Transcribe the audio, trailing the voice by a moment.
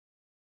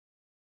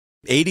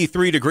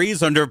83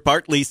 degrees under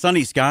partly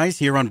sunny skies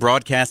here on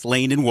Broadcast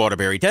Lane in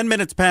Waterbury. 10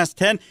 minutes past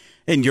 10,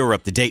 and you're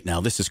up to date now.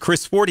 This is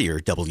Chris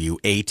Fortier,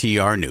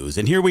 WATR News.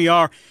 And here we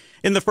are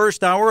in the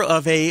first hour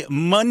of a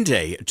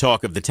Monday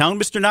Talk of the Town.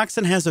 Mr.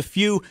 Noxon has a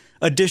few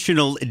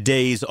additional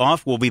days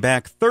off. We'll be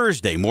back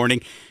Thursday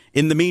morning.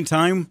 In the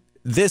meantime,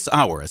 this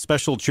hour, a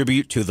special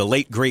tribute to the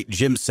late, great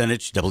Jim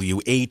Senich,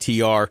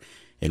 WATR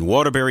and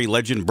Waterbury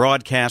legend,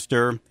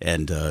 broadcaster,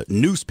 and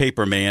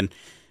newspaper man.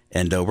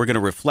 And we're going to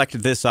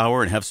reflect this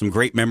hour and have some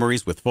great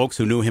memories with folks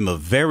who knew him a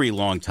very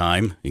long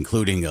time,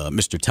 including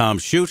Mr. Tom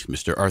Shute,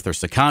 Mr. Arthur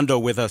Secondo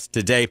with us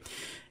today.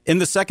 In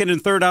the second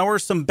and third hour,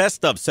 some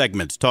best of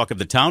segments, Talk of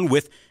the Town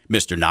with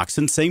Mr.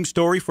 Noxon. Same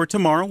story for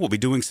tomorrow. We'll be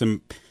doing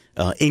some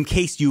In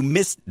Case You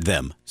Missed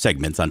Them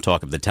segments on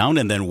Talk of the Town.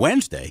 And then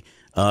Wednesday,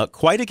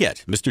 quite a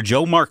get. Mr.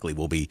 Joe Markley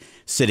will be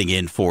sitting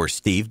in for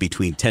Steve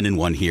between 10 and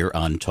 1 here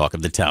on Talk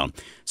of the Town.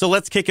 So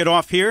let's kick it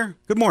off here.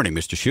 Good morning,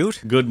 Mr.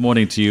 Shute. Good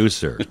morning to you,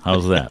 sir.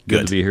 How's that?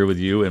 Good to be here with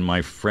you and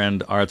my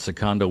friend Art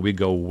Secondo. We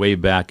go way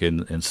back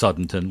in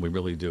Suttonton. We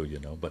really do, you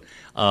know. But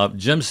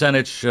Jim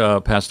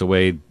Senich passed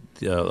away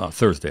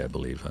Thursday, I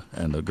believe,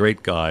 and a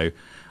great guy.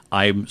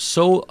 I'm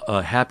so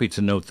happy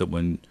to note that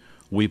when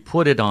we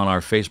put it on our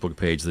Facebook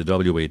page, the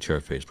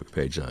WHR Facebook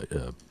page,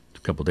 a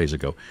couple of days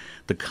ago,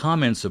 the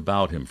comments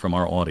about him from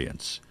our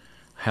audience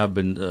have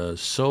been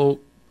so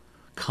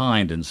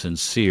kind and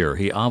sincere.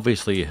 He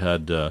obviously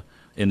had,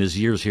 in his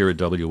years here at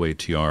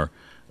WATR,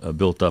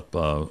 built up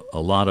a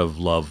lot of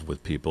love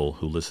with people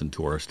who listened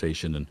to our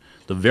station and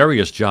the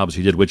various jobs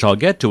he did, which I'll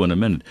get to in a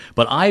minute.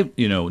 But I,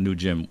 knew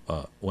Jim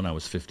when I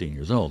was 15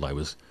 years old. I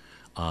was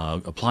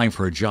applying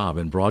for a job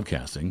in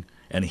broadcasting,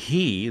 and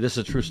this is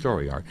a true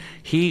story, Art.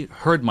 He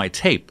heard my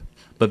tape,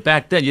 but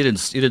back then you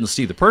didn't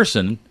see the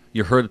person.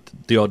 You heard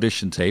the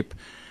audition tape,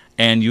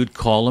 and you'd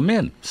call him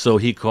in. So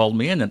he called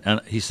me in, and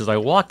he says, I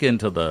walk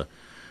into the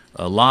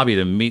lobby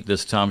to meet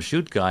this Tom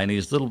Shute guy, and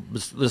he's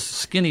this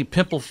skinny,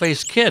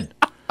 pimple-faced kid.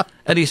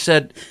 And he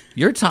said,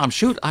 you're Tom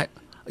Shute?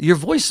 Your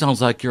voice sounds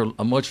like you're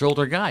a much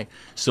older guy.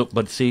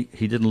 But see,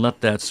 he didn't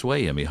let that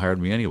sway him. He hired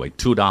me anyway,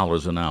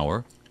 $2 an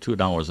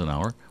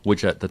hour,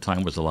 which at the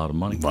time was a lot of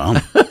money. Wow.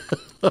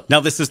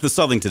 Now, this is the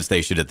Southington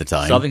station at the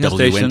time. Southington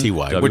WNTY, station,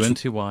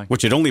 WNTY.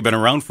 Which had only been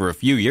around for a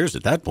few years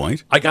at that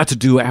point. I got to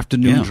do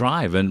afternoon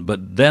drive,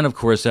 but then, of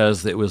course,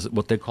 as it was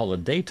what they call a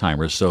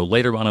daytimer, so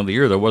later on in the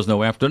year, there was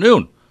no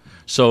afternoon.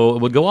 So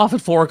it would go off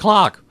at 4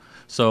 o'clock.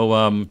 So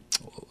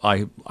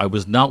I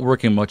was not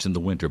working much in the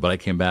winter, but I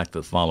came back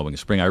the following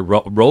spring. I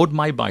rode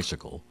my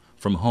bicycle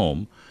from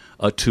home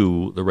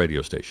to the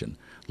radio station.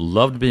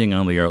 Loved being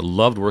on the air,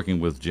 loved working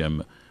with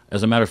Jim.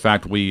 As a matter of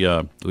fact, we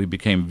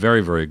became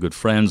very, very good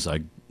friends.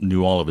 I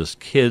knew all of his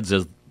kids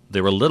as they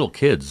were little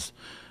kids.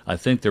 I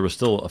think there were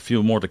still a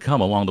few more to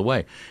come along the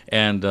way.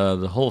 And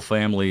the whole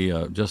family,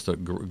 just a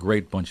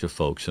great bunch of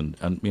folks. And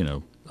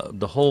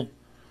the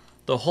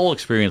whole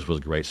experience was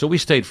great. So we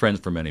stayed friends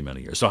for many,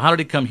 many years. So how did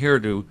he come here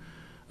to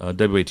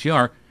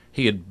WATR?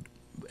 He had,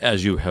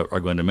 as you are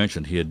going to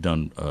mention, he had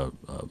done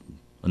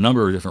a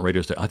number of different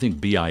radio stations. I think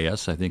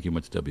BIS. I think he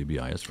went to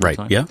WBIS for a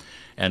time. Yeah.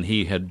 And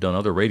he had done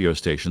other radio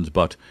stations,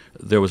 but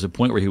there was a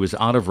point where he was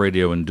out of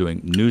radio and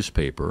doing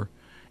newspaper,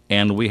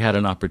 and we had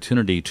an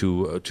opportunity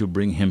to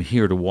bring him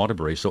here to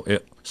Waterbury.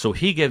 So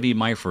he gave me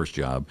my first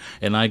job,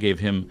 and I gave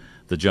him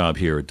the job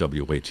here at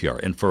WATR.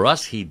 And for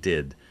us, he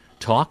did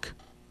talk.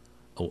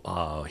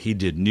 He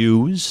did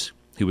news.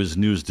 He was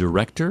news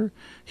director.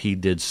 He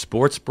did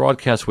sports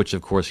broadcasts, which,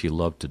 of course, he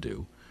loved to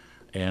do.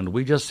 And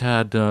we just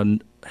had...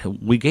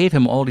 we gave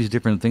him all these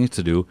different things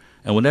to do,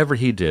 and whatever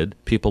he did,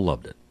 people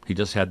loved it. He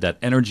just had that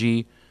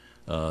energy,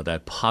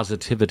 that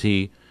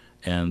positivity,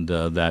 and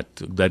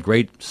that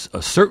great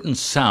a certain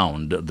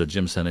sound that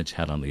Jim Senich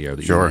had on the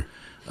air. Sure.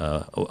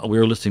 We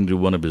were listening to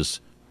one of his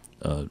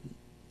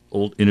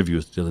old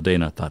interviews the other day,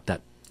 and I thought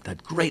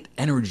that great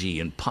energy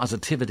and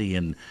positivity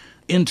and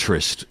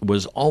interest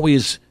was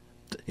always...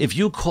 If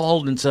you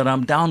called and said,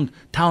 I'm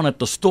downtown at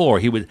the store,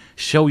 he would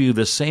show you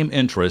the same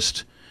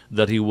interest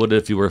that he would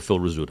if you were Phil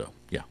Rizzuto.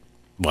 Yeah.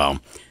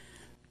 Wow.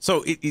 So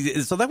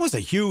that was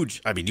a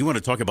huge, you want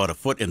to talk about a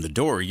foot in the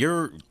door.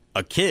 You're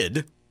a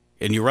kid,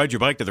 and you ride your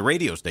bike to the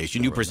radio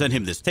station. You present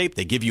him this tape.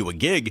 They give you a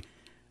gig.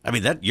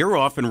 You're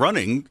off and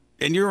running,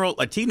 and you're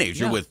a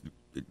teenager with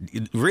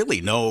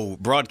really no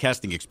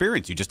broadcasting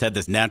experience. You just had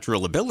this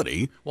natural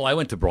ability. Well, I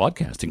went to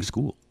broadcasting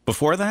school.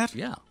 Before that?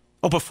 Yeah.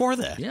 Oh, before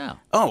that? Yeah.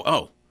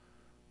 Oh.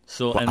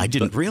 So I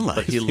didn't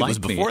realize it was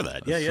before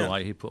that. Yeah. So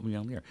he put me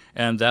on the air,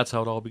 and that's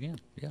how it all began.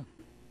 Yeah.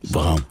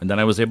 Wow. And then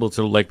I was able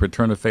to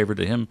return a favor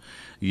to him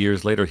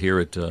years later here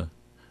at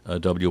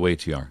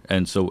WATR,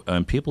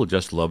 and people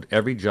just loved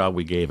every job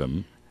we gave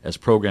him as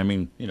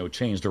programming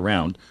changed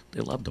around. They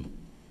loved him,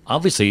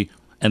 obviously,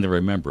 and they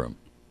remember him.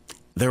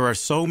 There are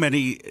so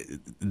many.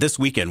 This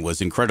weekend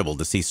was incredible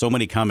to see so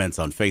many comments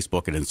on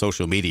Facebook and in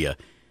social media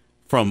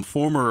from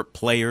former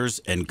players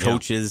and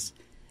coaches. Yeah.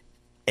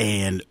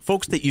 And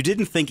folks that you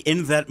didn't think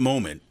in that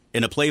moment,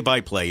 in a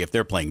play-by-play, if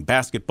they're playing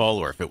basketball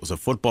or if it was a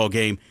football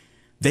game,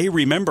 they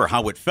remember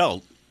how it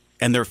felt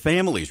and their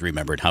families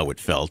remembered how it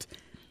felt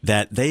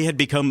that they had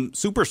become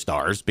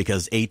superstars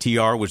because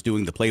ATR was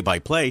doing the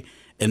play-by-play,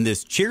 and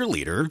this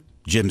cheerleader,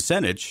 Jim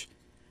Senich,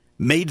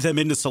 made them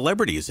into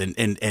celebrities, and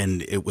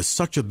it was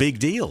such a big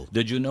deal.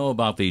 Did you know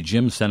about the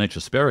Jim Senich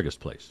asparagus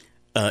place?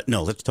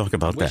 No, let's talk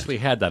about that. Wish we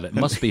had that. It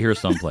must be here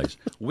someplace.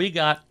 We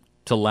got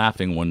to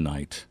laughing one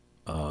night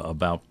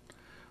about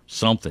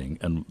something,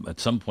 and at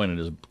some point in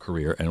his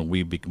career, and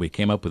we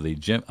came up with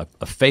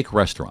a fake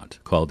restaurant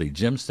called the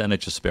Jim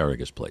Senich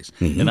Asparagus Place,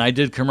 and I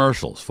did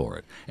commercials for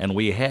it, and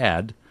we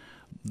had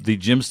the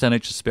Jim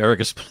Senich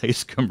Asparagus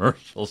Place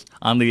commercials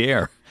on the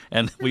air,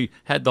 and we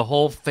had the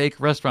whole fake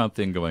restaurant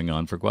thing going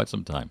on for quite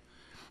some time.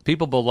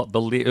 People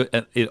believe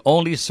it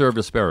only served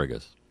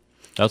asparagus.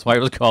 That's why it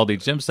was called the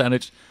Jim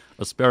Senich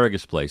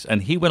Asparagus Place,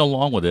 and he went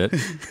along with it,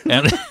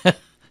 and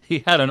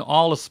he had an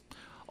all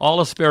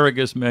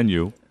asparagus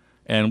menu.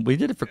 And we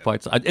did it for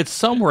quite some. It's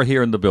somewhere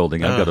here in the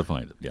building. I've got to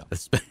find it. Yeah,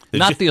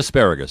 not the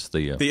asparagus.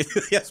 The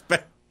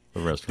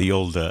restaurant. The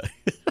old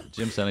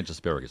Jim Senich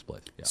Asparagus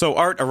Place. Yeah. So,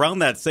 Art, around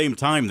that same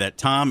time that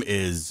Tom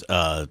is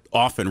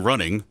off and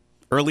running,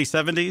 early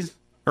 70s?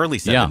 Early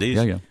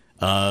 70s.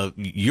 Yeah.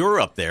 You're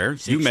up there.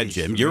 You met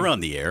Jim. You're on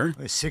the air.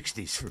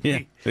 60s for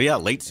me. Yeah,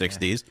 late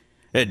 60s.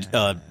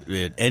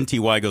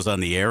 NTY goes on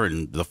the air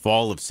in the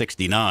fall of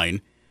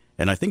 69.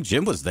 And I think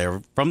Jim was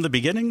there from the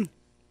beginning.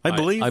 I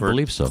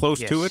believe so. Close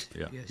to it?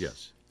 Yeah.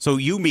 Yes. So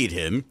you meet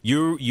him.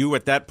 You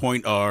at that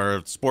point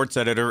are sports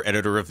editor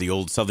of the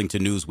old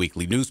Southington News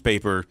Weekly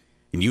newspaper,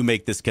 and you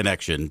make this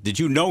connection. Did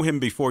you know him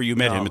before you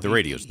met him at the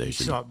radio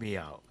station? He sought me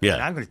out. Yeah.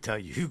 And I'm going to tell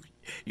you,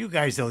 you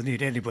guys don't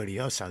need anybody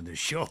else on the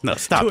show. No,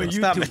 stop it.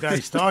 You two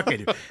guys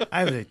talking.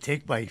 I'm going to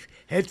take my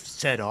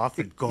headset off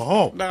and go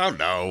home.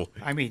 No.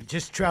 I mean,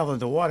 just traveling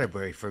to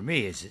Waterbury for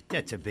me,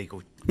 that's a big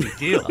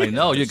deal. I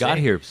know. You got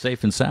here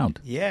safe and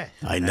sound. Yeah.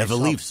 I never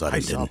leave Southington. I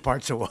saw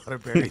parts of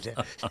Waterbury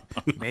that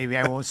maybe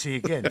I won't see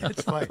again.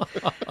 That's fine.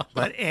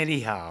 But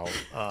anyhow,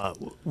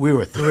 we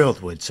were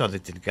thrilled when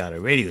Southington got a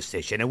radio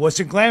station. It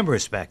wasn't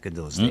glamorous back in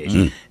those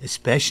days,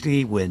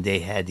 especially when they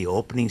had the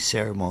opening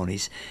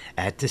ceremonies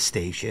at the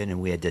station,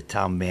 and we had the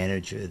town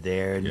manager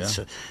there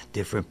and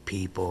different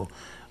people.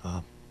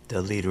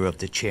 The leader of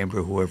the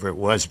chamber, whoever it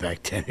was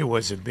back then, it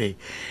wasn't me.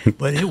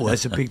 But it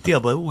was a big deal.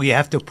 But we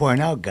have to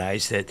point out,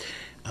 guys, that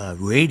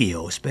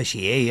radio,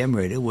 especially AM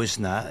radio, was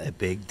not a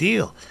big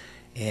deal.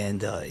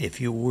 And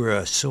if you were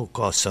a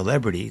so-called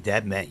celebrity,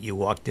 that meant you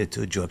walked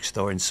into a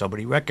drugstore and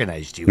somebody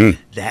recognized you.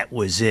 That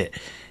was it.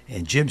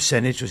 And Jim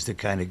Senich was the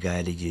kind of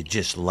guy that you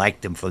just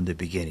liked him from the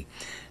beginning.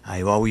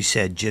 I've always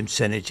said Jim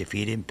Senich, if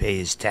he didn't pay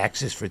his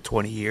taxes for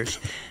 20 years,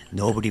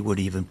 nobody would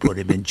even put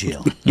him in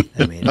jail.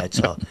 I mean, that's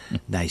how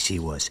nice he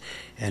was.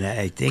 And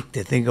I think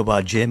the thing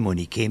about Jim, when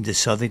he came to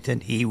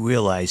Southington, he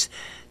realized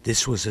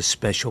this was a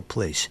special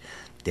place,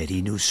 that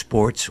he knew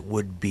sports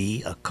would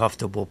be a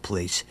comfortable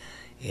place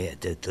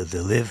to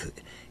live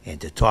and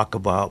to talk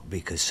about,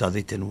 because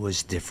Southington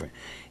was different.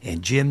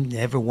 And Jim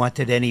never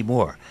wanted any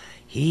more.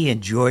 He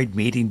enjoyed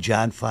meeting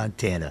John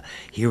Fontana,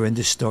 hearing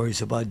the stories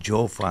about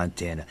Joe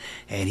Fontana,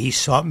 and he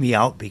sought me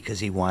out because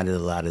he wanted a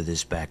lot of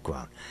this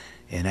background.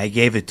 And I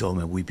gave it to him,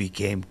 and we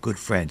became good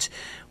friends.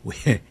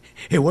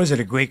 It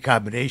wasn't a great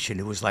combination.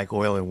 It was like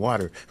oil and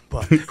water,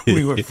 but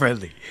we were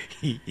friendly.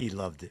 He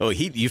loved it. Oh,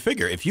 you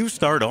figure if you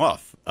start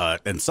off,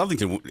 and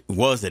Southington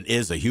was and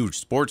is a huge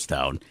sports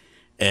town,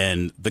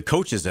 and the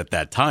coaches at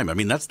that time, I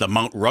mean, that's the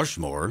Mount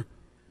Rushmore.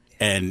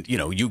 And,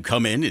 you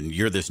come in and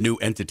you're this new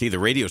entity, the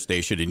radio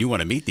station, and you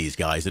want to meet these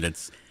guys, and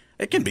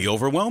it can be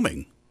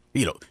overwhelming.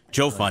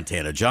 Joe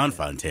Fontana, John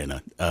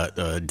Fontana,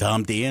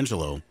 Dom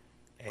D'Angelo,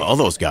 all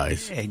those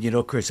guys.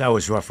 And, Chris, I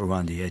was rough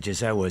around the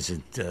edges. I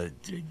wasn't,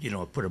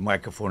 put a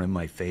microphone in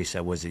my face.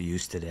 I wasn't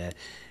used to that.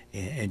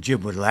 And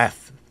Jim would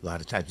laugh a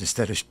lot of times.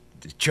 Instead of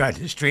trying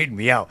to straighten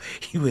me out,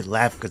 he would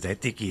laugh because I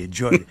think he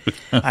enjoyed it.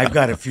 I've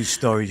got a few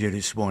stories here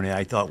this morning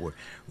I thought were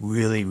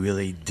really,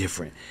 really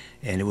different.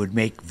 And it would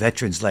make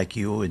veterans like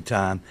you and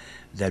Tom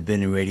that had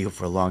been in radio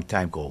for a long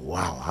time go,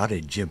 wow, how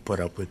did Jim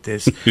put up with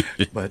this?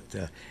 But,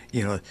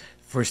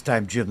 first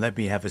time Jim let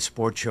me have a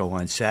sports show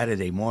on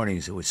Saturday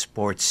mornings, it was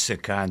sports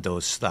secondo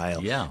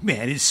style. Yeah.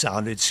 Man, it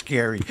sounded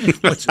scary.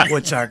 What's I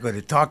going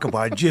to talk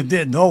about? Jim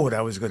didn't know what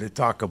I was going to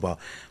talk about.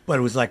 But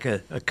it was like a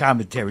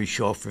commentary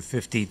show for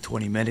 15,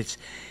 20 minutes.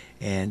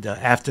 And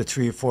after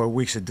 3 or 4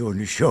 weeks of doing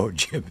the show,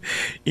 Jim,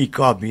 he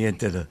called me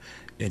into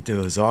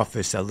his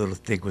office. That little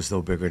thing was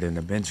no bigger than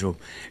the men's room.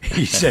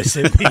 He says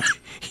to me,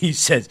 he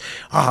said,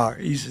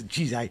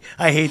 geez, I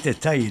hate to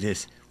tell you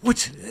this.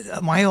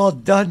 Am I all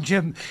done,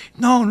 Jim?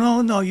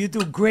 No, you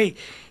do great.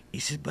 He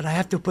said, but I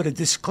have to put a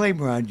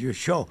disclaimer on your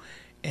show.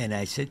 And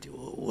I said,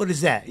 what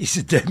is that? He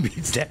said, that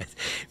means that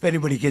if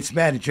anybody gets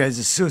mad and tries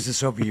to sue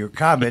us over your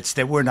comments,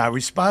 that we're not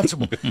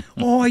responsible.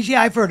 Oh,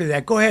 yeah, I've heard of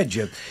that. Go ahead,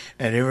 Jim.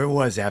 And there it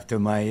was. After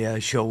my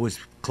show was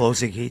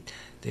closing,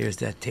 there's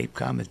that tape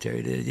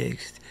commentary.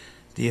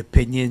 the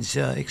opinions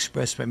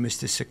expressed by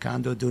Mr.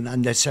 Secondo do not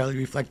necessarily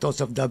reflect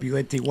those of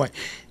WNTY.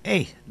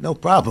 Hey, no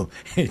problem.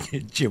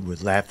 Jim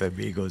would laugh at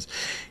me.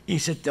 He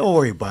said, don't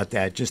worry about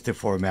that, just a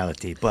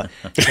formality. But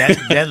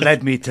that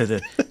led me to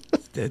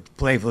the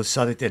Plainville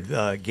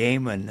Southington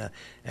game, and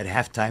at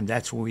halftime,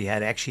 that's when we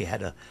actually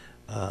had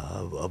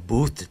a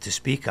booth to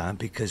speak on,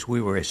 because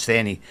we were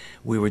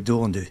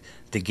doing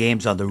the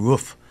games on the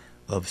roof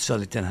of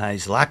Southington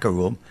High's locker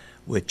room,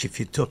 which if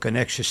you took an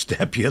extra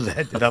step, you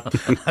ended up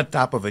on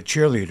top of a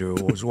cheerleader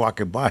who was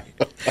walking by.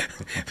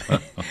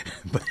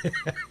 But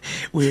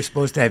we were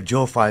supposed to have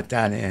Joe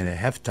Fontana, and at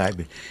halftime,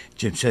 and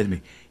Jim said to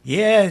me,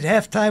 yeah, at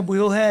halftime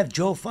we'll have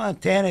Joe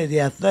Fontana,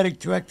 the athletic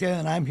director,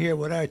 and I'm here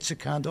with Art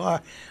Secondo.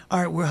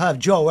 Art, we'll have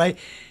Joe, right?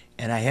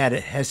 And I had to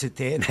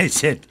hesitate, and I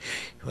said,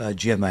 well,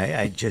 Jim,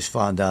 I just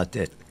found out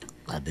that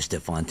Mr.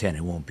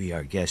 Fontana won't be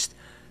our guest.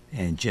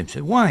 And Jim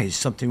said, why? Is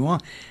something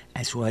wrong?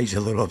 That's why he's a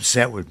little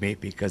upset with me,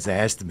 because I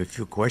asked him a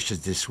few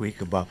questions this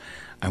week about,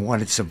 I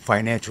wanted some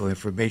financial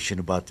information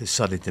about the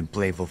Southington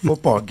Plainville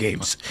football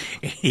games.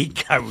 And he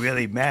got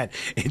really mad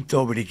and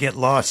told me to get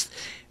lost.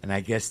 And I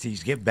guess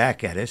he's getting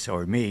back at us,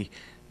 or me,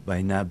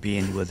 by not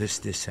being with us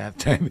this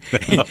halftime.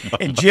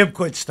 And Jim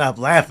couldn't stop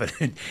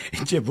laughing.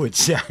 And Jim would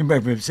say, I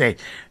remember him saying,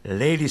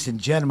 ladies and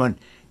gentlemen,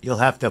 you'll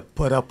have to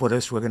put up with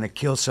us. We're going to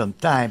kill some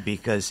time,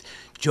 because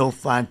Joe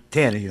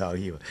Fontana,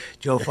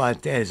 Joe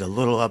Fontana is a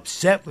little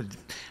upset with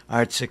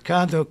Art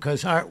Secondo,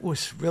 because Art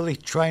was really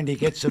trying to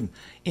get some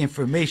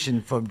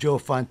information from Joe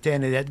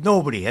Fontana that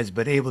nobody has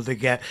been able to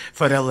get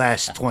for the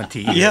last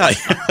 20 years. Yeah.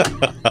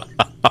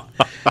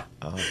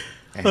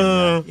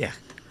 Yeah,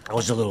 I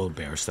was a little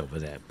embarrassed over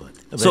that,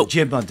 but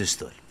Jim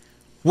understood.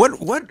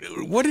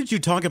 What did you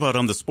talk about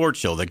on the sports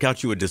show that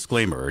got you a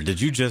disclaimer? Or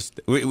did you just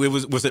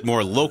was it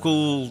more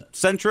local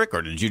centric,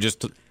 or did you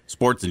just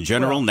sports in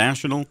general,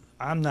 national?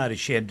 I'm not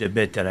ashamed to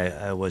admit that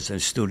I was a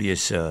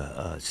studious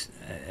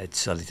at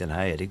Southington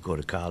High. I didn't go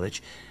to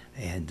college,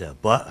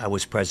 but I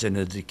was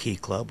president of the Key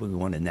Club. We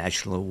won a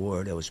national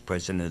award. I was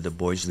president of the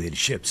boys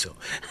leadership, so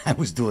I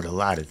was doing a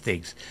lot of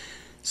things.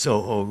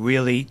 So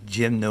really,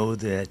 Jim knew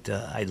that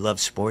I love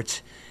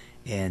sports.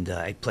 And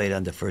I played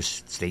on the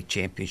first state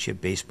championship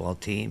baseball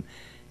team.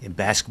 In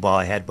basketball,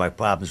 I had my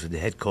problems with the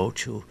head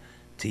coach, who,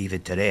 to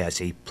even today, I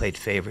say he played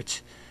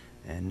favorites.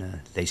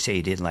 And they say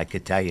he didn't like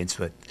Italians,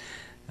 but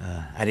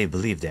I didn't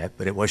believe that,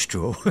 but it was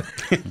true.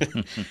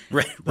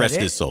 Rest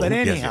his soul. But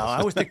anyhow,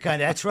 I was the kind.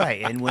 That's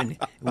right. And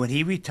when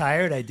he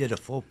retired, I did a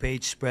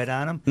full-page spread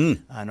on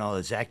him, on all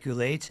his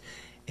accolades.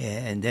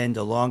 And then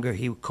the longer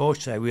he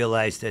coached, I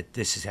realized that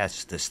this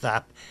has to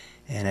stop.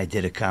 And I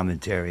did a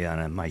commentary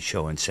on my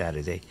show on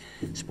Saturday,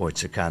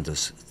 Sports Secondo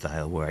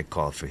Style, where I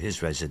called for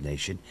his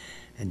resignation.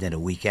 And then a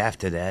week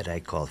after that,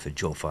 I called for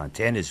Joe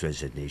Fontana's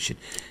resignation,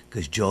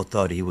 because Joe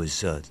thought he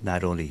was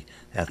not only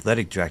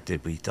athletic director,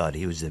 but he thought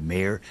he was the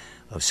mayor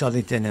of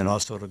Southington and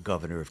also the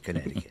governor of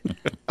Connecticut.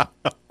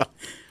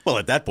 Well,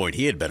 at that point,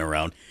 he had been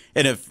around.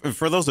 And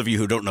for those of you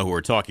who don't know who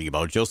we're talking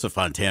about, Joseph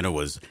Fontana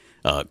was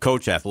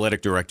coach,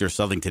 athletic director,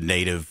 Southington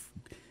native,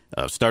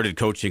 started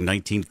coaching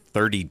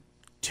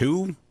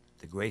 1932.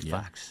 The Great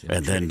Fox.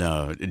 And then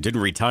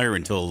didn't retire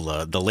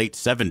until the late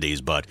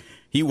 70s, but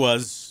he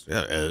was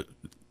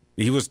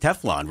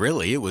Teflon,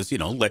 really. It was,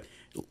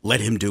 let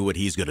him do what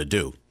he's going to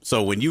do.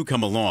 So when you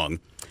come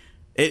along,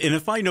 and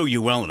if I know you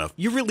well enough,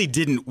 you really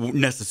didn't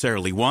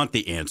necessarily want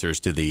the answers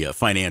to the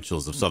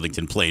financials of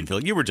Southington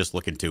Plainville. You were just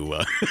looking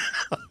to...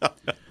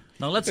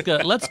 Now let's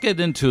get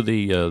into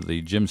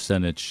the Jim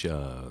Senich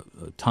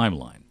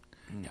timeline.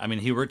 I mean,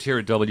 he worked here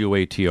at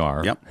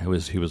WATR. Yep.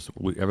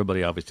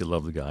 Everybody obviously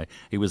loved the guy.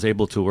 He was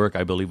able to work,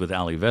 I believe, with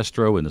Ali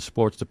Vestro in the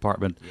sports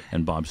department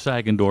and Bob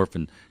Sagendorf,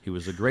 and he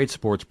was a great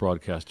sports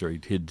broadcaster. He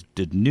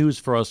did news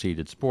for us. He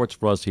did sports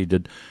for us. He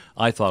did,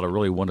 I thought, a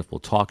really wonderful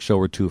talk show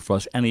or two for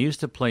us. And he used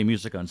to play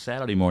music on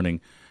Saturday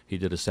morning. He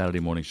did a Saturday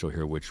morning show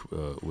here, which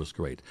was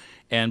great.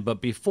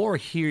 But before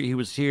he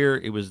was here,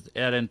 it was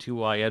at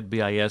NTY, at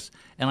BIS,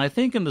 and I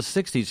think in the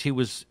 60s he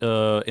was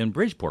in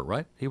Bridgeport,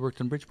 right? He worked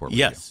in Bridgeport.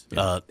 Yes,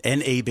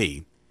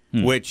 NAB,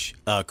 which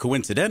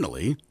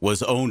coincidentally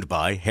was owned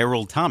by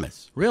Harold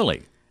Thomas.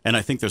 Really? And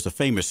I think there's a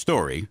famous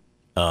story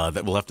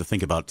that we'll have to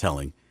think about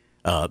telling,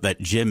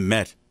 that Jim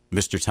met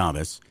Mr.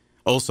 Thomas,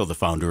 also the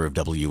founder of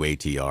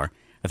WATR.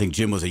 I think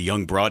Jim was a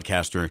young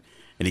broadcaster,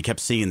 and he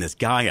kept seeing this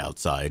guy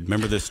outside.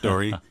 Remember this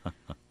story?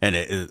 And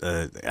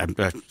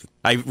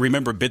I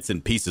remember bits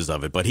and pieces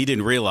of it, but he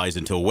didn't realize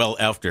until well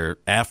after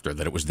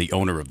that it was the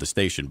owner of the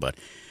station. But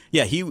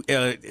yeah,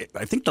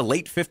 I think the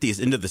late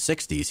 50s into the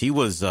 60s, he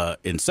was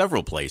in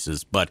several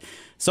places. But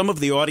some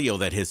of the audio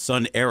that his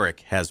son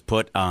Eric has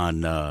put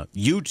on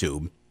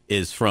YouTube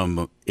is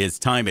from his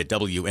time at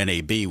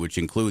WNAB, which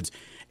includes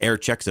air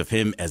checks of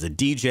him as a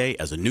DJ,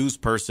 as a news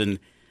person,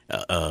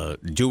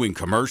 doing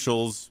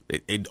commercials,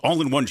 all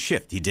in one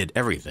shift. He did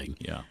everything.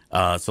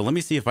 Yeah. So let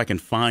me see if I can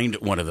find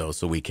one of those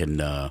so we can,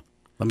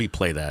 let me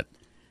play that.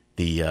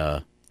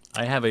 I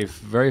have a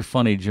very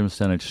funny Jim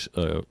Senich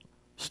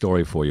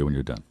story for you when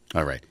you're done.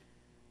 All right.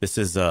 This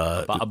is...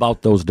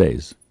 about those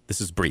days.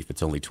 This is brief.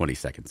 It's only 20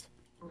 seconds.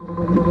 At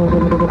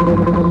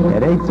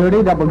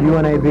 8:30,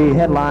 WNAB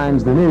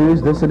headlines the news.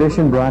 This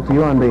edition brought to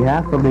you on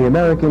behalf of the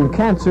American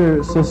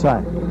Cancer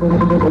Society.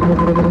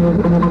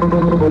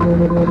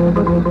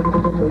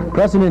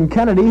 President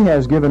Kennedy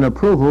has given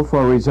approval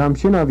for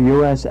resumption of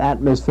U.S.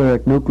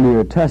 atmospheric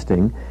nuclear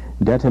testing.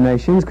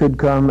 Detonations could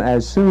come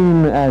as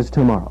soon as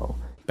tomorrow.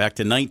 Back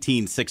to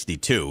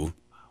 1962.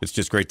 It's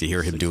just great to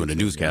hear him doing a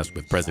newscast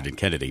with President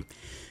Kennedy.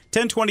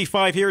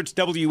 10:25 here. It's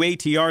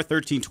WATR,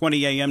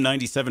 1320 AM,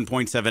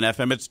 97.7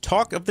 FM. It's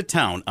Talk of the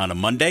Town on a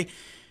Monday.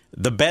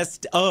 The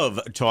best of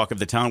Talk of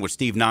the Town with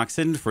Steve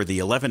Noxon for the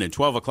 11 and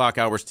 12 o'clock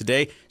hours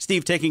today.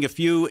 Steve taking a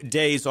few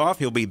days off.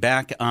 He'll be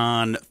back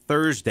on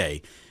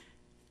Thursday.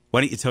 Why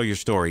don't you tell your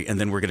story, and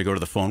then we're going to go to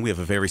the phone. We have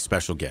a very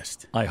special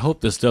guest. I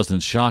hope this doesn't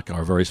shock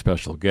our very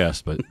special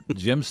guest, but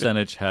Jim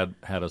Senich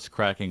had us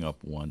cracking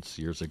up once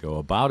years ago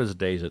about his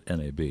days at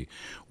NAB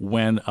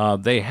when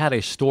they had a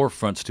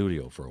storefront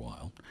studio for a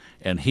while,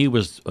 and he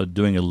was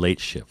doing a late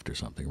shift or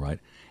something, right?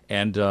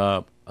 And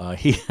it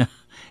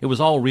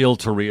was all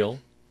reel-to-reel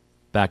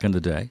back in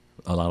the day,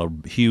 a lot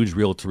of huge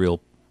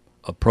reel-to-reel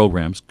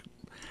programs.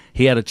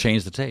 He had to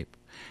change the tape,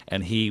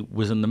 and he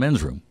was in the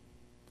men's room,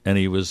 and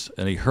he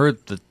heard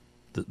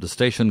the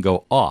station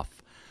go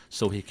off,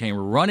 so he came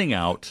running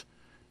out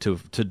to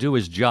do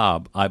his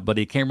job. But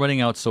he came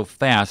running out so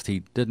fast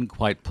he didn't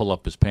quite pull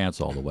up his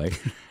pants all the way.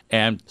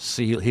 And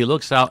see, he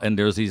looks out, and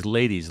there's these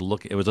ladies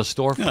looking. It was a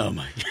storefront. Oh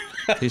my God.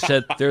 He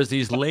said there's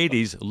these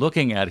ladies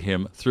looking at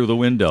him through the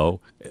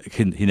window.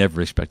 He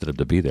never expected them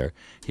to be there.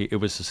 It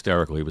was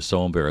hysterical. He was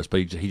so embarrassed, but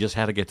he just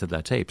had to get to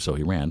that tape, so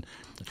he ran,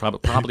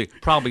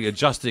 probably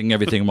adjusting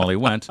everything while he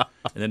went,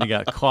 and then he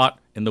got caught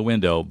in the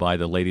window by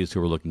the ladies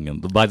who were looking in,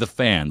 by the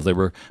fans.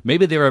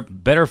 Maybe they were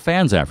better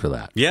fans after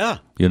that. Yeah,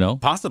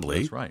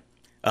 possibly. That's right.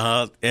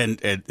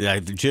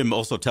 And Jim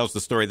also tells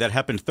the story that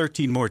happened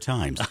 13 more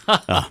times.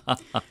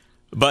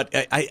 But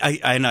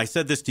I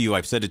said this to you.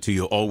 I've said it to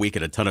you all week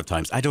and a ton of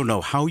times. I don't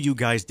know how you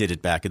guys did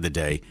it back in the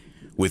day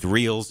with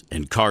reels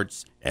and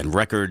carts and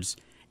records,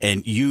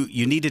 and you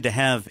needed to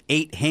have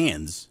 8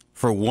 hands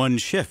for one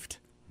shift.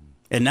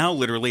 And now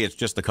literally it's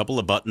just a couple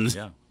of buttons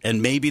and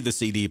maybe the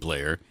CD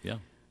player. Yeah.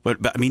 But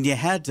I mean, you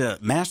had to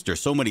master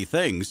so many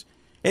things.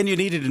 And you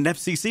needed an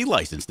FCC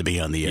license to be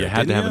on the air. You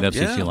had to have an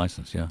FCC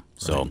license, yeah.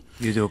 So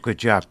you do a good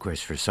job,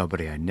 Chris, for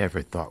somebody I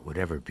never thought would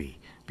ever be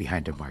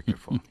behind a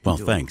microphone. Well,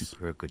 thanks.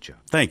 For a good job.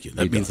 Thank you.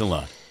 That means a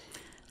lot.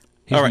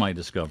 He's my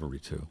discovery,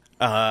 too.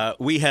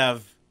 We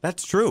have,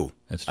 that's true.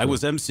 That's true. I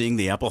was emceeing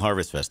the Apple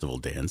Harvest Festival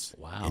dance.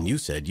 Wow. And you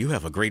said, you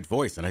have a great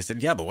voice. And I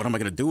said, yeah, but what am I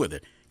going to do with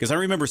it? Because I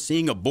remember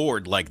seeing a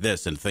board like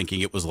this and thinking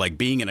it was like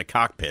being in a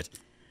cockpit.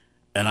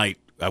 And I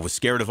was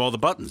scared of all the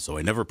buttons, so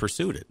I never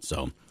pursued it.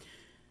 So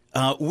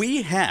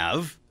we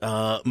have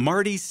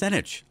Marty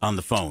Senich on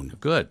the phone.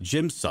 Good.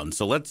 Jim's son.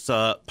 So let's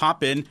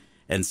pop in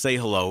and say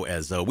hello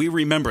as we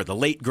remember the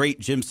late, great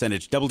Jim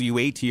Senich,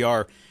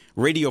 WATR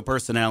radio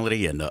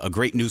personality and a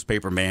great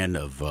newspaper man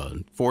of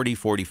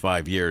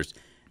 45 years.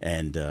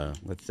 And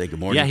let's say good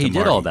morning to Marty. Yeah, he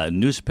did all that,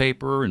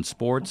 newspaper and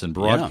sports and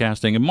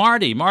broadcasting. And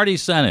Marty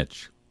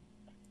Senich.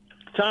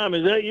 Tom,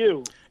 is that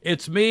you?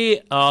 It's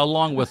me,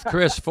 along with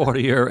Chris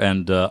Fortier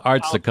and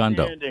Art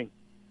Secondo.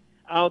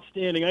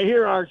 Outstanding. I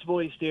hear Art's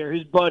voice there.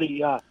 His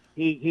buddy,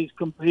 his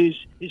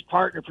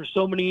partner for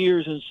so many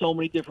years in so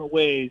many different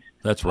ways.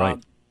 That's right.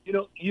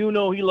 He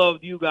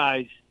loved you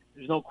guys.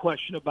 There's no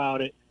question about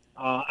it.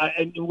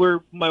 And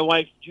my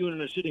wife June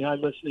and I are sitting high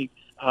listening.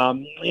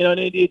 And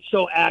it's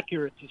so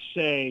accurate to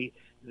say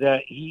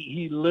that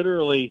he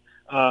literally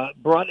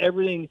brought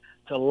everything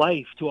to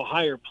life, to a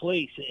higher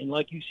place. And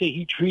like you say,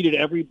 he treated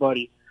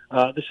everybody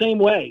the same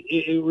way.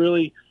 It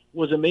really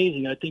was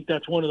amazing. I think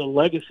that's one of the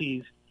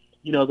legacies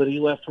that he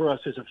left for us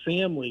as a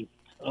family.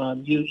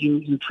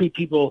 You treat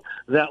people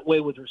that way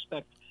with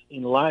respect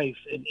in life,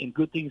 and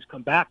good things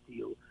come back to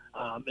you.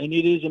 And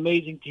it is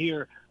amazing to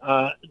hear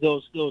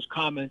those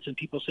comments, and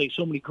people say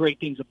so many great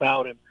things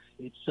about him.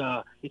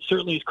 It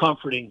certainly is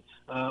comforting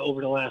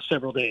over the last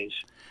several days.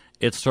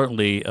 It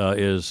certainly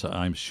is,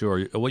 I'm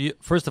sure. Well,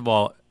 first of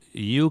all,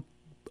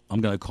 I'm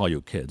going to call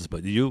you kids,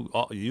 but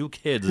you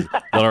kids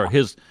that are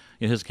his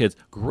kids,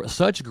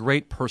 such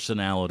great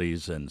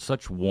personalities and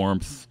such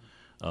warmth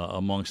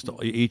amongst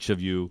each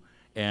of you,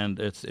 and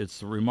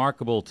it's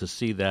remarkable to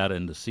see that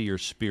and to see your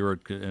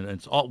spirit.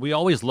 And we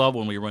always love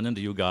when we run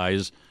into you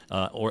guys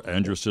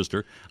and your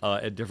sister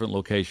at different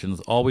locations.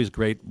 Always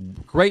great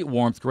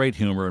warmth, great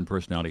humor and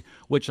personality,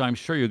 which I'm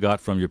sure you got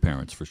from your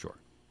parents for sure.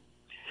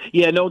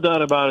 Yeah, no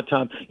doubt about it,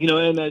 Tom.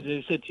 And as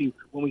I said to you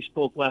when we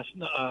spoke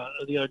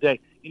the other day,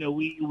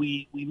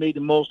 we made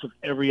the most of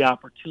every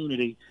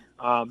opportunity.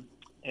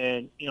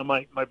 And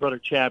my brother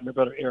Chad, my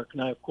brother Eric,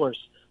 and I, of course,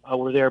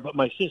 were there. But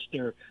my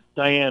sister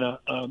Diana,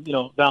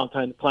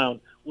 Valentine the Clown,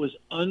 was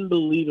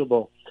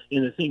unbelievable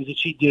in the things that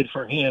she did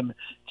for him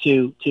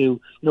to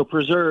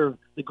preserve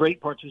the great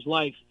parts of his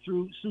life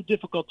through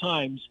difficult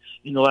times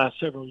in the last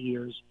several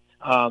years.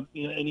 And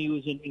he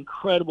was in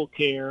incredible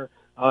care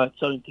at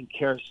Southington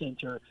Care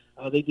Center.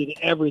 They did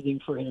everything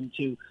for him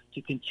to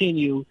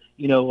continue,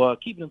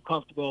 keeping him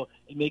comfortable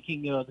and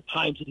making the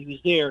times that he was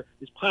there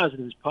as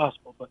positive as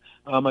possible. But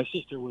my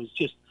sister was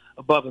just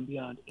above and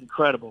beyond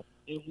incredible.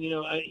 And,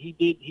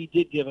 he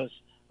did give us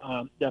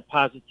that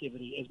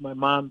positivity, as my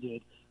mom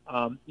did,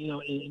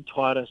 and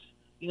taught us,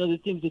 the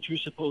things that you're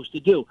supposed to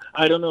do.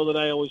 I don't know that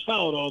I always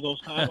followed all those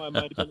times. I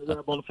might have been a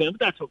rebel fan, but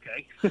that's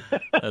okay.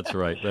 That's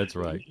right. That's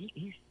right.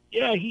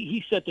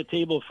 He set the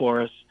table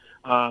for us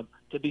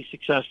to be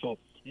successful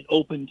and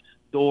opened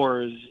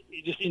doors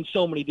just in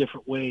so many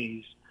different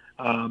ways.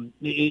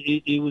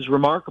 It was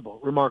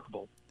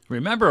remarkable.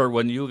 Remember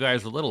when you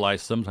guys were little, I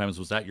sometimes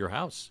was at your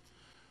house.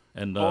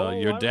 And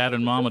your dad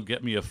and mom would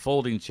get me a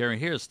folding chair, and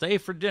here, stay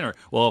for dinner.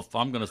 Well, if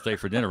I'm going to stay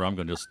for dinner, I'm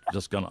going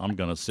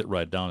to sit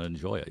right down and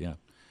enjoy it. Yeah,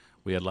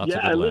 we had lots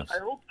of good laughs.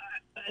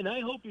 I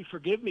hope you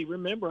forgive me.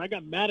 Remember, I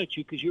got mad at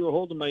you because you were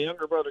holding my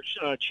younger brother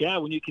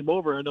Chad when you came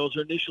over in those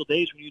initial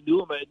days when you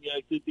knew him.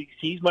 And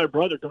he's my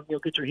brother. Don't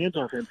get your hands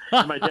off him.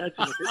 And my dad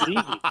said, "It's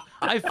easy."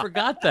 I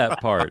forgot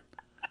that part.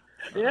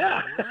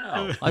 Yeah.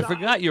 Wow. I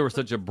forgot you were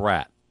such a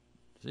brat.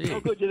 Gee.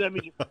 Oh, good. That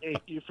means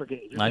you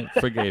forgave. I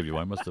forgave you.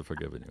 I must have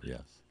forgiven you,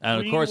 yes.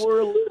 And, of course,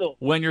 were little.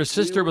 When your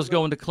sister was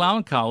going to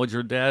clown college,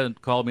 your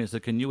dad called me and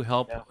said, can you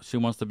help? Yeah. She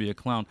wants to be a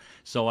clown.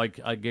 So I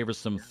gave her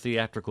some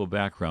theatrical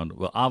background.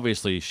 Well,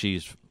 obviously,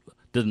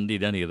 didn't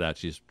need any of that.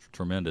 She's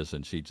tremendous,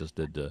 and she just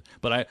did.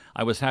 But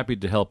I was happy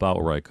to help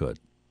out where I could.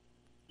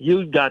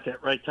 You got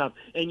that right, Tom.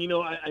 And,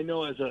 I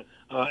know as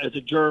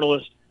a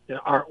journalist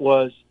that Art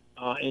was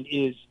and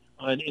is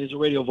and is a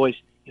radio voice,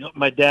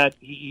 my dad,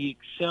 he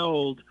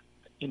excelled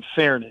in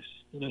fairness.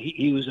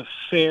 He was a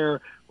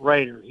fair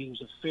writer. He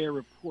was a fair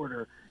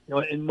reporter.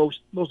 And most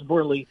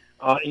importantly,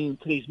 in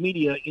today's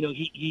media,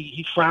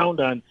 he frowned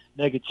on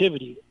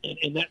negativity,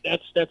 and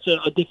that's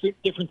a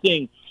different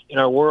thing in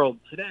our world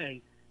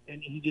today.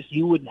 And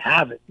he wouldn't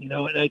have it.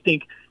 And I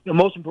think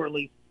most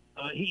importantly,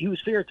 he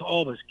was fair to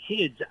all of us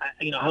kids.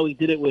 How he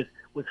did it with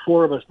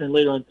four of us, then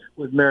later on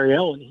with Mary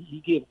Ellen. He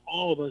gave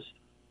all of us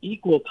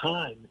equal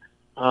time.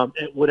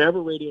 At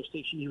whatever radio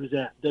station he was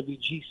at,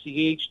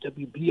 WGCH,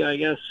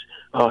 WBIS,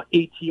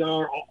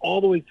 ATR,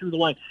 all the way through the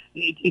line.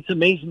 It's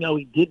amazing how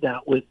he did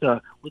that with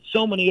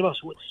so many of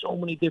us, with so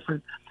many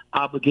different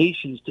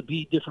obligations to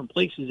be different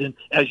places. And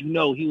as you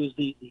know, he was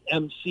the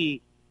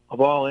MC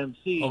of all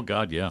MCs. Oh,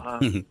 God, yeah.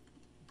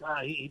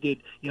 He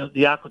did,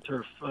 the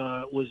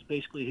AquaTurf was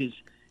basically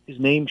his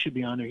name should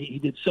be on there. He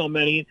did so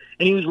many.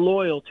 And he was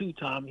loyal, too,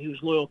 Tom. He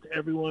was loyal to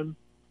everyone.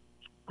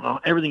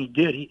 Everything he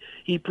did,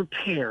 he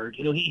prepared.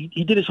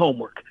 He did his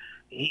homework.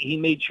 He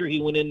made sure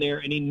he went in there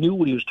and he knew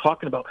what he was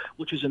talking about,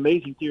 which is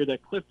amazing. To hear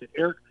that clip that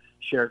Eric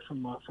shared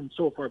from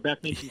so far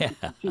back,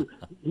 1962.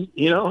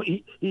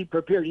 He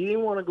prepared. He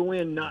didn't want to go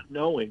in not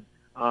knowing,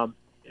 and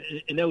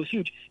that was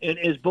huge. And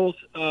as both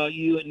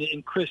you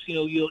and Chris,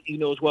 you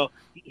know as well.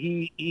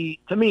 He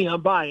to me,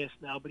 I'm biased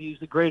now, but he's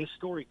the greatest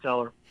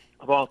storyteller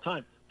of all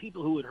time.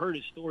 People who had heard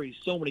his stories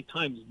so many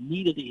times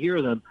needed to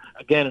hear them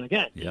again and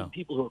again. Yeah. And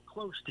people who were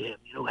close to him,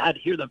 had to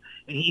hear them,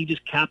 and he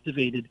just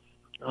captivated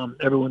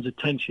everyone's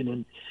attention.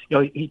 And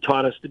he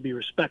taught us to be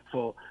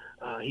respectful.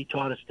 He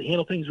taught us to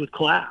handle things with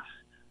class,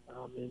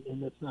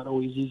 and that's not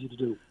always easy to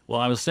do. Well,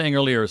 I was saying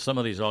earlier, some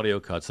of these audio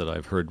cuts that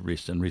I've heard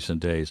in recent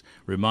days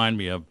remind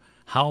me of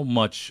how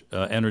much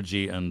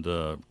energy and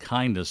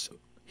kindness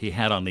he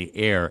had on the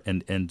air,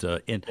 and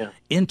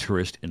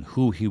interest in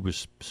who he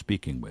was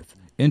speaking with.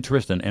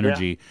 Interest and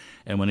energy. Yeah.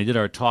 And when he did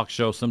our talk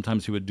show,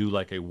 sometimes he would do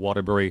like a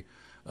Waterbury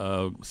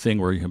thing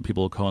where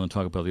people would call in and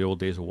talk about the old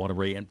days of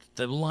Waterbury, and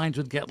the lines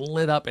would get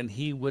lit up, and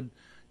he would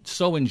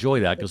so enjoy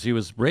that because he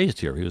was raised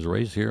here.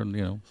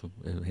 And so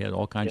he had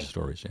all kinds of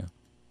stories. Yeah.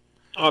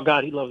 Oh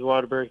God, he loved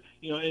Waterbury.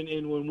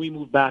 And when we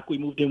moved back, we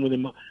moved in with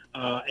him,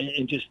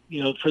 and just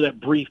for that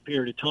brief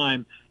period of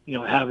time,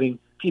 having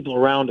people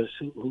around us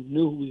who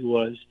knew who he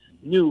was.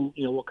 Knew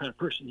what kind of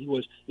person he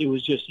was. It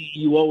was just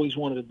you always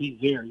wanted to be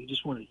there. You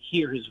just wanted to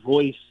hear his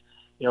voice,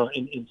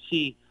 and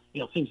see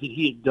things that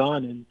he had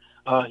done,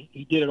 and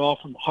he did it all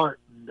from the heart.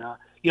 And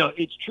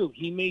it's true.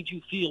 He made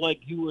you feel like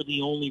you were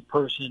the only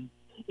person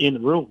in the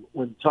room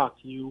when he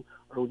talked to you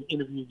or when he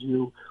interviewed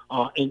you.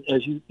 And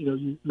as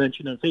you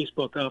mentioned on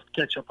Facebook, I'll have to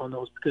catch up on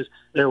those because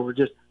there were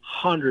just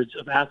hundreds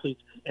of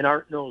athletes, and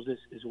Art knows this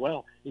as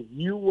well. If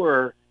you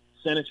were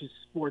Senich's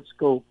Sports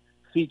Scope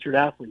featured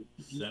athlete,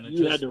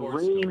 you had the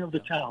reign of the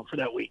town for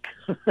that week.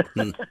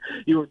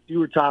 You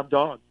were top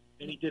dog,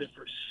 and he did it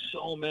for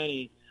so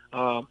many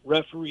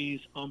referees,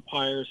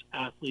 umpires,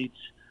 athletes,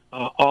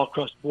 all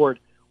across the board.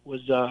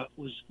 Was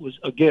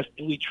a gift,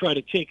 and we try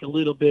to take a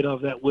little bit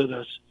of that with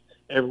us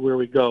everywhere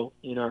we go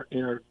in our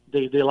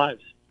day-to-day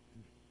lives.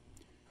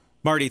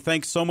 Marty,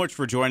 thanks so much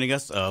for joining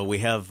us. We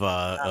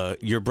have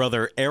your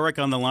brother Eric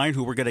on the line,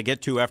 who we're going to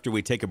get to after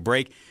we take a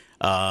break.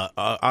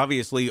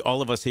 Obviously,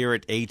 all of us here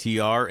at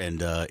ATR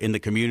and in the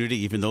community,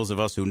 even those of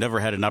us who never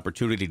had an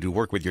opportunity to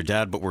work with your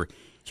dad, but were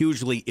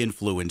hugely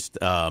influenced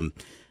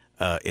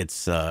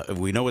it's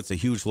we know it's a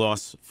huge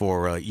loss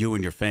for you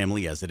and your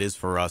family, as it is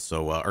for us.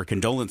 So our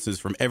condolences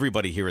from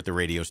everybody here at the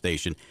radio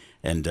station,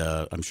 and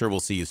I'm sure we'll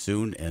see you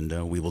soon,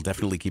 and we will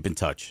definitely keep in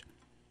touch.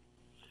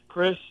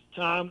 Chris,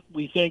 Tom,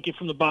 we thank you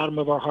from the bottom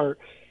of our heart.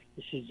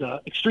 This is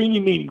extremely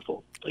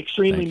meaningful.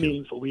 Extremely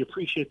meaningful. We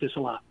appreciate this a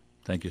lot.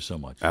 Thank you so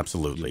much.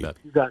 Absolutely.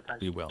 You got it, guys.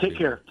 Be well. Take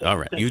care. All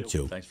right, Thank you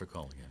too. Thanks for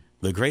calling in.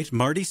 The great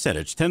Marty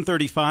Senich,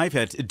 1035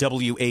 at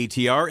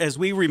WATR, as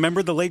we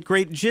remember the late,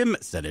 great Jim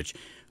Senich,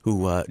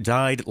 who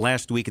died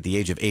last week at the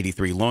age of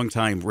 83,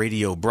 longtime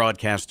radio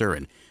broadcaster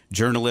and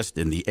journalist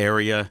in the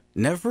area.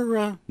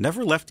 Never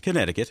left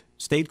Connecticut,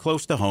 stayed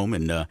close to home,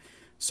 and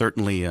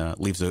certainly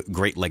leaves a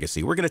great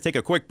legacy. We're going to take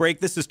a quick break.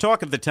 This is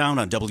Talk of the Town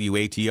on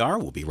WATR.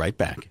 We'll be right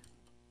back.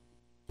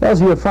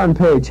 Those are your front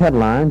page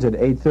headlines at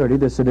 8:30.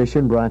 This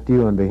edition brought to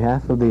you on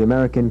behalf of the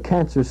American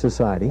Cancer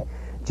Society.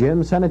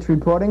 Jim Senich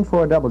reporting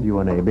for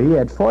WNAB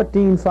at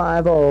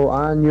 1450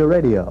 on your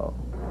radio.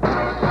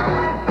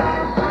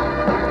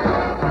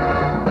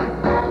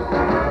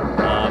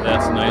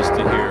 That's nice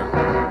to hear.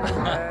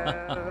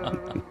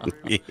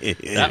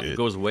 That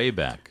goes way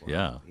back,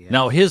 yeah.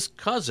 Now, his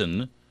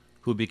cousin,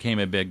 who became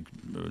a big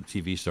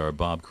TV star,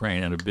 Bob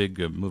Crane, and a big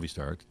movie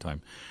star at the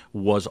time,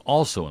 was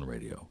also in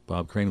radio.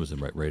 Bob Crane was in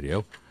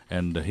radio,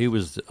 and he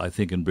was, I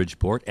think, in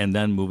Bridgeport, and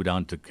then moved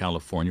on to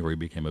California, where he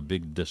became a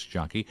big disc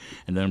jockey,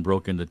 and then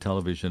broke into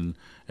television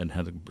and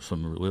had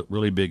some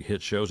really big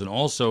hit shows, and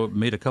also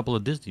made a couple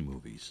of Disney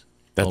movies.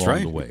 That's along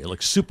right. the way,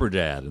 like Super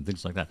Dad and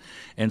things like that.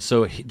 And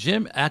so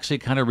Jim actually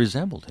kind of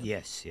resembled him.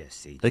 Yes, he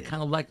They did.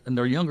 kind of like, in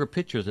their younger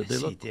pictures, that they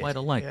Yes, he look did. quite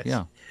alike. Yes.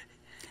 Yeah.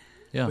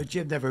 Yeah. But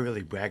Jim never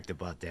really bragged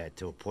about that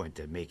to a point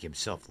to make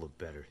himself look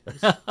better.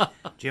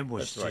 Jim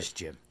was just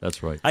Jim.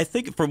 That's right. I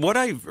think from what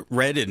I've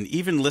read and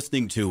even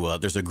listening to,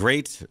 there's a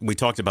great, we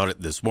talked about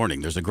it this morning,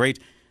 there's a great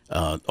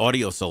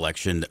audio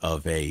selection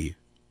of a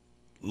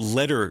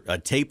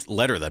taped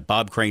letter that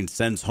Bob Crane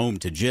sends home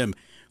to Jim,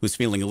 who's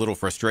feeling a little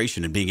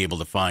frustration in being able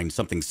to find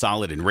something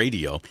solid in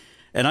radio.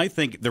 And I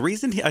think the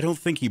reason I don't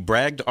think he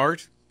bragged,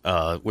 Art,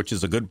 which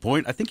is a good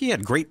point, I think he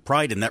had great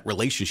pride in that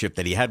relationship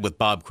that he had with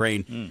Bob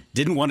Crane,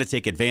 didn't want to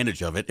take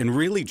advantage of it, and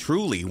really,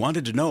 truly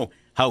wanted to know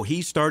how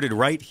he started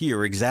right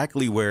here,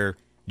 exactly where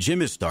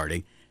Jim is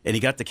starting, and he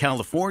got to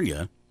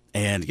California,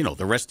 and,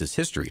 the rest is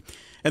history.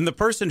 And the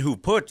person who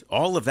put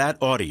all of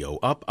that audio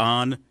up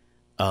on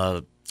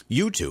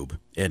YouTube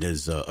and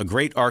is a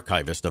great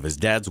archivist of his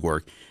dad's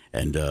work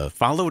and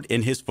followed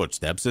in his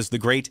footsteps is the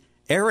great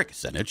Eric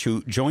Senich,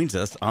 who joins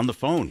us on the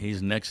phone.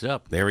 He's next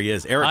up. There he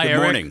is. Eric, Hi, good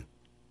Eric. morning.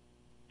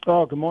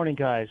 Oh, good morning,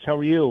 guys. How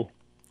are you?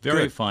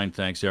 Very Good. fine,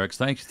 thanks, Eric.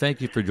 Thank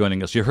you for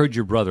joining us. You heard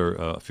your brother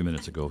a few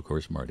minutes ago, of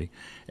course, Marty.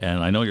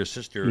 And I know your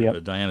sister,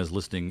 Yep. Diane, is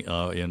listening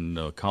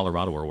in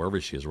Colorado or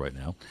wherever she is right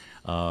now.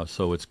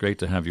 So it's great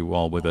to have you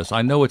all with us.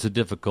 I know it's a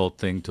difficult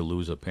thing to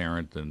lose a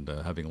parent, and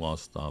having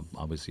lost,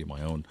 obviously,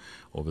 my own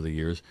over the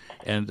years.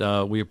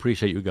 And we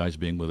appreciate you guys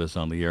being with us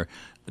on the air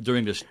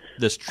during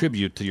this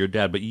tribute to your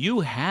dad. But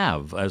you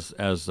have, as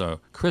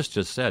Chris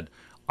just said,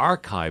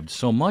 archived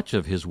so much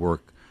of his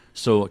work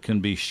so it can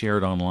be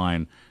shared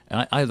online.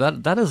 And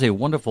that is a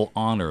wonderful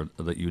honor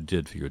that you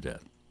did for your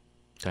dad,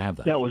 to have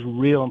that. That was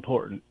real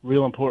important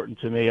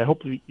to me. I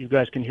hope you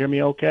guys can hear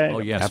me okay. Oh,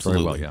 yes,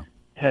 Absolutely. very well,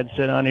 yeah.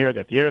 Headset on here. I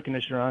got the air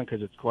conditioner on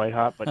because it's quite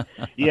hot. But,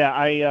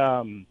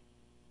 yeah,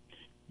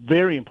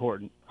 very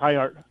important. Hi,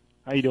 Art.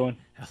 How you doing?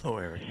 Hello,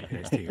 Eric.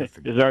 Nice to hear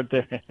from you. Is Art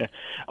there?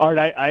 Art,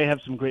 I have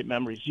some great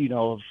memories,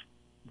 of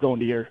going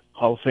to your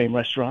Hall of Fame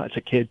restaurant as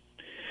a kid.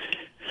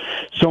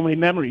 So many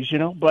memories,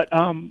 But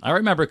I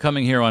remember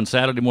coming here on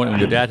Saturday morning when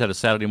your dad had a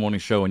Saturday morning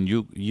show, and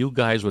you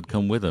guys would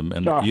come with him,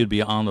 and Oh, you'd be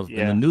in the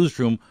yeah.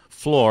 newsroom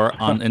floor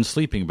in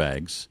sleeping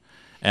bags,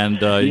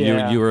 and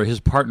Yeah. you were his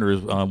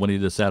partners when he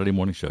did the Saturday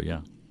morning show.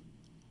 Yeah,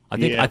 I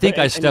think but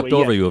I stepped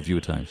anyway, over yeah. you a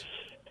few times.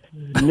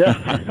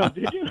 No,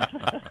 did you?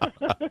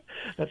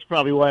 That's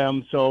probably why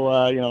I'm so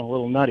a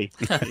little nutty.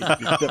 You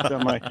stepped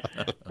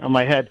on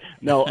my head.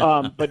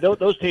 No, but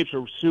those tapes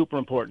are super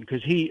important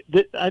because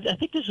I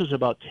think this was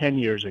about 10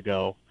 years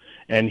ago,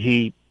 and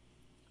he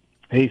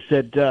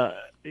said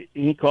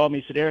he called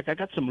me. He said, Eric, I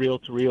got some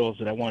reel-to-reels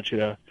that I want you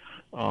to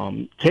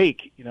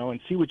take, and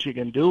see what you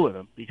can do with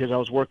them, because I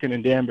was working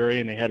in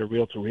Danbury and they had a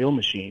reel-to-reel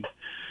machine,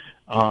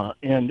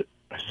 and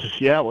I said,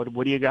 yeah,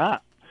 what do you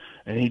got?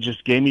 And he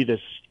just gave me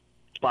this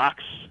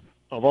box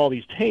of all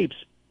these tapes,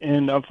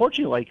 and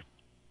unfortunately, like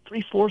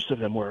 3/4 of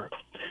them were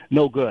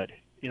no good.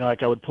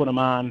 Like I would put them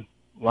on,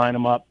 line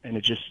them up, and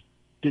it just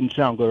didn't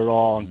sound good at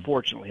all.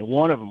 Unfortunately, and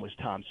one of them was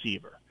Tom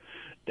Seaver.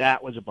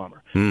 That was a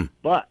bummer.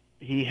 But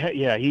he had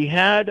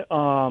that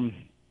one.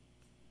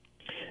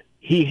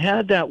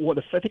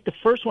 I think the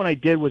first one I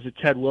did was the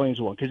Ted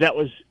Williams one, because that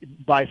was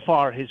by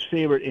far his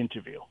favorite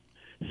interview.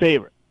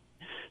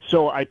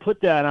 So I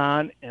put that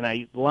on, and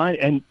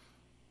and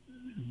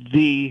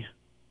the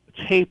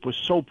tape was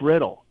so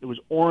brittle. It was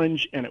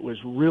orange, and it was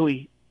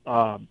really,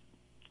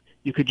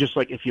 you could just,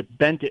 if you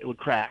bent it, it would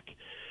crack.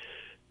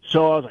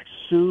 So I was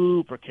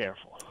super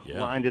careful.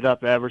 Yeah. Lined it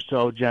up ever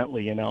so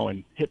gently,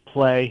 and hit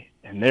play,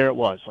 And there it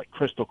was, like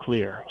crystal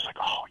clear. I was like,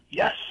 oh,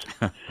 yes.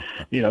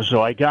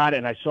 So I got it,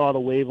 and I saw the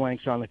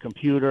wavelengths on the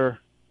computer,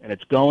 and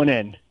it's going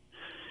in.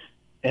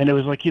 And it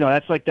was like,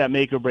 that's like that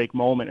make or break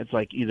moment. It's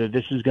like either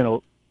this is going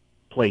to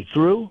play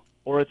through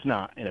or it's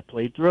not. And it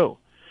played through.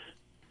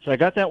 So I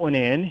got that one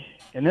in.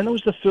 And then there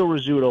was the Phil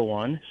Rizzuto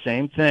one.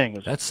 Same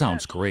thing. That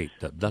sounds great.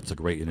 That's a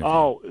great interview.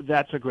 Oh,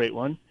 that's a great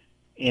one.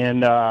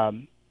 And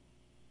the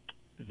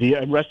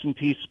rest in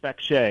peace, Spec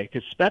Shea,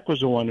 because Spec was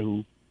the one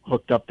who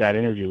hooked up that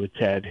interview with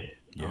Ted,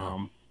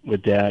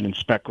 with Dad. And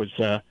Spec was,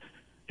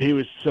 he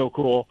was so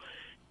cool.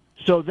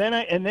 So then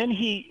And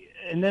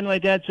then my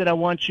dad said, I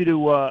want you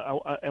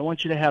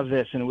to have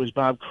this. And it was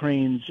Bob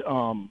Crane's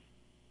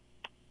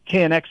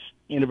KNX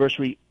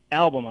anniversary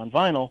album on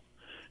vinyl.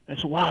 And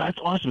I said, wow, that's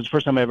awesome. It's the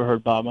first time I ever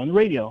heard Bob on the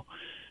radio.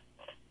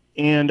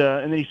 And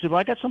then he said, well,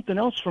 I got something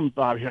else from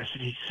Bob here. I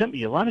said, he sent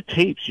me a lot of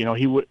tapes.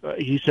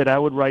 He said I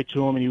would write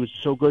to him, and he was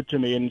so good to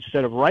me. And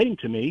instead of writing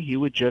to me, he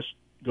would just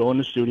go in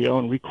the studio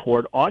and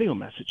record audio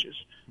messages.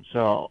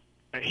 So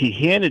he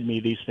handed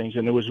me these things,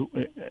 and it was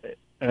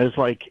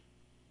like,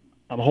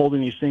 I'm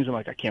holding these things. I'm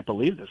like, I can't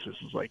believe this. This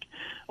is like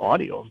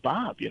audio of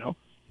Bob,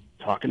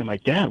 talking to my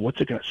dad. What's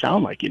it going to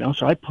sound like,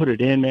 So I put it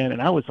in, man. And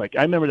I was like,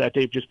 I remember that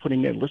day just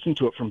putting it in, listening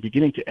to it from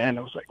beginning to end.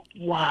 I was like,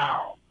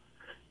 wow,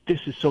 this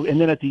is so. And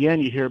then at the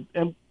end, you hear,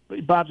 and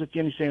Bob's at the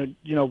end, he's saying,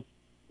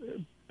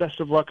 best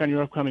of luck on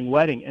your upcoming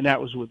wedding. And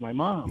that was with my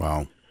mom.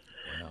 Wow.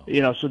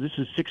 So this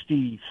is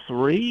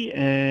 1963,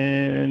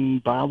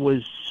 and Bob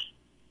was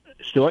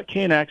still at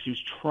KNX. He was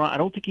trying. I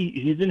don't think he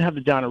didn't have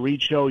the Donna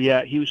Reed show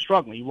yet. He was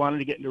struggling. He wanted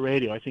to get into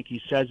radio. I think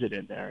he says it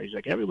in there. He's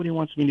like, everybody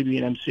wants me to be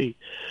an MC.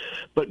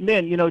 But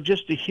man,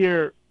 just to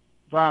hear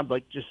Bob,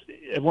 like, just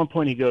at one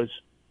point he goes,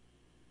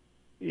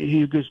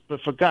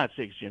 but for God's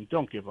sakes, Jim,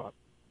 don't give up.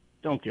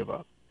 Don't give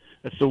up.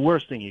 That's the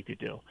worst thing you could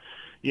do.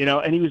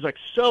 And he was like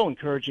so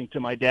encouraging to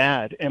my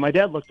dad, and my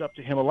dad looked up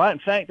to him a lot. In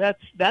fact,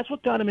 that's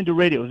what got him into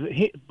radio.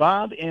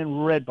 Bob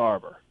and Red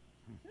Barber.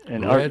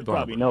 And Art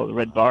probably know the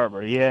Red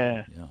Barber.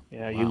 Yeah. Wow.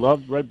 He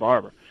loved Red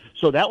Barber.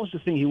 So that was the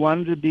thing. He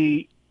wanted to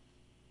be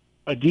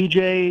a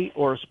DJ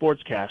or a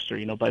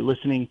sportscaster, by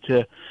listening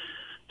to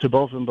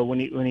both of them. But when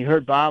he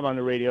heard Bob on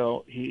the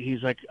radio,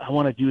 he's like, I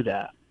want to do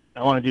that.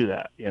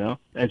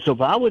 And so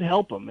Bob would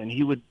help him, and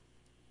he would,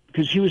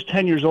 because he was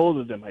 10 years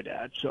older than my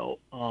dad. So,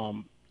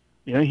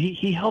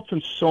 he helped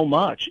him so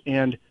much.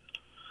 And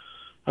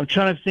I'm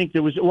trying to think,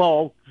 there was, the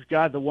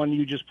one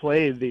you just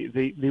played,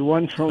 the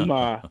one from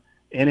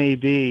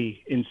NAB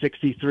in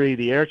 1963,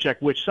 the air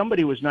check, which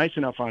somebody was nice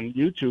enough on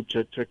YouTube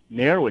to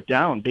narrow it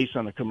down based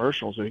on the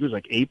commercials. I think it was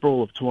like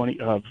April of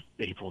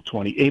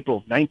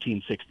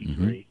 1963.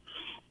 Mm-hmm.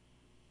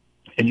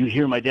 And you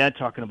hear my dad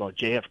talking about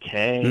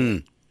JFK.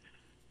 Mm.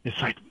 It's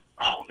like,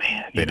 oh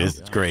man,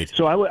 it's great.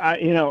 So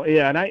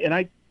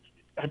I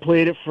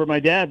played it for my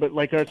dad, but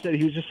like I said,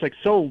 he was just like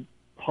so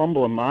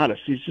humble and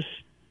modest. He's just,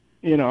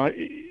 he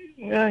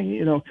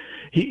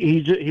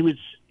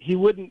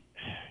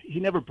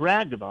never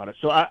bragged about it.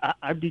 So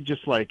I'd be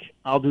just like,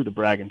 I'll do the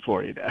bragging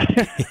for you,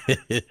 Dad.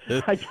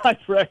 I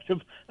bragged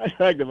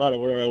about it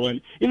wherever I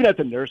went. Even at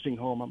the nursing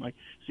home, I'm like,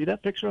 see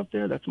that picture up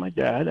there? That's my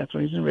dad. That's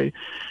when he's in radio.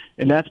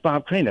 And that's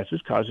Bob Crane. That's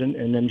his cousin.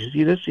 And then you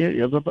see this here?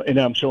 And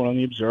I'm showing on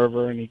the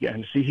Observer.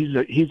 And see, he's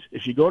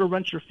if you go to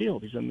Rentschler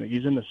Field, he's in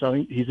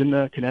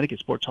the Connecticut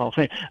Sports Hall of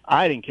Fame.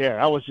 I didn't care.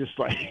 I was just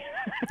like,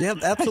 yeah,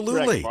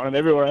 absolutely. on him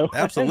everywhere I went.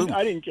 Absolutely.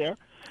 I didn't care.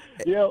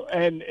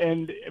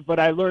 But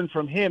I learned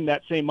from him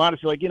that same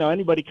modesty. Like,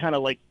 anybody kind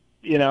of like,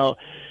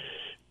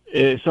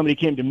 if somebody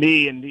came to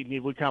me and he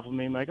would compliment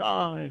me, I'm like,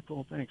 oh,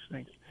 cool, thanks.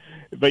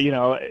 But,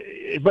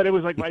 but it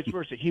was like vice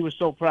versa. He was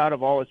so proud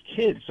of all his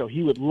kids, so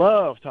he would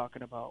love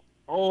talking about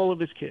all of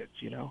his kids,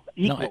 equally.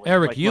 Now,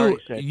 Eric,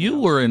 like you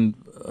were in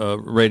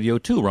radio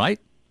too, right?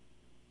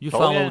 You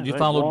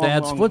followed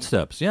Dad's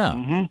footsteps, yeah.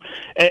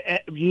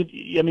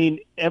 Mm-hmm.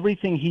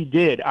 Everything he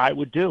did, I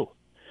would do.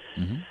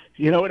 Mm-hmm.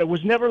 It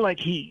was never like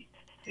he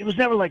was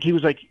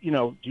like,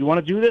 do you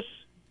want to do this?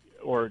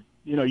 Or,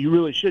 you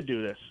really should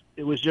do this.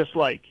 It was just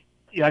like,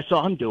 I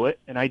saw him do it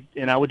and I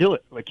would do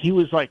it. Like he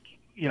was like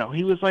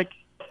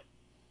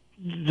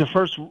the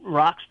first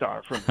rock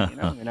star for me,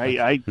 and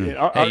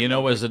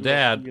as a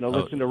dad,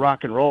 listen to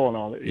rock and roll and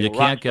all that. You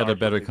can't get a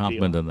better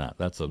compliment than that.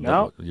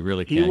 You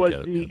really can't. He was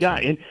get it. the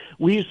guy. And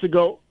we used to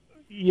go,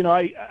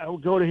 I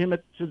would go to him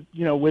with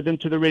him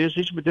to the radio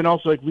station, but then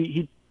also like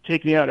he'd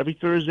take me out every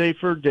Thursday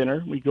for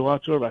dinner. We'd go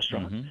out to a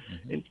restaurant,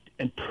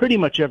 and pretty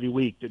much every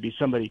week there'd be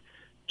somebody,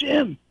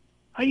 Jim,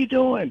 how you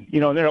doing?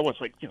 And there I was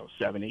like,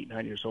 7, 8,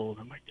 9 years old.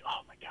 I'm like,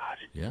 oh my God,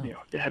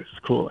 Dad is the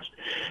coolest.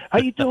 How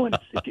you doing?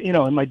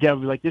 And my dad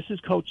would be like, this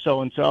is Coach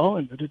so-and-so,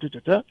 and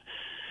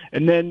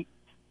and then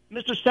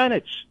Mr.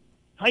 Senich,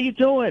 how you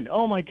doing?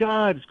 Oh my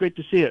God, it's great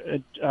to see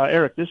you.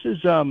 Eric, this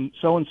is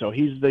so-and-so.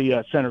 He's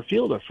the center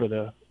fielder for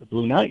the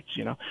Blue Knights,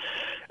 And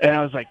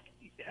I was like,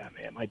 yeah,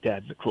 man, my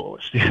dad's the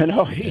coolest.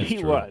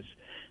 He was.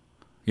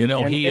 You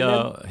know, And-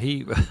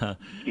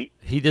 he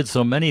he did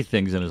so many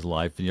things in his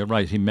life, and you're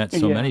right. He met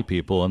so many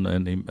people,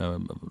 and he,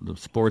 the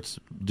sports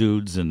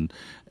dudes and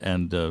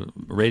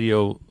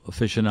radio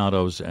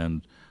aficionados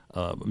and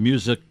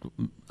music.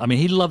 I mean,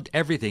 he loved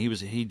everything.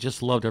 He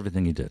just loved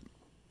everything he did.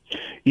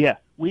 Yeah,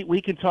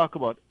 we can talk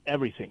about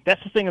everything.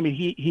 That's the thing. I mean,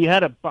 he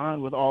had a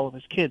bond with all of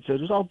his kids. So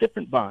it was all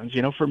different bonds.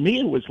 You know, for me,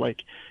 it was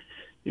like,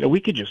 you know,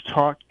 we could just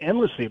talk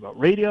endlessly about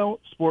radio,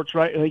 sports,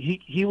 right? Like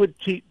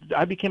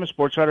I became a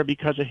sports writer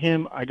because of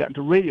him. I got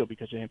into radio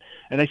because of him,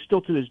 and I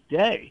still to this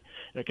day,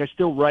 like I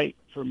still write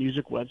for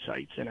music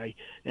websites, and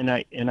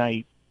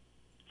I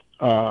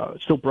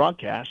still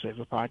broadcast. I have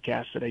a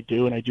podcast that I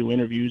do, and I do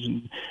interviews,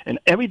 and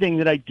everything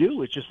that I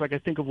do is just like I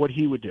think of what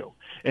he would do.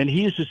 And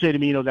he used to say to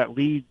me, you know, that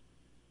lead,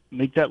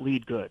 make that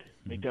lead good,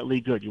 make that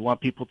lead good. You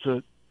want people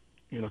to,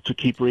 you know, to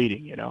keep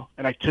reading, you know.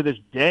 And to this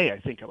day, I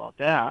think about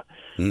that.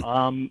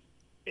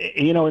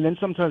 You know, and then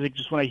sometimes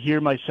just when I hear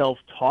myself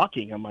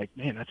talking, I'm like,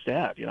 man, that's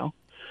Dad, you know.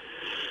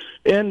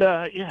 And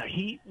yeah,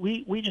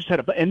 we just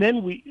had and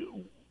then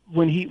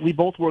we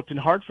both worked in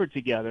Hartford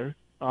together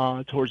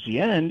towards the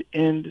end,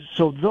 and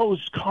so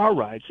those car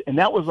rides, and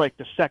that was like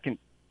the second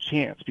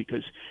chance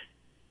because,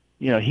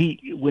 you know,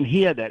 when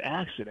he had that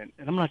accident,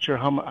 and I'm not sure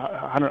how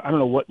I don't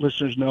know what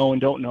listeners know and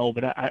don't know,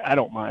 but I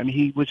don't mind. I mean,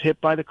 he was hit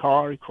by the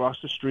car. He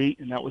crossed the street,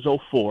 and that was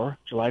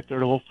July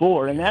 3rd of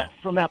 04, and that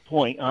from that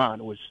point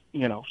on was,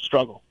 you know,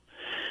 struggle.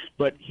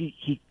 But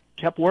he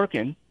kept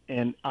working,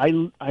 and I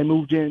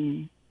moved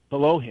in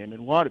below him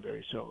in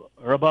Waterbury,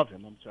 or above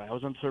him. I'm sorry, I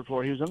was on the third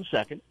floor. He was on the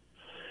second.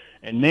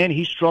 And man,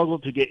 he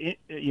struggled to get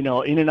in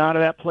and out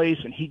of that place,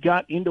 and he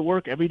got into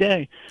work every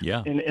day.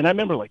 Yeah. And I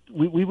remember, like,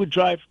 we would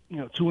drive, you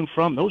know, to and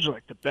from. Those are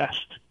like the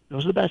best.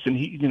 Those are the best. And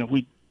he, you know,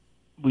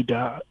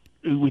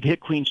 we'd hit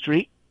Queen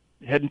Street,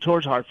 heading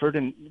towards Hartford,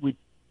 and we'd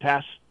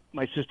pass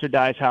my sister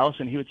Di's house,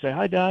 and he would say,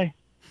 "Hi, Di."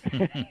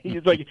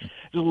 He's like,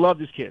 just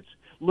loved his kids.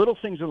 Little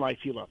things in life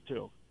he loved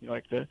too. You know,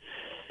 like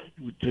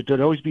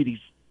there'd always be these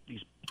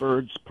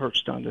birds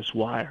perched on this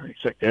wire.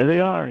 He's like, there they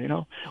are, you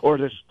know, or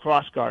this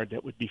cross guard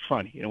that would be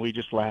funny. You know, we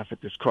just laugh at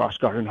this cross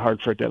guard in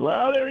Hartford. That,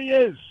 oh, there he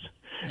is,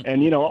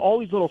 and you know, all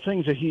these little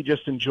things that he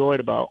just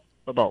enjoyed about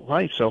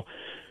life. So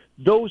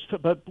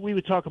but we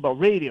would talk about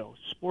radio,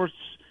 sports,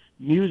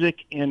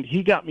 music, and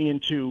he got me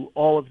into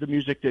all of the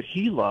music that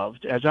he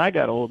loved. As I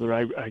got older,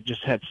 I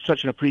just had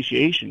such an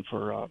appreciation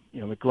for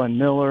you know, the Glenn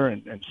Miller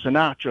and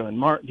Sinatra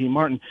and Dean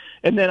Martin.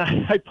 And then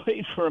I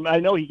played for him. I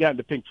know he got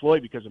into Pink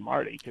Floyd because of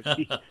Marty, because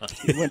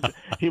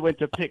he went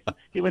to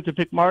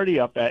pick Marty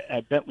up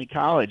at Bentley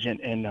College,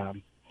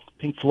 and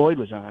Pink Floyd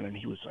was on, and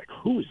he was like,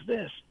 "Who is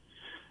this?"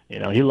 You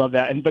know, he loved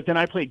that. But then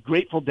I played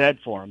Grateful Dead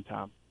for him,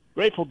 Tom.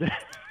 Grateful Dead.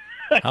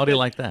 How do you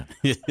like that?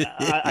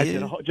 I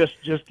said,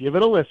 just give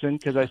it a listen,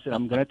 because I said,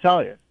 I'm going to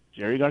tell you,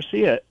 Jerry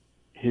Garcia,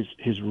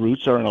 his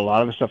roots are in a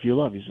lot of the stuff you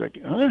love. He's like,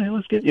 all right,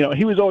 let's get, you know,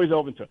 he was always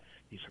open to it.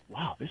 He's like,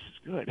 wow, this is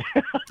good.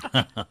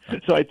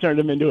 So I turned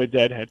him into a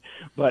Deadhead.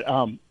 But,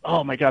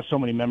 oh, my God, so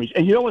many memories.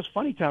 And you know what's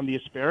funny, Tom, the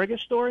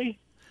asparagus story?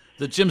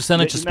 The Jim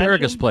Senich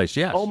asparagus place,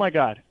 yes. Oh, my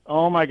God.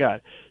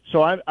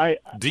 So I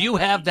do you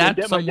have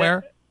that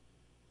somewhere?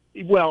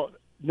 Well,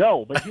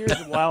 no, but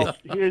here's wild.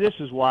 This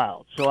is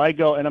wild. So I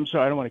go, and I'm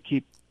sorry, I don't want to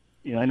keep,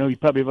 you know, I know you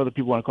probably have other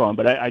people want to call him,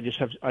 but I just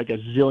have like a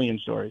zillion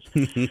stories.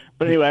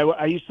 But anyway,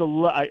 I used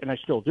to and I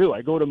still do.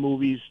 I go to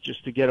movies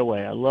just to get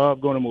away. I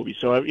love going to movies.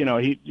 So, you know,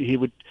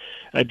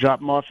 I'd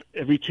drop him off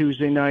every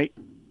Tuesday night,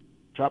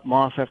 drop him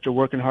off after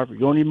work in Hartford.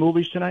 Going to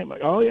movies tonight? I'm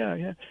like, oh,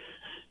 yeah.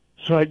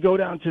 So I'd go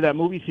down to that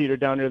movie theater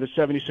down near the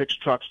 76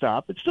 truck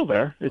stop. It's still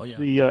there. It's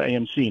the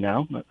AMC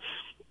now.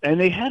 And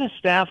they had a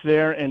staff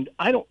there, and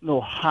I don't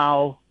know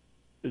how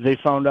they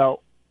found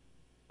out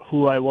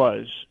who I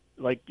was.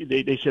 Like,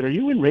 they said, are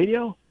you in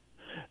radio?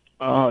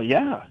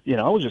 Yeah. You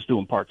know, I was just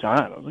doing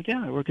part-time. I was like,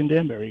 yeah, I work in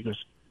Danbury. He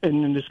goes,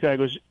 and then this guy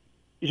goes,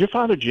 is your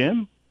father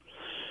Jim?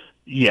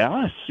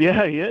 Yes.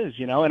 Yeah, he is,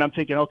 you know. And I'm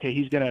thinking, okay,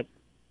 he's gonna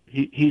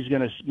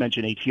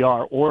mention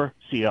ATR or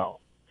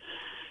CO.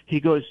 He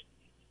goes,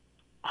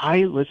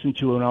 I listened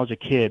to it when I was a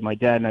kid. My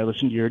dad and I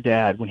listened to your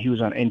dad when he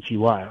was on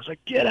NTY. I was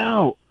like, get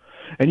out.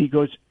 And he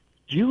goes,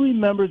 do you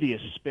remember the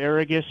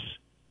asparagus?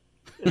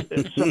 What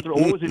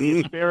was it?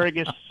 The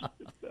asparagus.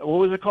 What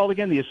was it called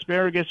again? The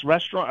asparagus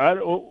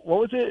restaurant. What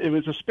was it? It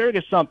was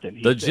asparagus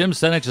something. The Jim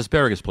Senich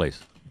asparagus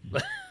place.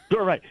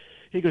 Right.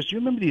 He goes, do you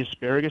remember the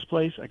asparagus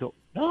place? I go,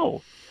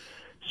 no.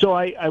 So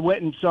I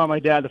went and saw my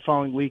dad the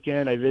following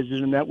weekend. I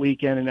visited him that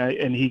weekend,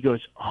 and he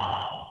goes,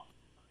 oh,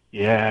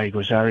 yeah. He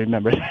goes, I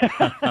remember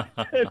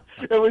that.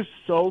 It was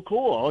so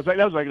cool. That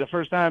was like the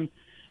first time,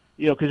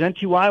 you know, because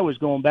NTY was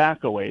going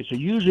back a ways. So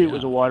usually it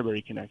was a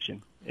Waterbury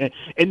connection. And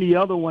the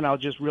other one, I'll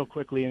just real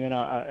quickly, and then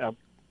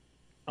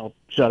I'll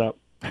shut up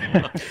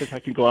because I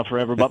can go on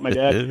forever about my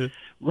dad.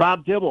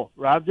 Rob Dibble.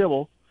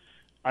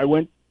 I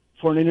went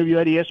for an interview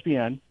at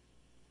ESPN,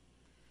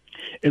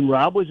 and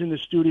Rob was in the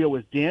studio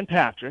with Dan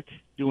Patrick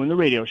doing the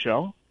radio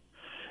show.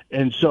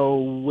 And so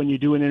when you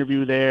do an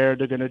interview there,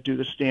 they're going to do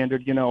the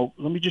standard, you know,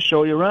 let me just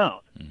show you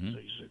around. Mm-hmm. So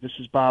he said, this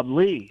is Bob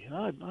Lee.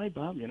 Hi,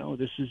 Bob. You know,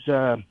 this is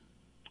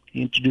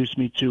he introduced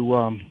me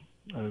to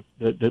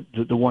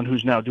the one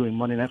who's now doing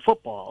Monday Night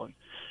Football and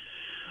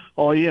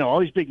all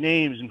these big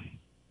names,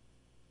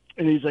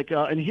 and he's like,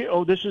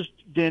 this is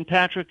Dan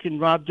Patrick and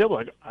Rob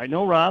Dibble. I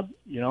know Rob.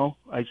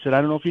 I said,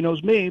 I don't know if he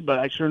knows me, but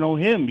I sure know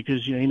him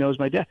because he knows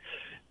my dad.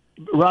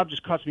 Rob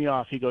just cuts me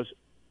off. He goes,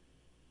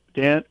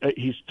 Dan.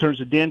 He turns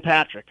to Dan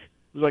Patrick,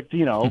 who's like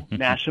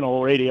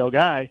national radio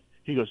guy.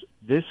 He goes,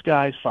 this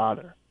guy's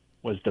father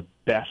was the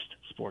best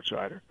sports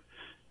writer.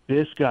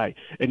 This guy,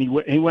 and he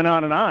went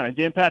on, and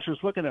Dan Patrick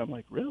was looking at him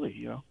like,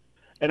 really,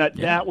 and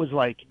that was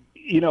like,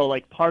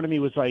 like part of me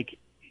was like,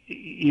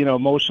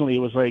 emotionally, it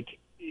was like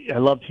I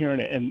loved hearing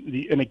it,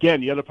 and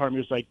again, the other part of me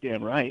was like,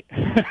 damn right,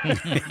 like,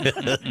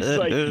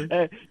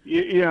 that's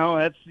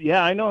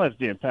I know that's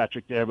Dan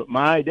Patrick there, but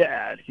my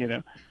dad,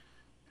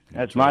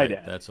 that's my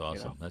dad. That's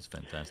awesome. That's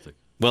fantastic.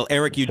 Well,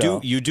 Eric, you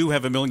do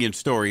have a million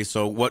stories,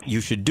 so what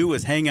you should do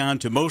is hang on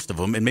to most of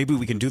them, and maybe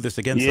we can do this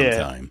again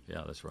sometime.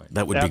 Yeah, that's right.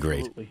 That would be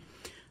great.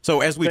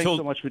 So as we Thanks told,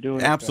 so much for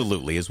doing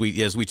absolutely, as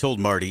we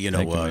told Marty,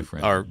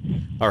 our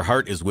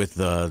heart is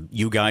with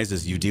you guys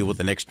as you deal with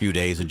the next few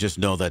days, and just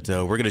know that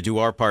we're going to do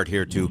our part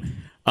here to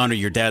honor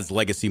your dad's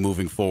legacy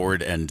moving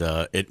forward, and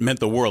it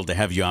meant the world to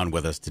have you on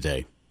with us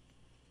today.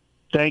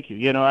 Thank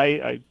you.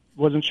 I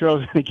wasn't sure I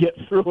was going to get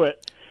through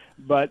it,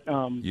 but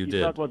you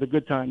did. Talk about the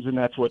good times, and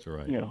that's what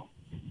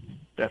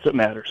that's what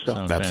matters. So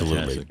Absolutely.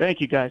 Fantastic.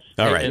 Thank you, guys.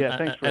 All right.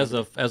 Thanks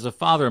for as a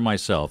father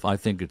myself, I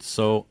think it's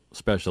so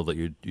special that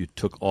you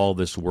took all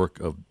this work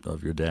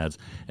of your dad's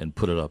and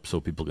put it up so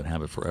people can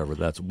have it forever.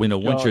 That's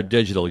once you're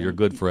digital, you're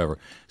good forever.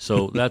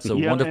 So that's a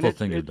wonderful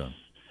thing you've done.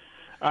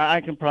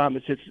 I can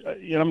promise it's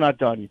I'm not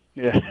done.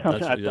 Yeah, I'm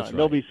not done. Right.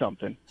 There'll be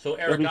something. So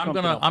Eric, I'm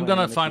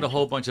gonna find a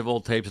whole bunch of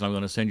old tapes, and I'm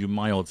gonna send you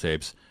my old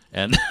tapes,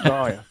 and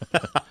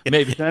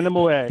maybe send them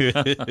away.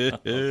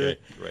 Okay,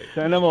 great.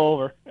 Send them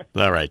over.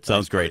 All right,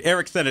 sounds great.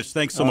 Eric Senich,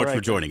 thanks so much for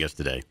joining us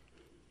today.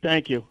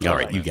 Thank you. All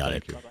right, you got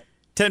it. You.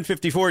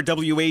 1054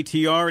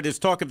 WATR. It is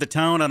Talk of the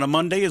Town on a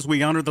Monday as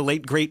we honor the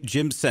late, great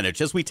Jim Senich.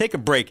 As we take a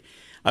break,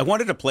 I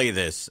wanted to play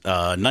this,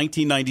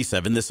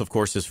 1997. This, of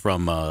course, is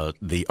from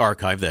the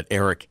archive that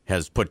Eric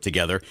has put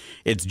together.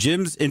 It's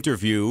Jim's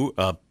interview,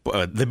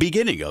 the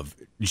beginning of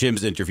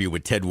Jim's interview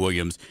with Ted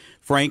Williams.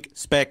 Frank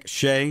Speck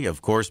Shea,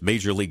 of course,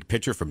 major league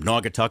pitcher from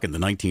Naugatuck in the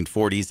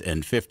 1940s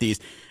and 50s.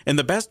 And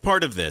the best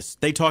part of this,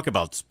 they talk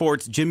about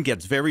sports. Jim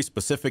gets very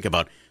specific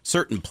about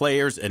certain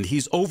players, and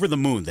he's over the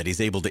moon that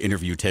he's able to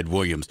interview Ted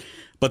Williams.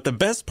 But the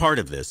best part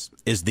of this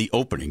is the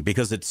opening,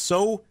 because it's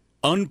so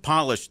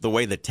unpolished the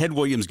way that Ted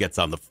Williams gets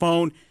on the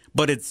phone,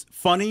 but it's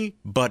funny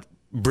but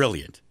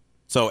brilliant.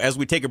 So as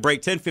we take a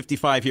break,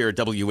 10:55 here at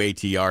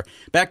WATR,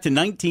 back to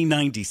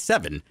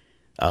 1997,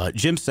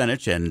 Jim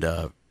Senich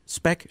and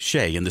Speck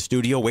Shea in the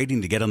studio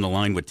waiting to get on the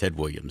line with Ted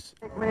Williams.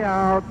 Take me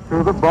out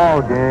to the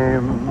ball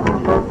game.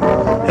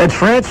 It's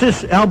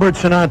Francis Albert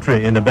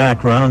Sinatra in the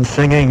background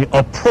singing,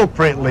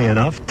 appropriately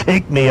enough,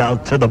 Take Me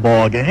Out to the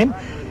Ball Game,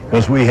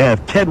 as we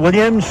have Ted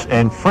Williams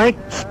and Frank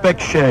Speck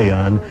Shea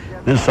on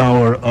this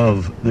hour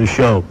of the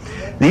show.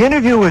 The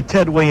interview with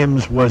Ted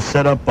Williams was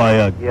set up by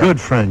a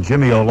good friend,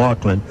 Jimmy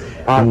O'Loughlin,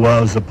 who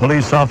was a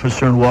police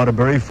officer in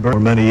Waterbury for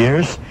many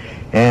years.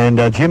 And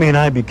Jimmy and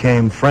I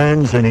became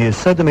friends, and he has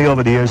said to me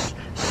over the years,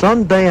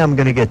 someday I'm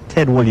going to get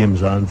Ted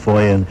Williams on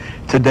for you, and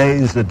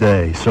today's the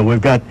day. So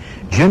we've got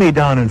Jimmy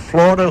down in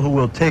Florida who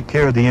will take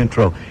care of the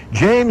intro.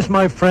 James,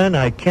 my friend,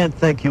 I can't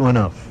thank you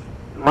enough.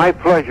 My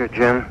pleasure,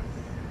 Jim.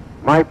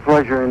 My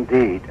pleasure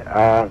indeed.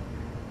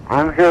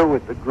 I'm here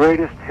with the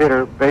greatest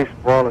hitter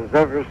baseball has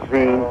ever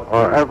seen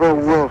or ever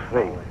will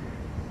see.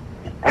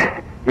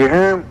 You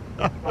hear him?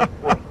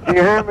 Do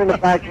you hear him in the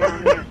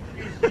background?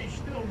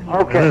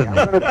 Okay, I'm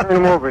going to turn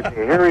him over to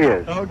you. Here he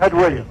is. Okay. Ted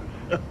Williams.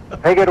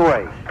 Take it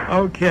away.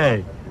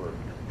 Okay.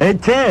 Hey,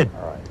 Ted.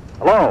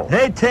 Hello.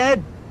 Hey,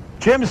 Ted.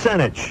 Jim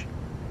Senich.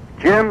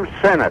 Jim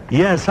Senich.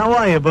 Yes, how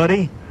are you,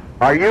 buddy?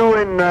 Are you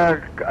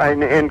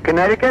in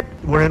Connecticut?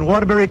 We're in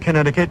Waterbury,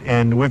 Connecticut,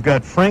 and we've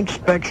got Frank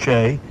Speck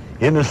Shea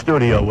in the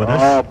studio with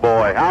us. Oh,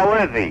 boy. How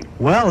is he?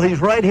 Well,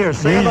 he's right here.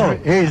 Say hello.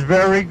 He's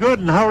very good,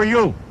 and how are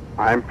you?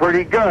 I'm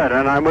pretty good,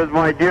 and I'm with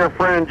my dear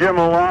friend Jim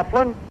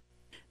O'Loughlin.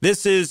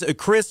 This is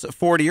Chris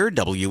Fortier,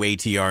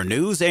 WATR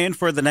News, and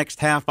for the next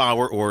half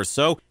hour or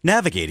so,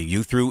 navigating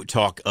you through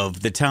Talk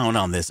of the Town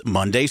on this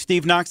Monday.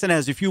 Steve Noxon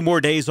has a few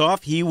more days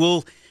off. He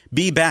will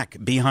be back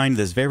behind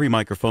this very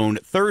microphone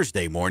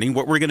Thursday morning.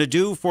 What we're going to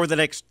do for the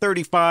next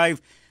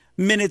 35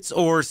 minutes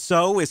or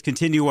so is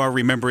continue our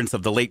remembrance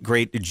of the late,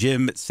 great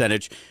Jim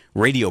Senich,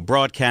 radio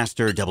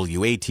broadcaster,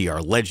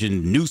 WATR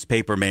legend,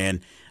 newspaper man,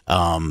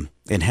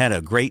 and had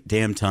a great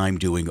damn time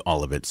doing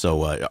all of it.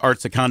 So Art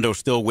Secondo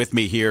still with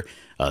me here,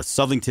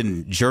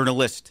 Southington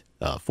journalist,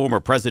 former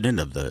president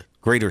of the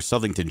Greater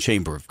Southington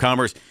Chamber of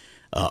Commerce.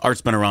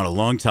 Art's been around a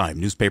long time,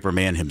 newspaper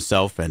man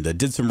himself, and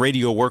did some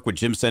radio work with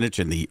Jim Senich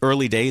in the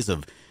early days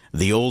of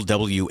the old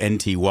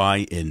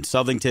WNTY in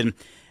Southington.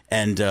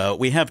 And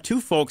we have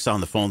two folks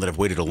on the phone that have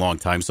waited a long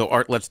time. So,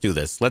 Art, let's do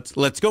this.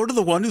 Let's go to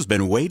the one who's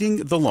been waiting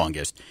the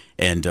longest,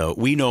 and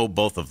we know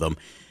both of them.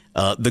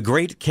 The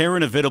great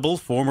Karen Avidable,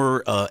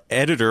 former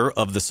editor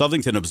of the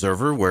Southington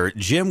Observer, where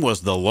Jim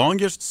was the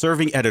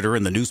longest-serving editor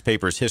in the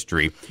newspaper's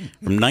history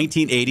from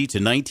 1980 to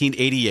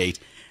 1988.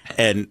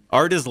 And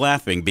Art is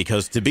laughing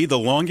because to be the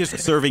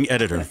longest-serving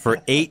editor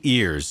for 8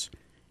 years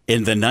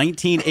in the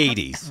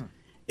 1980s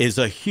is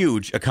a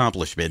huge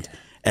accomplishment.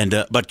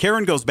 And but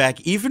Karen goes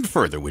back even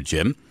further with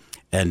Jim,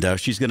 and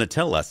she's going to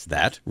tell us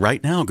that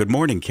right now. Good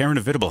morning, Karen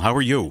Avidable. How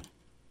are you?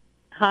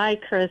 Hi,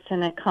 Chris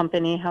and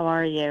company. How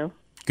are you?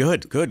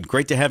 Good, good.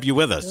 Great to have you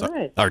with us.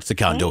 Good. Art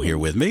Secondo here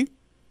with me.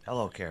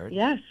 Hello, Karen.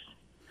 Yes.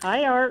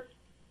 Hi, Art.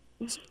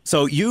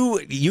 So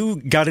you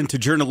got into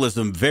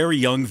journalism very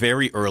young,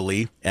 very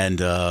early, and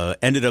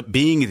ended up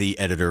being the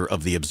editor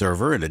of The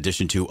Observer in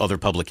addition to other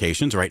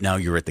publications. Right now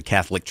you're at the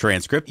Catholic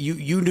Transcript.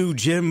 You knew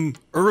Jim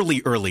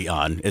early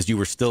on as you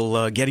were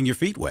still getting your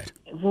feet wet.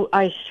 Well,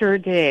 I sure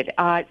did.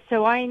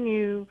 So I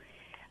knew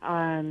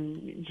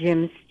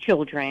Jim's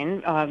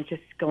children,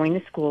 just going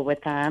to school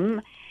with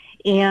them.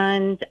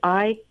 And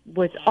I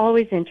was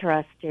always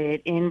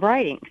interested in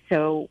writing.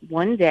 So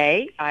one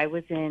day I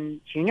was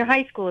in junior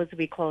high school, as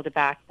we called it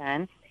back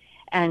then.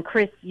 And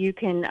Chris, you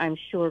can, I'm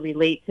sure,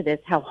 relate to this,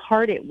 how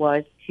hard it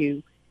was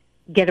to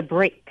get a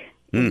break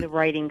in the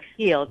writing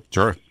field.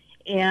 Sure.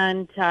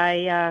 And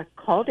I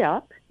called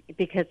up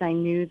because I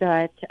knew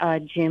that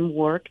Jim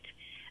worked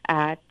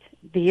at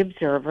The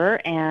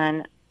Observer.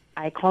 And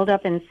I called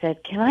up and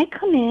said, can I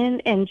come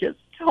in and just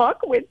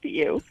talk with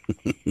you?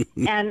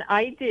 And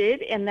I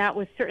did, and that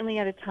was certainly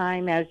at a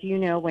time, as you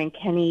know, when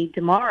Kenny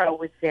DeMauro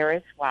was there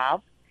as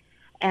well.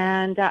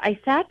 And I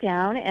sat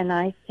down and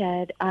I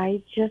said,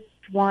 I just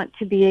want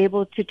to be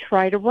able to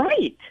try to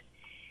write.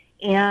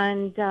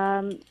 And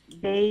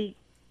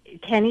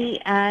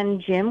Kenny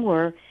and Jim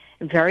were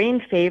very in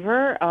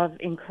favor of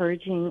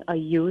encouraging a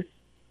youth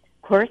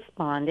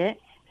correspondent.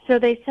 So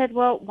they said,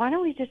 well, why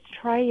don't we just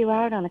try you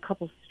out on a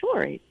couple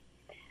stories?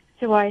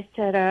 So I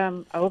said,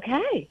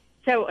 okay.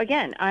 So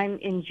again, I'm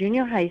in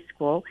junior high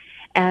school,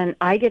 and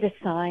I get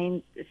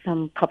assigned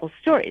some couple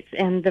stories.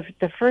 And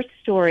the first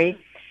story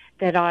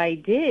that I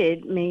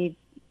did made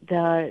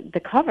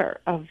the cover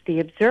of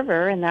The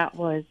Observer, and that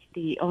was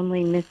the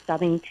only Miss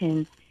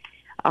Southington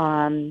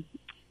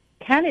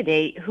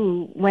candidate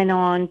who went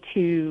on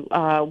to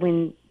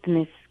win the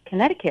Miss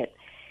Connecticut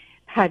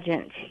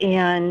pageant.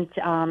 And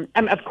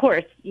of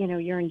course, you know,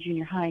 you're in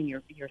junior high and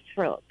you're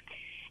thrilled.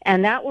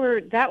 And that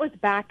was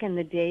back in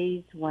the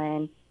days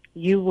when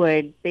you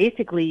would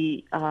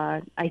basically,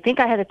 I think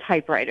I had a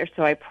typewriter,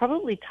 so I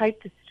probably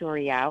typed the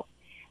story out,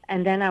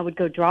 and then I would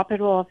go drop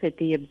it off at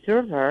The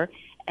Observer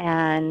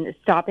and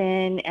stop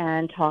in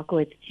and talk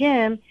with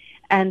Jim,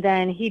 and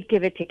then he'd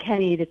give it to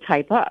Kenny to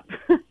type up.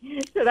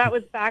 So that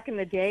was back in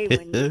the day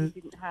when you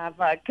didn't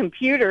have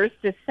computers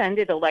to send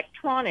it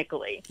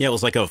electronically. Yeah, it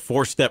was like a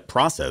 4-step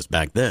process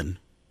back then.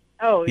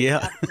 Oh,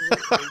 yeah.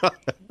 Absolutely.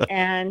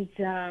 And,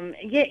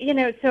 you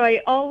know,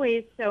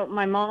 so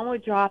my mom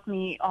would drop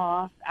me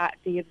off at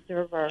The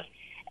Observer,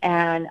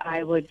 and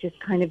I would just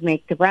kind of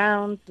make the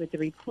rounds with the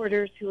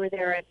reporters who were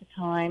there at the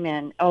time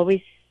and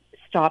always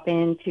stop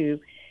in to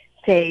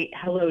say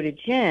hello to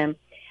Jim.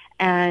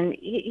 And,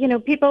 you know,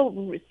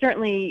 people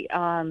certainly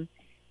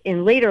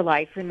in later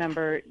life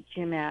remember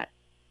Jim at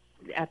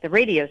the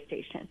radio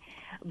station.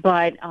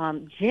 But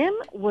Jim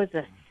was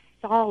a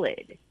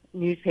solid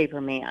newspaper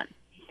man.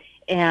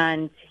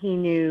 And he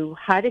knew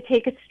how to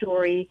take a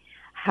story,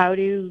 how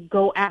to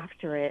go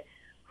after it,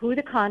 who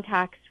the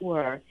contacts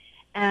were.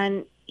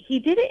 And he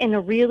did it in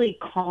a really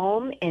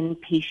calm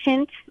and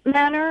patient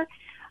manner,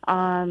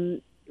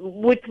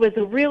 which was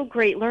a real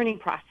great learning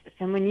process.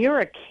 And when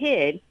you're a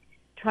kid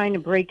trying to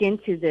break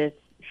into this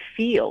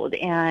field,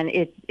 and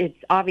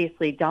it's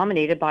obviously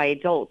dominated by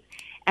adults,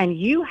 and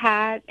you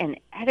had an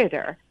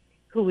editor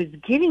who was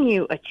giving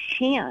you a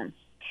chance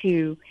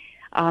to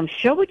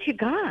show what you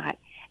got,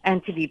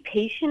 and to be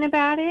patient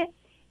about it,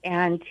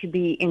 and to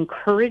be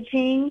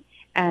encouraging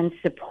and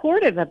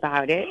supportive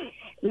about it,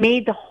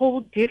 made the whole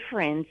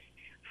difference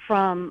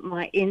from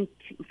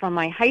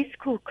my high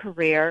school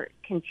career,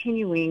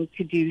 continuing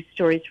to do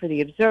stories for The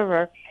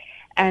Observer,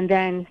 and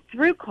then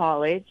through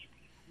college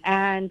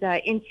and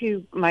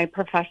into my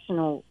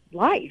professional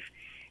life.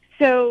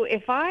 So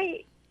if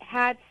I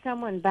had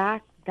someone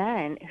back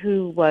then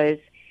who was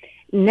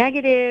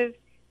negative,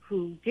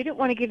 who didn't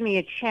want to give me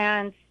a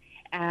chance,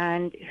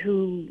 and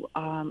who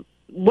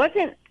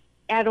wasn't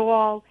at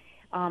all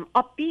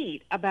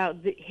upbeat about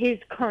his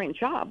current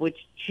job, which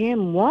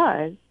Jim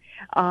was,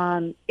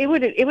 it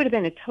would have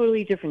been a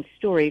totally different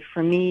story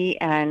for me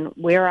and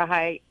where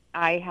I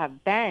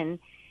have been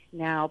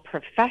now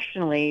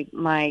professionally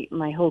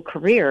my whole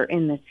career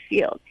in this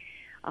field.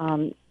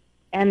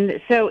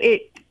 And so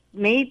it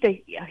made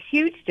a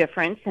huge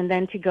difference. And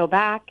then to go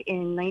back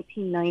in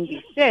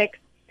 1996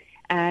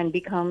 and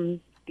become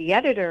the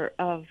editor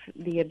of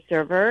The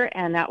Observer,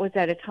 and that was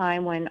at a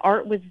time when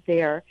Art was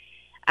there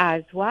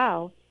as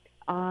well,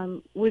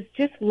 was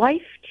just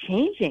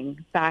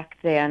life-changing back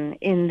then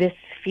in this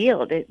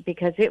field,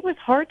 because it was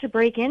hard to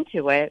break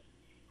into it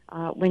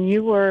when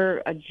you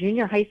were a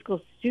junior high school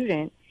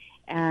student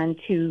and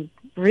to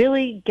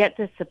really get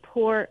the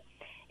support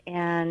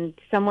and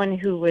someone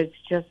who was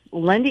just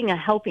lending a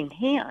helping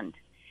hand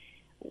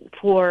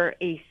for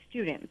a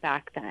student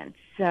back then.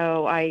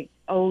 So I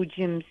owe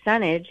Jim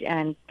Senich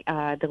and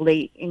the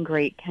late and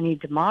great Kenny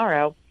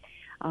DeMauro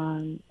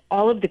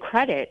all of the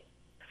credit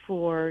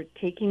for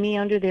taking me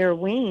under their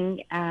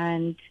wing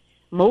and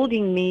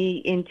molding me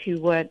into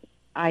what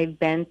I've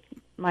been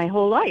my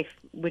whole life,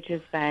 which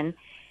has been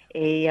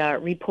a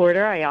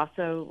reporter. I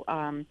also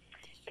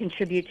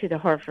contribute to the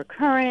Hartford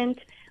Courant,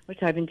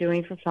 which I've been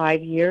doing for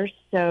 5 years.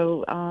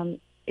 So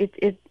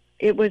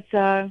it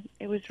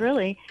was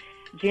really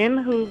Jim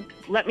who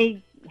let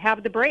me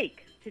have the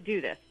break to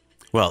do this.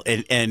 Well,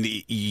 and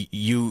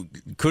you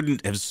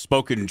couldn't have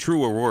spoken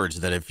truer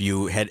words that if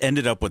you had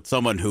ended up with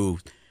someone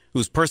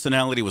whose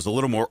personality was a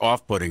little more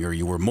off-putting or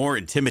you were more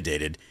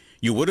intimidated,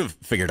 you would have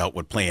figured out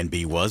what plan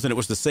B was. And it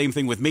was the same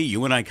thing with me.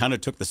 You and I kind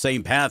of took the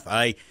same path.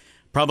 I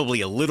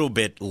probably a little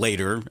bit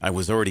later, I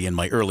was already in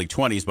my early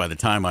 20s by the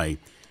time I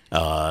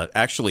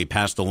actually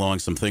passed along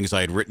some things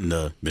I had written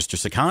to Mr.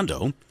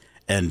 Secondo.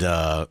 And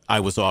I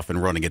was off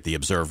and running at the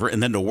Observer.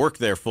 And then to work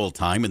there full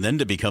time and then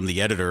to become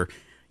the editor,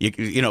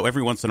 you know,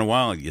 every once in a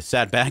while you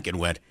sat back and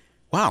went,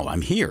 wow,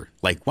 I'm here.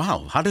 Like,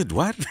 wow, how did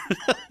what?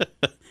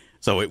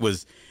 So it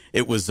was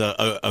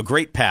a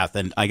great path.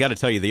 And I got to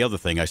tell you the other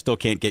thing, I still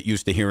can't get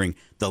used to hearing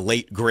the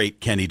late, great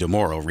Kenny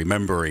DeMauro,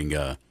 remembering,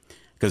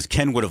 because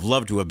Ken would have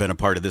loved to have been a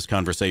part of this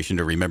conversation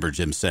to remember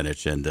Jim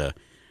Senich. And,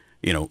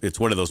 you know, it's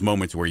one of those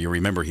moments where you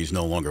remember he's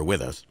no longer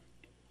with us.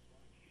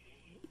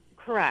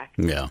 Correct.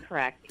 Yeah.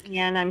 Correct.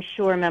 And I'm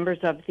sure members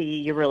of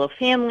the Urillo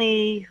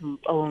family who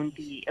own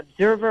the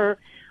Observer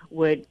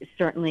would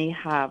certainly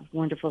have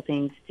wonderful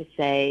things to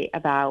say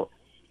about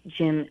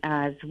Jim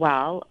as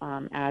well,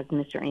 as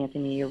Mr.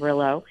 Anthony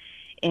Urillo.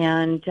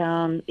 And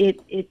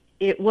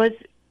it was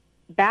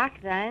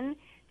back then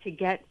to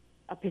get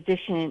a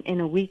position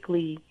in a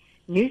weekly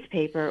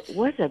newspaper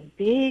was a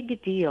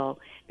big deal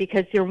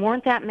because there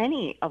weren't that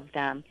many of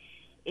them.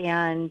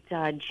 And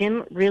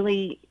Jim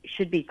really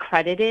should be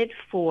credited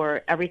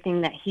for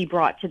everything that he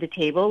brought to the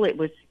table. It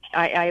was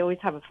I always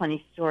have a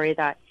funny story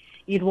that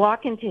you'd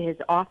walk into his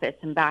office,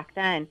 and back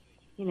then,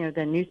 you know,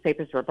 the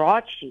newspapers were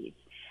broadsheets,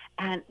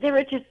 and there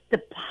were just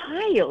the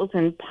piles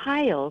and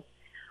piles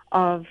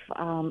of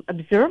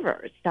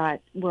observers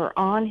that were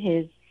on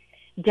his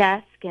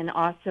desk, and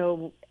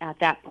also at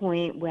that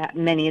point,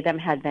 many of them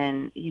had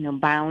been, you know,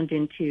 bound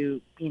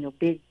into, you know,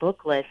 big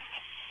booklets.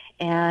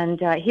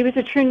 And he was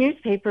a true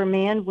newspaper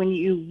man when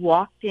you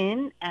walked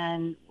in,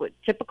 and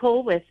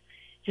typical with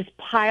just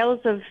piles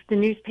of the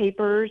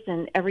newspapers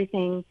and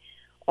everything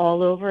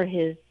all over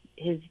his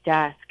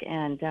desk.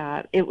 And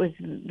it was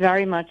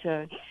very much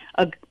an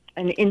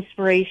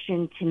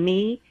inspiration to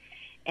me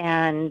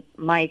and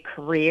my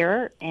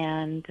career.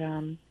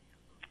 And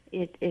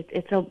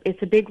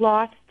it's a big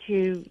loss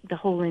to the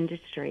whole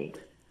industry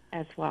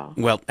as well.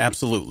 Well,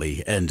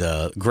 absolutely. And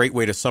great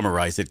way to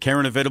summarize it.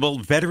 Karen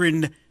Avitable,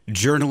 veteran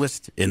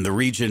journalist in the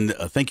region.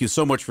 Thank you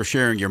so much for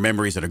sharing your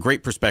memories and a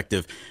great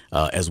perspective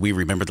as we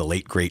remember the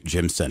late, great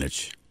Jim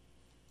Senich.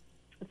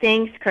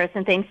 Thanks, Chris,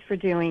 and thanks for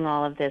doing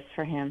all of this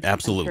for him.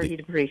 Absolutely. I'm sure he'd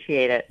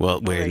appreciate it.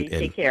 Well,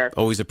 take care.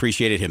 Always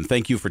appreciated him.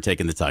 Thank you for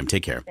taking the time.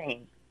 Take care.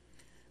 Thanks.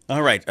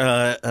 All right.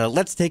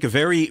 Let's take a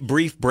very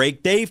brief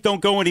break. Dave,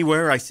 don't go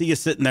anywhere. I see you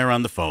sitting there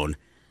on the phone.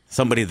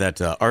 Somebody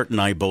that Art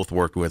and I both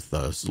worked with,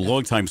 a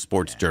longtime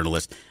sports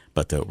journalist,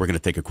 but we're going to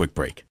take a quick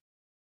break.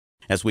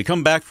 As we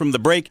come back from the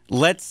break,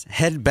 let's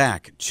head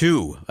back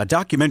to a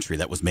documentary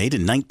that was made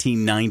in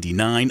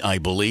 1999, I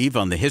believe,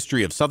 on the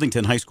history of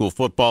Southington High School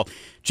football.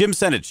 Jim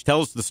Senich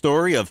tells the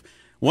story of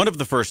one of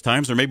the first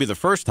times, or maybe the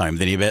first time,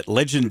 that he met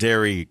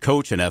legendary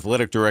coach and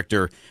athletic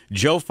director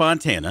Joe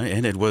Fontana,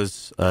 and it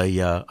was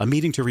a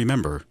meeting to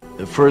remember.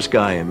 The first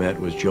guy I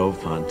met was Joe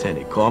Fontana.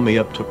 He called me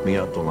up, took me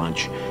out to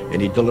lunch,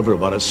 and he delivered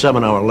about a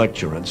 7-hour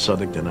lecture on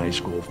Southington High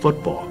School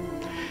football.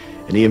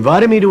 And he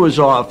invited me to his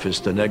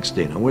office the next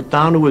day, and I went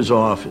down to his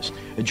office.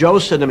 And Joe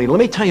said to me, let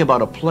me tell you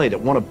about a play that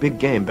won a big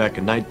game back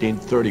in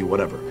 1930,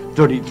 whatever,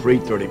 33,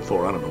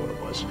 34, I don't know what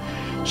it was.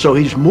 So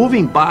he's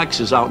moving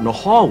boxes out in the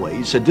hallway.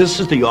 He said, this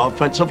is the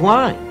offensive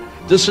line.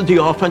 This is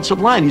the offensive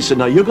line. He said,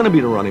 now you're going to be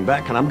the running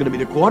back, and I'm going to be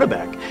the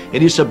quarterback.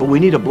 And he said, but we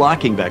need a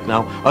blocking back.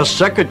 Now, a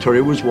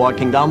secretary was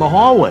walking down the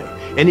hallway,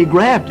 and he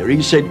grabbed her.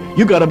 He said,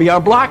 you got to be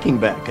our blocking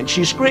back. And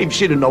she screamed.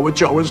 She didn't know what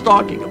Joe was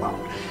talking about.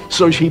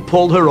 So she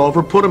pulled her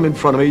over, put him in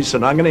front of me,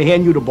 said, I'm going to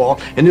hand you the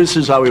ball, and this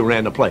is how he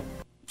ran the play.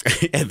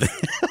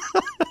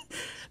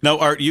 Now,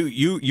 Art,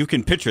 you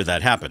can picture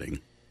that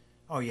happening.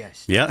 Oh,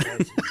 yes. Yeah.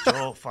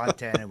 Joe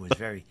Fontana was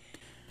very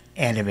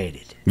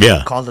animated. Yeah.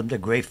 They called him the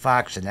Great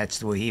Fox, and that's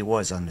the way he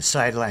was on the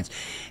sidelines.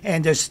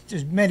 And there's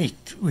many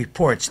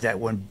reports that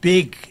when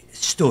big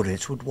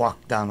students would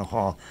walk down the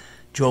hall,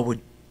 Joe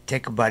would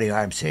take him by the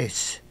arm and say,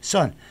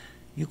 son,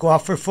 you go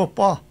out for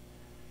football?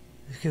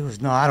 He goes,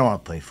 no, I don't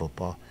want to play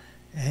football.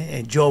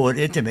 And Joe would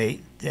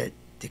intimate that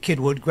the kid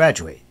would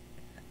graduate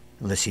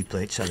unless he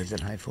played Southington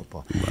High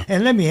football. Wow.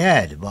 And let me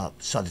add about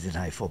Southington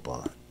High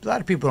football. A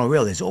lot of people don't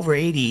realize over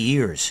 80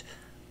 years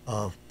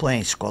of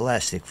playing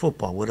scholastic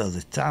football with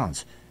other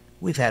towns,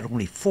 we've had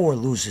only 4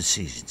 losing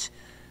seasons.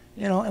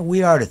 And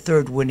we are the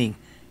 3rd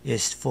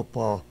winningest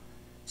football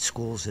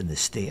schools in the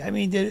state. I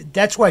mean,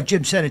 that's why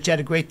Jim Senich had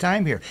a great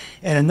time here.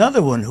 And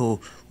another one who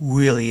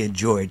really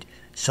enjoyed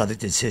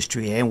Southington's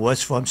history and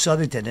was from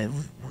Southington, and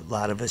a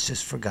lot of us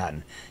has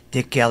forgotten,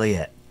 Dick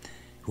Galliette,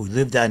 who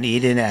lived on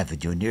Eden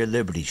Avenue near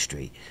Liberty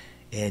Street.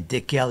 And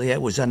Dick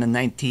Galliette was on the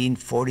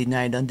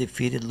 1949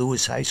 undefeated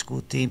Lewis High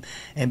School team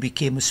and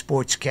became a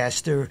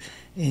sportscaster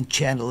in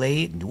Channel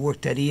 8 and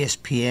worked at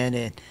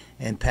ESPN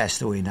and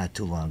passed away not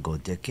too long ago.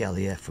 Dick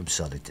Galliette from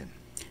Southington.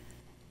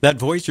 That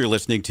voice you're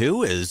listening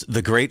to is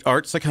the great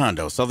Art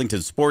Secondo,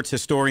 Southington sports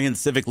historian,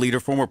 civic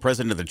leader, former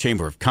president of the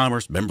Chamber of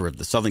Commerce, member of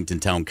the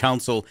Southington Town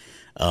Council,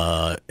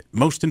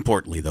 most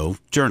importantly, though,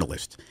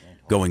 journalist,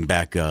 going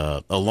back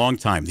a long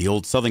time, the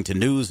old Southington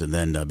News, and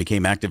then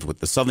became active with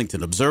the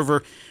Southington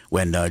Observer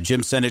when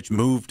Jim Senich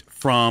moved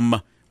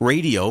from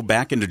radio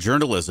back into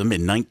journalism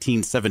in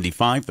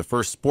 1975, the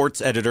first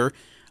sports editor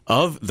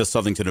of the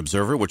Southington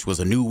Observer, which was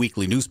a new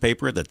weekly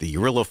newspaper that the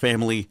Urillo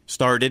family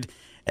started,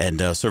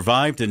 and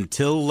survived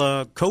until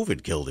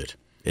COVID killed it.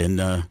 In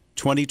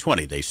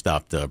 2020, they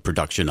stopped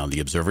production on the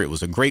Observer. It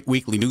was a great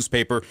weekly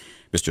newspaper.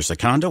 Mr.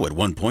 Secondo, at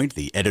one point,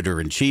 the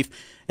editor-in-chief,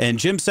 and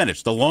Jim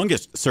Senich, the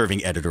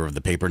longest-serving editor of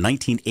the paper,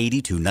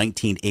 1980 to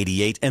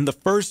 1988, and the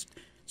first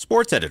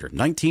sports editor,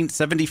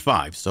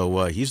 1975.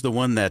 So he's the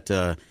one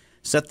that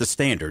set the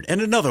standard.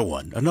 And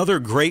another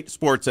great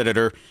sports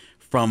editor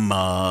from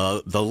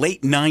the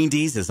late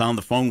 90s is on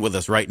the phone with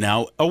us right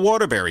now, a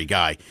Waterbury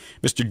guy,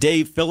 Mr.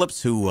 Dave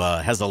Phillips, who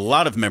has a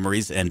lot of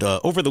memories, and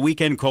over the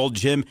weekend called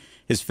Jim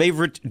his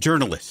favorite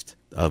journalist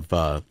of,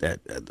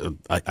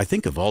 I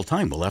think, of all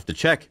time. We'll have to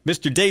check.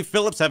 Mr. Dave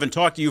Phillips, haven't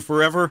talked to you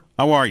forever.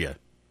 How are you?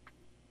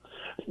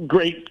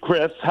 Great,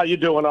 Chris. How you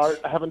doing, Art?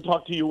 I haven't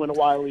talked to you in a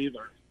while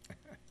either.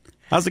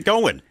 How's it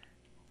going?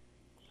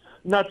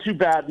 Not too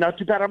bad, not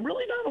too bad. I'm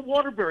really not a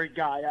Waterbury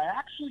guy. I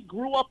actually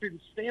grew up in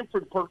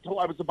Stamford until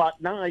I was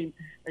about 9,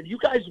 and you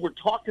guys were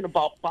talking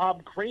about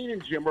Bob Crane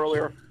and Jim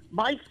earlier.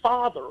 My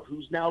father,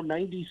 who's now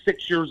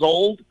 96 years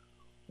old,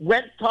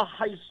 went to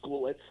high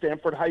school at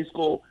Stamford High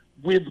School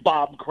with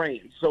Bob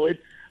Crane. Wow.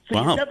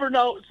 You never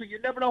know. So you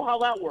never know how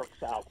that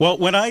works out. Well,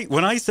 when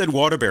I said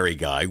Waterbury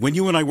guy, when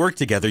you and I worked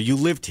together, you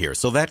lived here,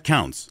 so that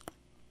counts.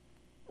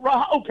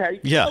 Okay.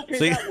 Yeah. Okay,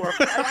 see? that works.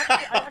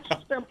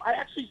 I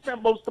actually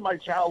spent most of my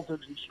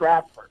childhood in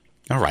Stratford.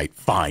 All right,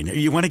 fine.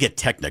 You want to get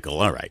technical.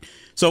 All right.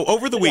 So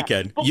over the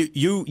weekend,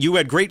 you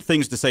had great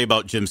things to say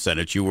about Jim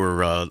Senich. You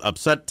were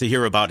upset to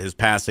hear about his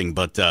passing,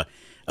 but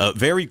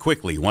very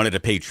quickly wanted to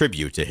pay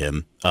tribute to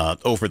him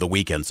over the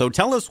weekend. So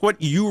tell us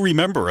what you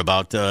remember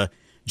about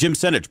Jim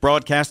Senich,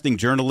 broadcasting,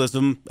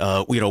 journalism.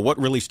 What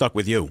really stuck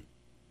with you?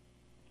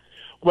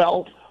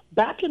 Well,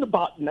 back in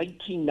about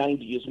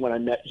 1990 is when I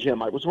met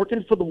Jim. I was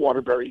working for the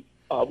Waterbury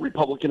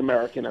Republican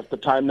American at the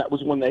time. That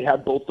was when they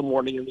had both the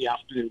morning and the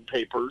afternoon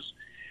papers.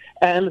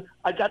 And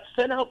I got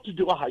sent out to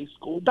do a high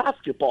school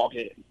basketball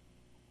game.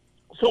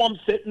 So I'm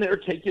sitting there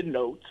taking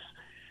notes,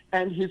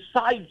 and his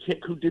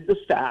sidekick who did the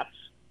stats,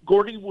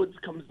 Gordy Woods,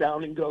 comes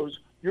down and goes,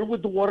 "You're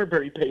with the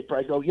Waterbury paper."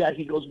 I go, "Yeah."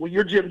 He goes, "Well,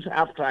 you're Jim's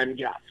halftime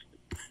guest."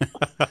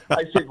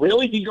 I said,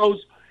 "Really?" He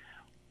goes,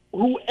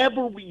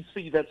 "Whoever we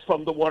see that's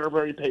from the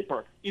Waterbury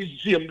paper is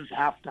Jim's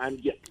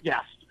halftime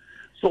guest."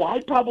 So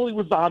I probably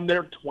was on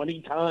there 20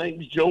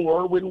 times. Joe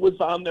Irwin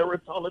was on there a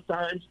ton of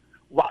times.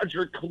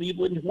 Roger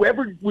Cleveland,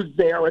 whoever was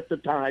there at the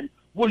time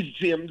was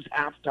Jim's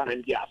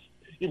halftime guest.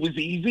 It was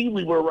easy.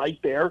 We were right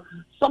there.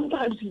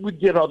 Sometimes he would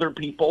get other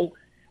people.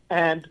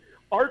 And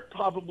Art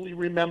probably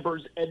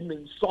remembers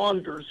Edmund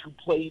Saunders, who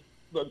played,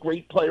 the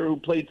great player who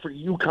played for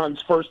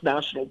UConn's first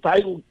national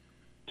title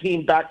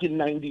team back in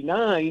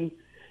 99.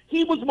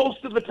 He was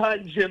most of the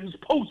time Jim's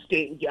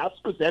post-game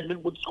guest because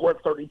Edmund would score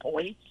 30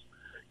 points,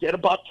 get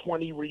about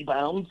 20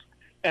 rebounds,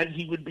 and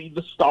he would be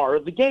the star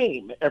of the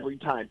game every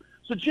time.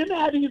 So Jim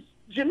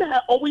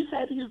always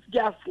had his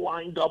guests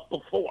lined up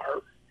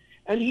before,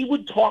 and he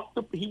would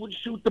he would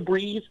shoot the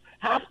breeze.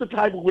 Half the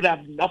time it would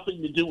have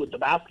nothing to do with the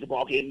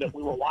basketball game that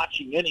we were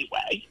watching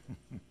anyway.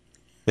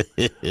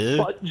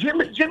 But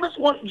Jim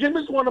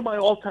is one of my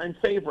all-time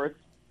favorites.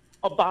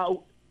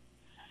 About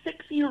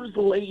 6 years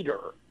later,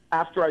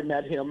 after I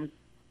met him,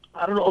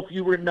 I don't know if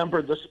you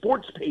remember the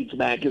Sports Page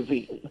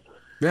magazine.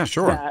 Yeah,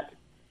 sure.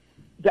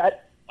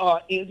 That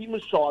Andy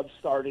Michaud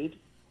started.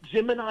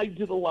 Jim and I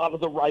did a lot of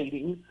the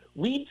writing.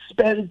 We'd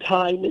spend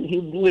time in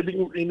his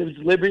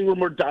living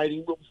room or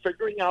dining room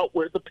figuring out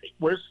where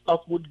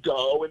stuff would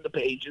go in the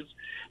pages.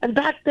 And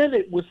back then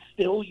it was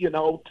still,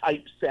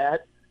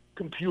 typeset.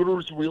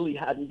 Computers really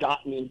hadn't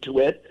gotten into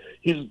it.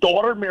 His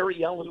daughter,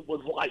 Mary Ellen,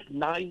 was like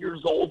 9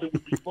 years old and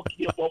would be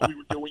looking at what we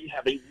were doing,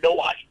 having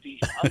no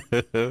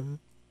idea.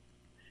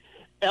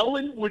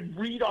 Ellen would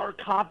read our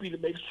copy to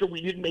make sure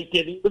we didn't make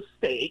any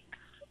mistakes.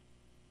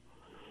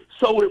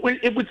 So it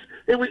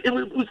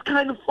was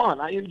kind of fun.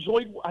 I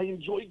enjoyed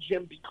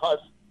Jim because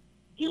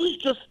he was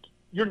just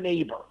your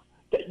neighbor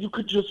that you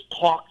could just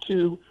talk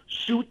to,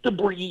 shoot the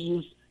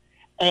breeze,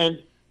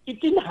 and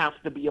it didn't have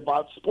to be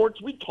about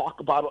sports. We'd talk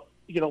about,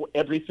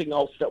 everything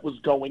else that was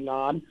going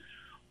on.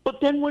 But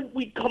then when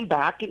we'd come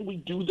back and we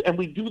do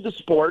the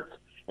sports,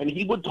 and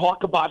he would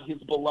talk about his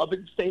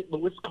beloved St.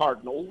 Louis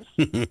Cardinals,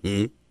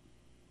 and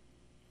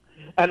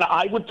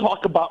I would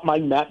talk about my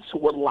Mets, who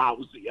were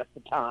lousy at the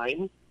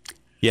time.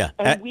 Yeah,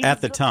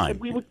 at the time.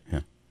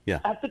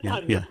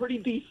 They're pretty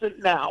decent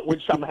now,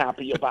 which I'm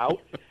happy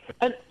about.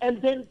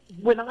 And then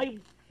when I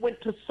went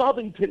to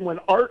Southington, when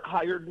Art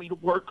hired me to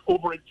work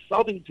over at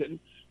Southington,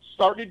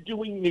 started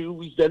doing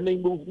news, then they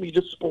moved me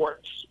to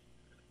sports.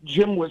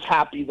 Jim was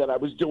happy that I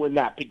was doing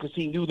that because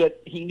he knew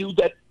that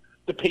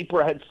the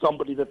paper had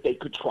somebody that they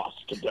could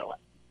trust to do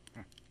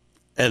it.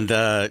 And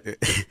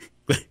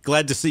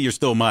glad to see you're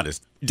still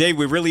modest. Dave,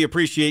 we really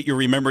appreciate your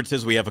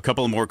remembrances. We have a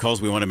couple of more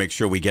calls we want to make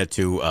sure we get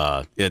to.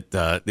 It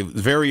was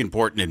very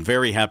important and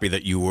very happy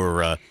that you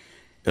were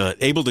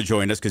able to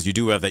join us because you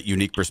do have that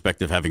unique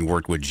perspective having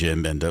worked with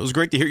Jim. And it was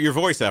great to hear your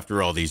voice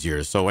after all these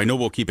years. So I know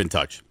we'll keep in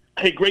touch.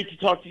 Hey, great to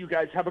talk to you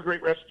guys. Have a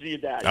great rest of your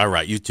day. All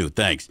right, you too.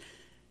 Thanks.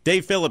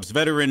 Dave Phillips,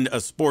 veteran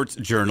sports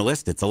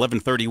journalist. It's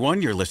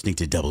 11:31. You're listening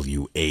to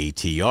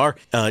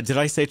WATR. Did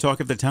I say talk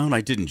of the town?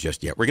 I didn't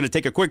just yet. We're going to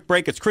take a quick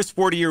break. It's Chris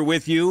Fortier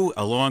with you,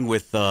 along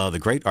with the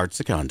great Art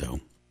Secondo.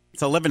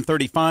 It's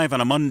 11:35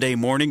 on a Monday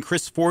morning.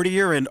 Chris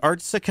Fortier and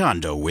Art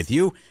Secondo with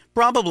you,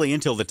 probably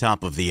until the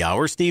top of the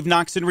hour. Steve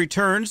Noxon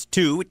returns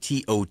to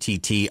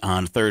TOTT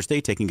on Thursday,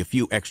 taking a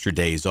few extra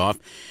days off.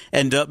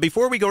 And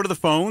before we go to the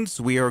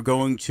phones, we are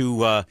going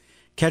to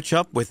catch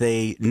up with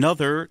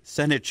another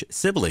Senich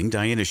sibling,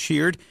 Diana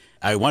Sheard.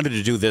 I wanted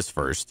to do this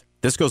first.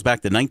 This goes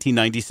back to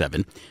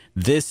 1997.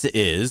 This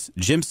is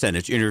Jim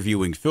Senich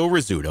interviewing Phil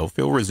Rizzuto.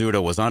 Phil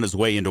Rizzuto was on his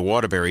way into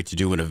Waterbury to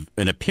do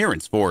an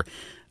appearance for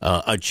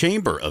a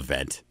chamber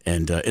event.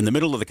 And in the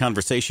middle of the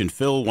conversation,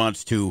 Phil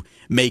wants to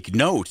make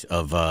note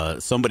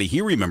of somebody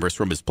he remembers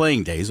from his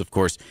playing days. Of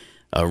course,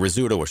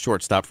 Rizzuto was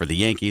shortstop for the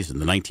Yankees in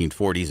the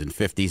 1940s and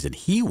 50s, and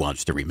he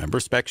wants to remember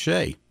Spec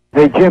Shea.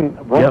 Hey, Jim,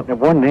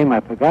 one name I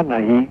forgot now.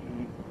 He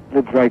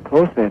lives right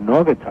close there,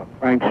 Naugatuck,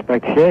 Frank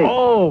Spec Shea.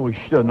 Oh,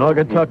 sure,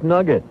 Naugatuck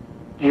Nugget.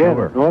 Yeah,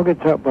 Sure.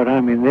 Naugatuck, but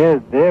I mean,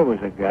 there was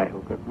a guy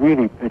who could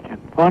really pitch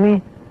and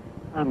funny.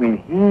 I mean,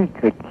 he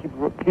could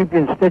keep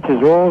in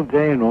stitches all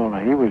day and all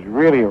night. He was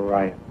really a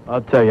riot.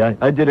 I'll tell you,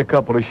 I did a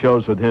couple of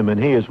shows with him,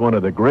 and he is one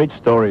of the great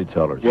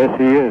storytellers. Yes,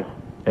 he is.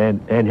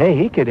 And hey,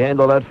 he could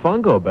handle that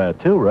fungo bat,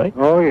 too, right?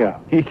 Oh, yeah.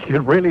 He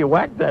could really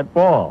whack that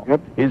ball.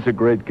 Yep. He's a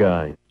great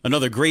guy.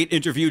 Another great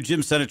interview,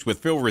 Jim Senich with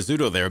Phil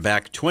Rizzuto there,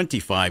 back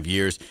 25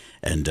 years.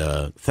 And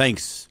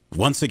thanks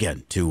once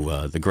again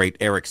to the great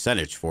Eric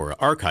Senich for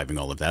archiving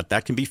all of that.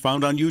 That can be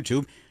found on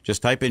YouTube.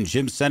 Just type in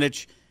Jim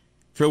Senich,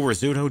 Phil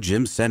Rizzuto,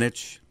 Jim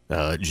Senich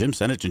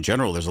in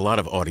general. There's a lot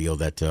of audio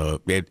that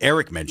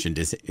Eric mentioned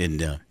is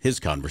in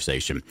his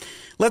conversation.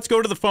 Let's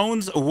go to the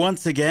phones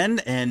once again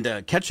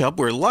and catch up.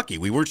 We're lucky.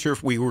 We weren't sure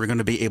if we were going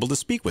to be able to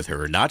speak with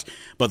her or not,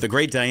 but the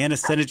great Diana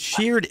Senich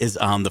Sheard is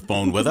on the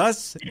phone with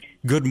us.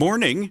 Good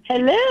morning.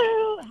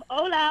 Hello.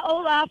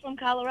 Hola from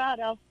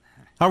Colorado.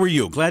 How are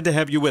you? Glad to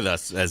have you with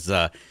us as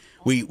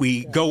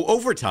we go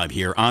overtime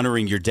here,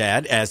 honoring your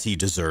dad as he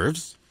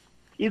deserves.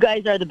 You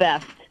guys are the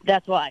best.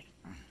 That's why.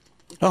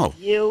 Oh.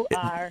 You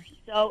are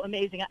so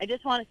amazing. I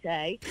just want to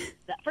say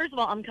that, first of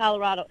all, I'm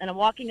Colorado, and I'm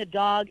walking a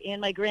dog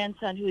and my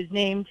grandson, who is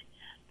named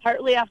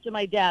partly after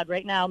my dad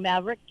right now,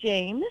 Maverick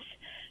James.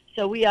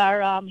 So we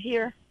are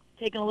here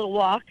taking a little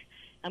walk.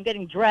 I'm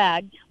getting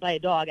dragged by a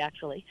dog,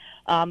 actually,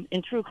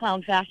 in true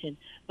clown fashion.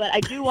 But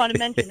I do want to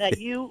mention that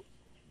you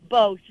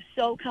both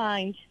so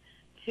kind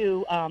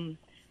to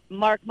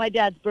mark my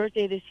dad's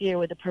birthday this year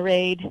with a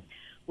parade,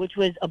 which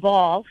was a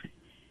ball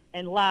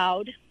and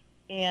loud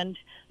and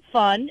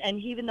fun. And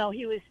even though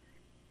he was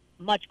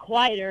much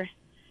quieter,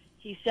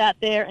 he sat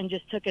there and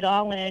just took it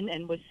all in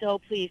and was so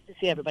pleased to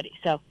see everybody.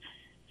 So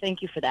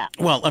thank you for that.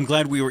 Well, I'm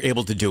glad we were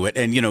able to do it.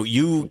 And, you know,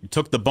 you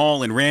took the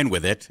ball and ran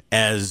with it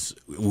as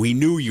we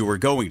knew you were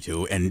going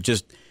to and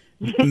just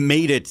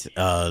made it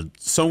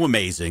so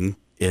amazing.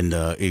 And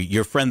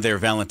your friend there,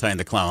 Valentine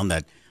the Clown,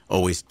 that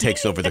always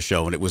takes over the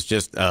show. And it was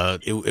just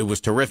it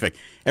was terrific.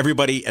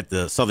 Everybody at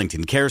the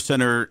Southington Care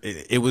Center,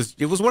 it was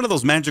one of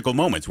those magical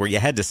moments where you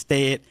had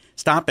to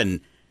stop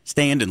and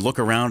stand and look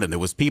around, and there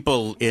was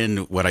people in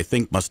what I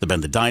think must have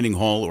been the dining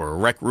hall or a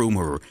rec room who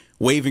were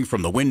waving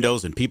from the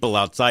windows and people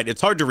outside.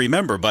 It's hard to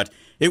remember, but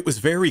it was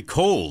very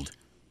cold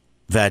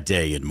that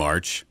day in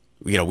March.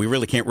 You know, we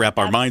really can't wrap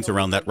our minds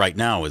around that right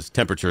now as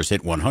temperatures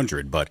hit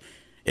 100, but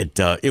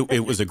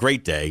it was a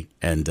great day,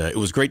 and it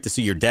was great to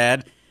see your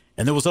dad.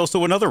 And there was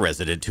also another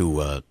resident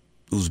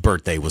whose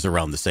birthday was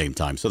around the same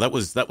time, so that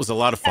was a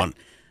lot of fun.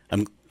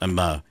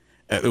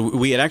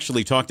 We had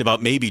actually talked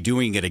about maybe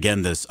doing it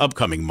again this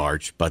upcoming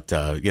March, but,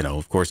 you know,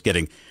 of course,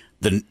 getting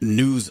the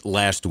news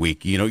last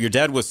week. You know, your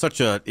dad was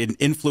such an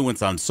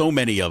influence on so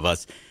many of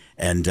us,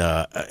 and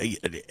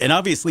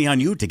obviously on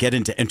you to get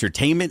into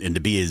entertainment and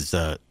to be as,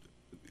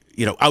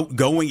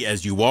 outgoing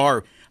as you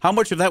are. How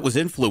much of that was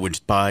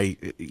influenced by,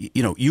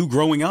 you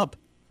growing up?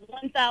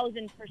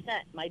 1,000%.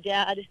 My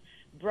dad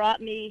brought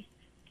me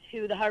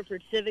to the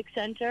Hartford Civic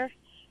Center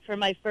for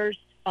my first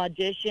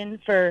audition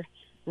for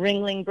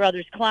Ringling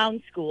Brothers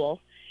Clown School,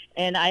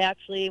 and I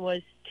actually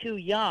was too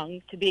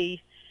young to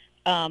be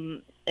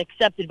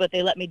accepted, but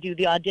they let me do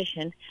the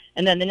audition.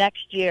 And then the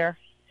next year,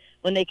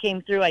 when they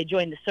came through, I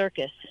joined the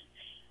circus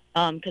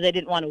because I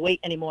didn't want to wait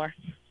anymore.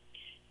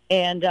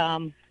 And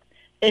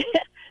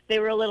they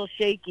were a little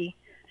shaky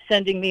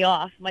sending me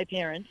off, my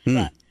parents,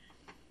 but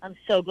I'm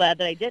so glad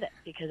that I did it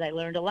because I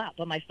learned a lot.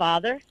 But my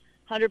father,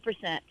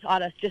 100%,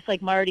 taught us, just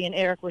like Marty and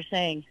Eric were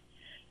saying,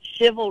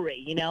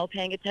 chivalry,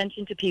 paying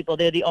attention to people.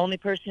 They're the only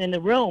person in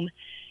the room.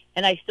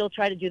 And I still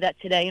try to do that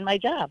today in my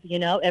job.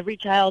 Every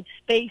child's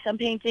face I'm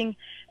painting,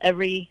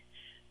 every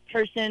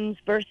person's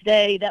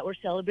birthday that we're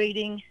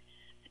celebrating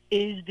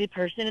is the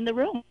person in the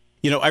room.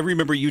 I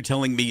remember you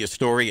telling me a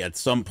story at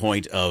some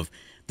point of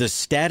the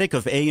static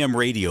of AM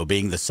radio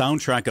being the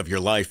soundtrack of your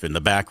life in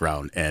the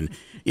background. And,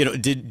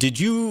 did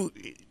you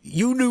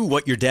knew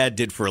what your dad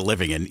did for a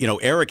living. And,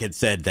 Eric had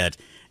said that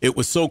it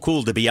was so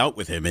cool to be out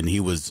with him and he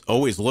was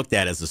always looked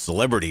at as a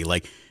celebrity.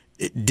 Like,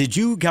 did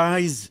you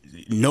guys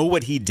know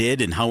what he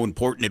did and how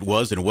important it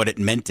was and what it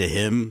meant to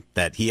him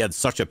that he had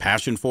such a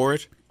passion for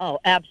it? Oh,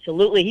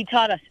 absolutely. He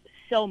taught us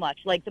so much.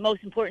 Like, the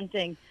most important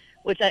thing,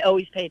 which I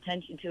always pay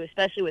attention to,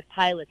 especially with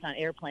pilots on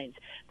airplanes,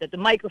 that the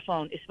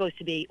microphone is supposed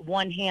to be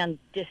one hand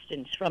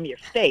distance from your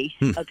face,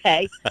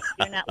 okay?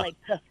 You're not like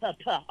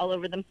all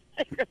over the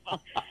microphone.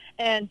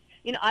 And,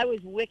 I was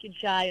wicked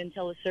shy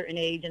until a certain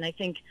age, and I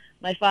think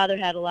my father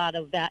had a lot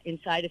of that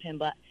inside of him.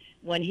 But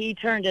when he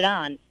turned it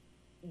on,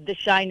 the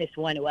shyness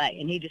went away,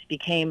 and he just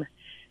became,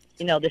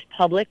 this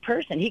public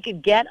person. He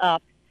could get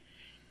up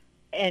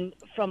and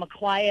from a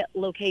quiet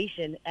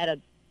location at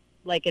an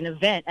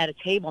event at a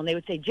table, and they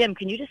would say, Jim,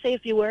 can you just say a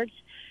few words?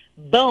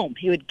 Boom.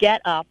 He would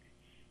get up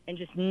and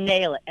just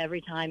nail it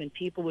every time, and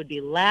people would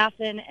be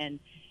laughing, and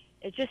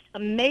it just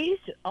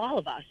amazed all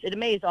of us. It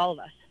amazed all of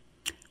us.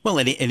 Well,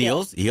 and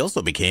he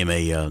also became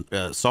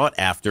a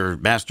sought-after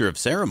master of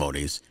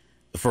ceremonies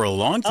for a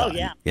long time. Oh,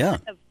 yeah. Yeah.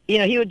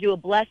 He would do a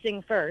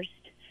blessing first.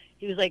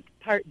 He was like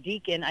part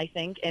deacon, I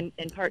think, and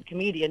part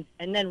comedian,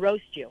 and then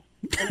roast you.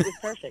 And it was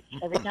perfect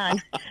every time.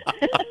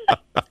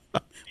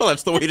 Well,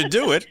 that's the way to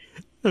do it.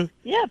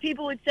 Yeah,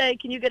 people would say,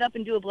 can you get up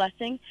and do a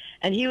blessing?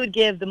 And he would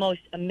give the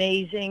most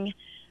amazing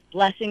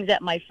blessings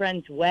at my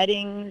friends'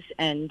 weddings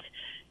and,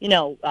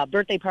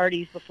 birthday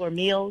parties before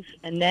meals.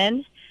 And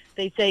then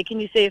they'd say, can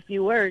you say a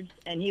few words?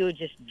 And he would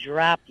just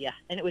drop you.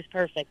 And it was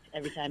perfect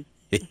every time.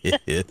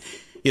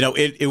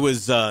 It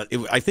was,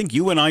 I think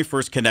you and I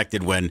first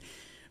connected when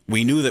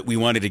we knew that we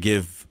wanted to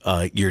give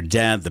your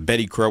dad the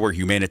Betty Crower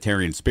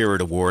Humanitarian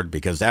Spirit Award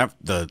because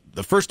the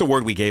first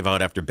award we gave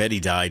out after Betty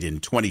died in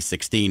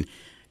 2016,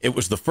 it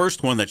was the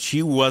first one that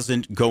she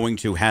wasn't going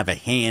to have a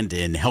hand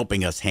in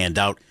helping us hand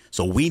out.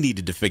 So we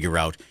needed to figure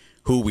out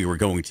who we were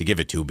going to give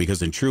it to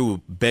because in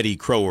true Betty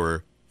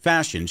Crower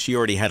fashion, she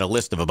already had a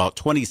list of about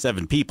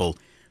 27 people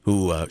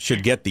who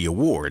should get the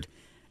award.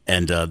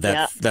 And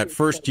that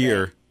first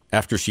year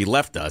after she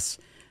left us,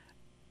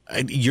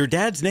 your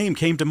dad's name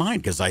came to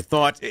mind because I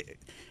thought,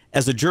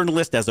 as a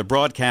journalist, as a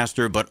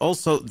broadcaster, but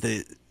also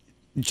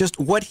just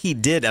what he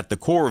did at the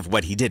core of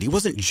what he did. He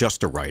wasn't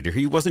just a writer.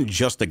 He wasn't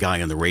just a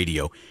guy on the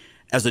radio.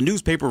 As a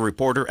newspaper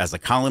reporter, as a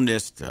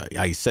columnist,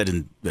 I said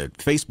in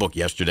Facebook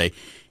yesterday,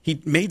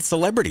 he made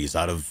celebrities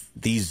out of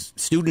these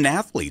student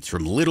athletes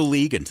from Little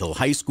League until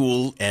high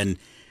school, and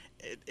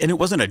it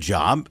wasn't a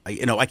job.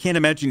 I can't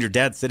imagine your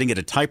dad sitting at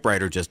a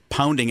typewriter just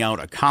pounding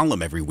out a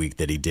column every week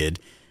that he did.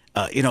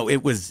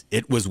 It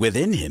was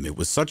within him. It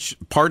was such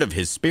part of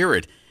his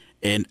spirit,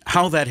 and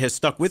how that has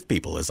stuck with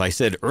people, as I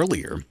said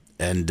earlier.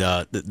 And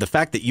the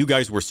fact that you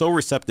guys were so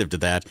receptive to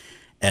that,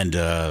 and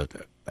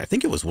I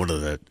think it was one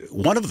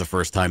of the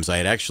first times I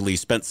had actually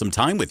spent some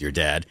time with your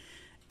dad.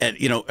 And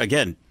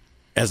again,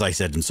 as I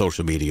said in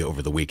social media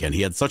over the weekend,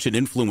 he had such an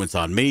influence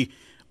on me,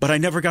 but I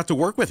never got to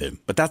work with him.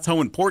 But that's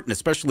how important,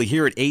 especially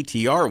here at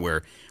ATR,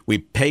 where we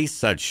pay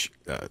such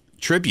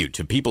tribute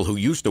to people who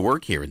used to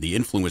work here and the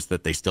influence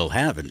that they still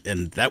have.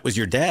 And that was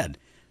your dad.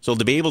 So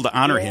to be able to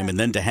honor him and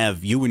then to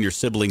have you and your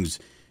siblings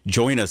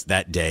join us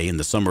that day in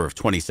the summer of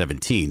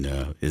 2017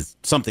 is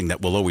something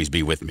that will always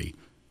be with me.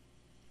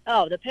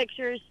 Oh, the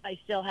pictures, I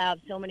still have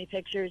so many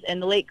pictures. And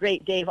the late,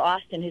 great Dave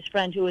Austin, his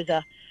friend who was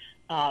a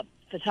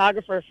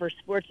photographer for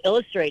Sports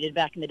Illustrated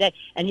back in the day,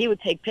 and he would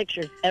take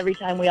pictures every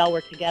time we all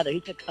worked together. He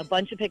took a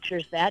bunch of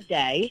pictures that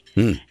day,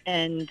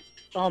 and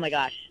oh my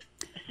gosh,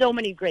 so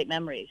many great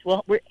memories.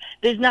 Well,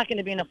 there's not going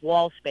to be enough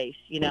wall space,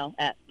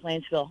 at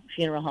Plainsville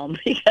Funeral Home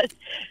because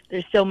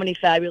there's so many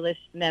fabulous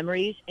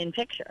memories in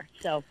picture.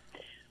 So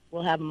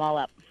we'll have them all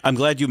up. I'm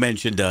glad you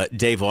mentioned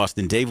Dave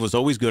Austin. Dave was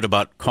always good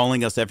about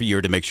calling us every year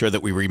to make sure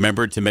that we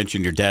remembered to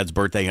mention your dad's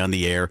birthday on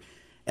the air,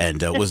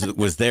 and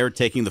was there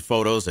taking the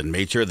photos and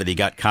made sure that he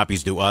got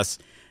copies to us,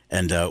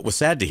 and was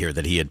sad to hear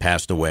that he had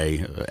passed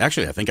away.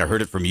 Actually, I think I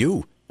heard it from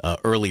you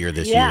earlier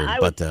this year. I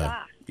was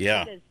shocked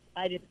because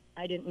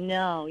I didn't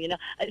know.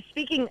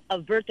 Speaking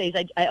of birthdays,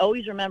 I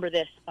always remember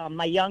this.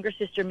 My younger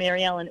sister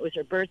Mary Ellen, it was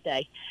her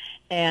birthday,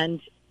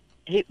 and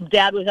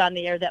Dad was on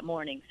the air that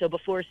morning. So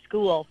before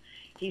school,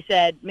 he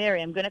said,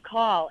 Mary, I'm going to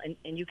call,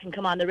 and you can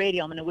come on the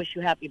radio. I'm going to wish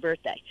you happy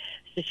birthday.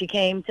 So she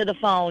came to the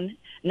phone,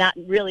 not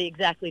really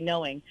exactly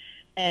knowing.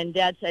 And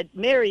Dad said,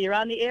 Mary, you're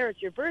on the air.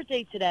 It's your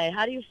birthday today.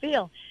 How do you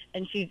feel?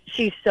 And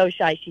she's so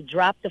shy. She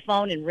dropped the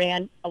phone and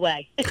ran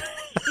away.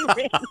 She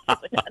ran to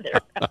another.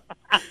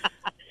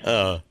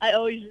 I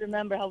always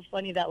remember how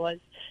funny that was.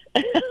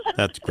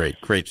 That's great.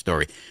 Great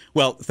story.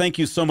 Well, thank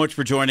you so much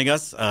for joining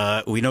us.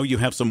 We know you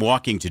have some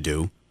walking to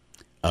do.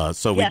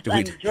 Yes, I'm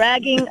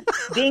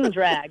being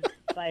dragged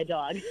by a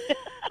dog.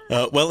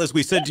 Well, as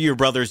we said to your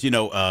brothers,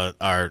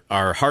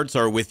 our hearts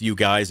are with you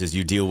guys as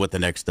you deal with the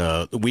next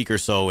week or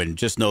so, and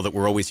just know that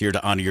we're always here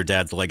to honor your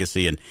dad's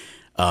legacy and,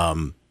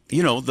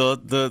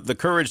 the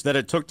courage that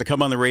it took to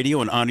come on the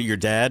radio and honor your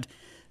dad.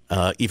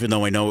 Even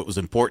though I know it was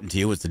important to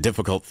you, it's a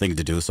difficult thing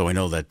to do. So I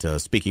know that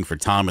speaking for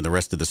Tom and the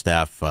rest of the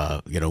staff,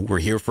 we're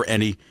here for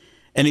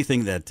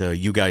anything that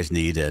you guys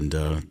need,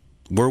 and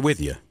we're with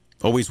you,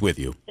 always with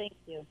you. Thank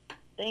you.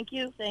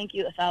 Thank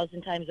you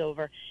 1,000 times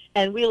over.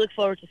 And we look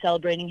forward to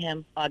celebrating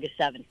him August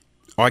 7th.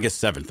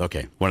 August 7th,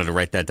 okay. Wanted to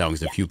write that down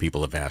because a few people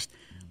have asked.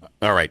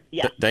 All right.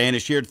 Yeah. Diana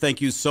Sheard, thank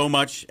you so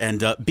much.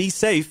 And be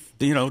safe.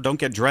 Don't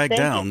get dragged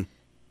down.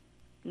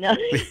 No.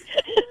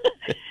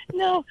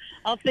 No,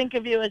 I'll think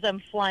of you as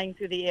I'm flying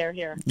through the air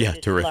here. Yeah,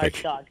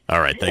 terrific. Large dog. All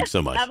right, thanks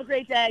so much. Have a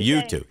great day. You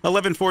Thanks. too.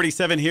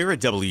 11:47 here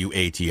at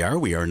WATR.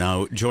 We are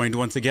now joined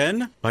once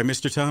again by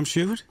Mr. Tom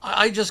Shute.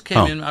 I just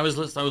came in. I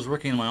was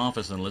working in my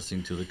office and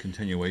listening to the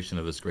continuation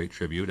of this great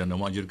tribute, and I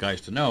want you guys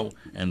to know,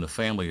 and the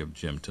family of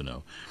Jim to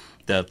know,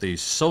 that the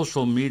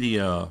social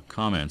media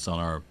comments on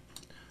our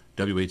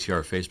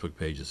WATR Facebook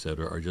page,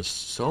 etc., are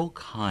just so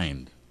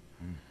kind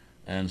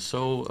and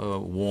so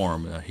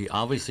warm. He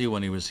obviously,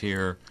 when he was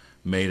here,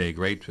 made a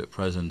great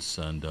presence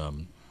and a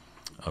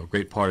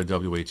great part of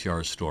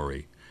WATR's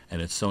story, and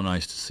it's so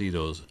nice to see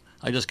those.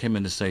 I just came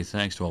in to say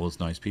thanks to all those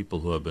nice people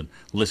who have been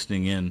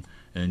listening in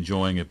and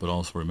enjoying it, but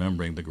also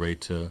remembering the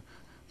great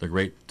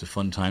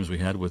fun times we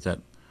had with that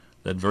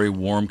very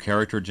warm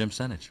character, Jim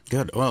Senich.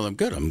 Good. Well, I'm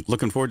good. I'm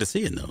looking forward to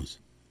seeing those.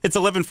 It's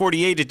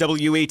 11:48 at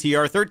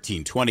WATR,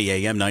 1320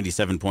 AM,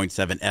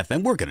 97.7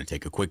 FM. We're going to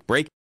take a quick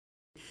break.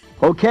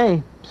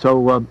 Okay, so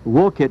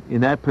Wolcott,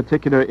 in that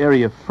particular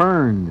area,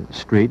 Fern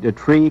Street, a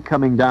tree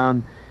coming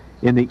down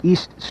in the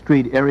East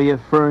Street area,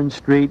 Fern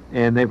Street,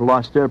 and they've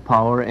lost their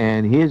power,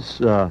 and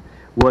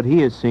what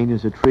he has seen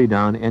is a tree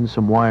down and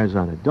some wires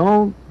on it.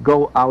 Don't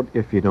go out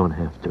if you don't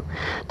have to.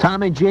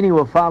 Tom and Jeannie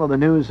will follow the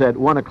news at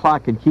 1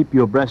 o'clock and keep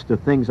you abreast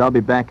of things. I'll be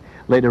back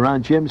later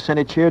on. Jim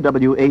Senich here,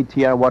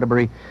 WATR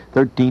Waterbury,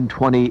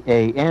 1320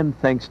 AM.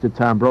 Thanks to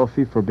Tom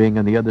Brophy for being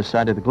on the other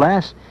side of the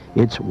glass.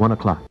 It's 1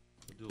 o'clock.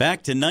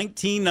 Back to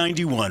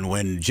 1991,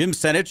 when Jim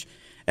Senich,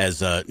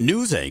 as a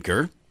news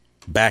anchor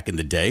back in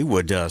the day,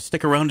 would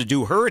stick around to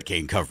do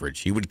hurricane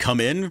coverage. He would come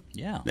in,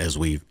 as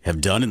we have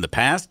done in the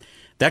past.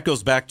 That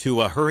goes back to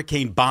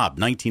Hurricane Bob,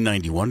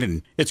 1991.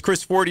 And it's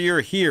Chris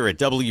Fortier here at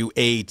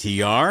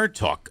WATR,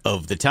 Talk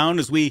of the Town,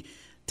 as we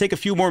take a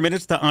few more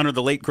minutes to honor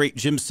the late, great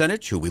Jim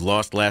Senich, who we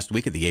lost last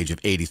week at the age of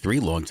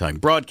 83, longtime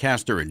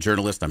broadcaster and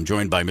journalist. I'm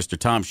joined by Mr.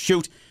 Tom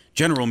Shute,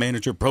 General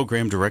Manager,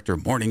 Program Director,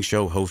 Morning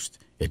Show host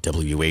at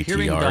WATR.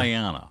 Hearing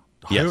Diana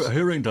Yes. On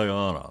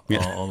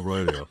the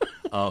radio,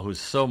 who's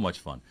so much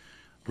fun,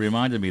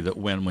 reminded me that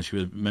when she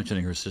was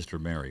mentioning her sister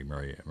Mary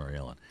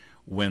Ellen,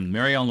 when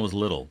Mary Ellen was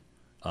little,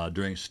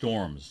 during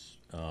storms,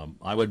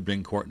 I would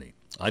bring Courtney.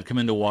 I'd come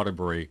into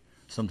Waterbury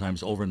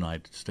sometimes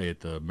overnight to stay at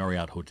the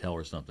Marriott Hotel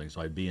or something,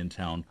 so I'd be in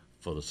town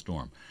for the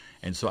storm.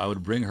 And so I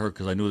would bring her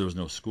because I knew there was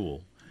no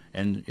school.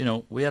 And,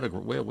 we had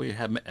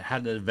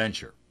an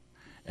adventure.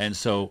 And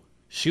so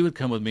she would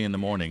come with me in the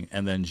morning,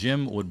 and then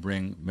Jim would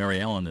bring Mary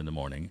Ellen in the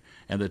morning,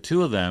 and the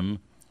two of them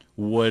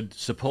would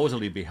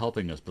supposedly be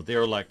helping us, but they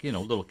were like,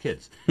 little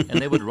kids.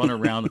 And they would run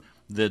around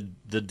the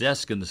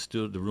desk in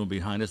the room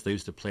behind us. They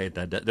used to play at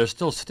that. There's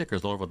still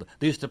stickers all over.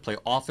 They used to play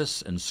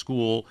office and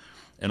school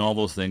and all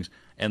those things,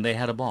 and they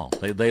had a ball.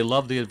 They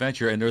loved the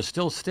adventure, and there's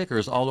still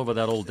stickers all over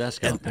that old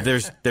desk out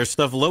there. There's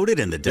stuff loaded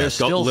in the desk,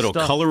 still little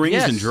stuff. colorings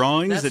Yes, and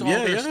drawings. That's and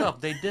all their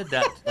stuff. They did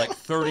that like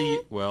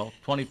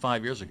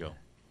 25 years ago.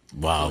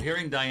 Wow. So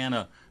hearing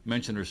Diana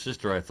mention her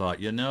sister, I thought,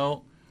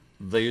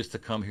 they used to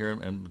come here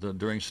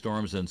during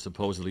storms and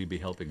supposedly be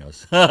helping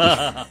us.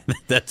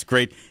 That's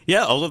great.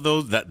 Yeah, all of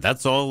those,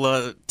 that's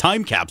all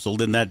time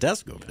capsuled in that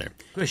desk over there.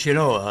 Of course,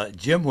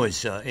 Jim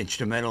was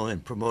instrumental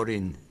in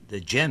promoting the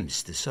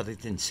Gems, the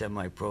Southington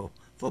Semi-Pro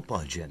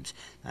football Gems.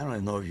 I don't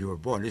even know if you were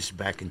born. This is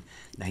back in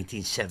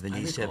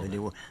 1970,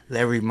 71.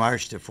 Larry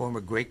Marsh, the former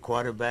great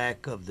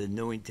quarterback of the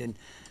Newington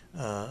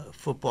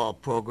football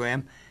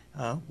program,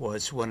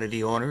 was one of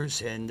the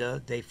owners, and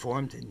they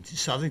formed in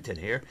Southington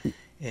here,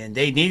 and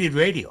they needed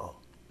radio.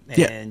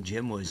 And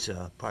Jim was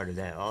part of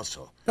that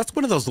also. That's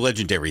one of those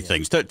legendary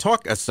things.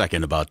 Talk a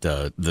second about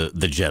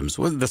the Gems.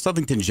 The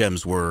Southington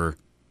Gems were...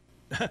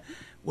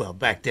 Well,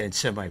 back then,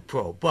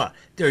 semi-pro, but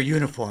their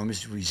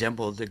uniforms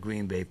resembled the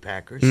Green Bay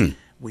Packers.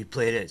 We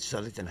played at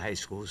Southington High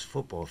School's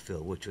football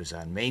field, which was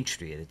on Main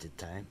Street at the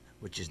time,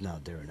 which is now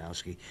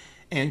Darrenowski,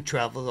 and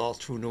traveled all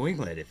through New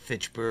England at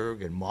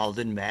Fitchburg and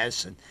Malden,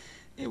 Mass. And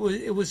it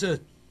was a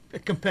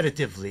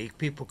competitive league.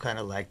 People kind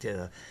of liked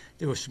it.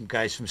 There were some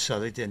guys from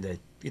Southington that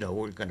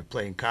were going to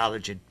play in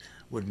college and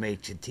would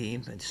make the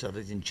team, and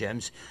Southington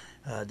Gems.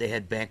 They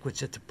had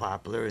banquets at the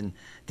Poplar, and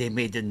they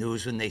made the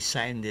news when they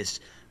signed this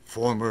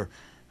former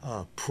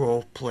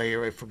pro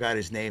player. I forgot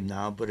his name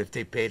now, but if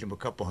they paid him a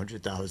couple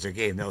 $100 a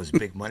game, that was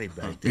big money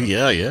back then.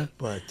 Yeah.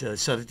 But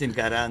Southington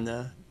got on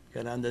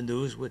the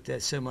news with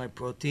that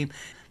semi-pro team.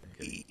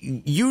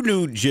 You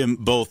knew Jim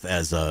both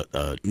as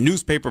a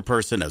newspaper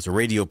person, as a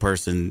radio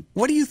person.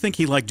 What do you think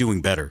he liked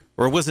doing better?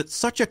 Or was it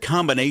such a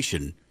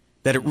combination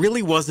that it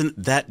really wasn't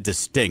that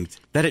distinct,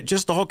 that it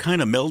just all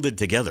kind of melded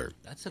together?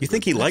 You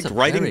think he liked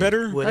writing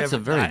better? That's a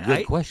very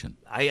good question.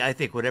 I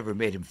think whatever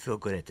made him feel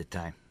good at the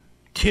time.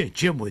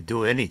 Jim would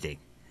do anything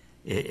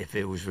if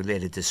it was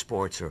related to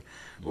sports or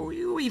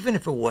even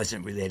if it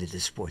wasn't related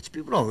to sports.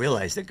 People don't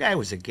realize the guy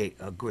was a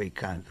great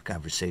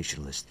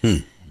conversationalist.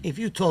 If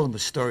you told him a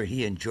story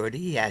he enjoyed it,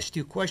 he asked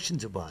you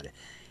questions about it.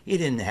 He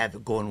didn't have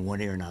it going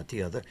one ear and out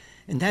the other.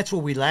 And that's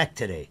what we lack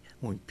today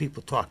when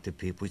people talk to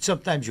people.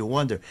 Sometimes you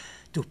wonder,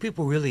 do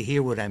people really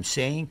hear what I'm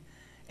saying?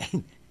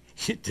 And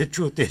the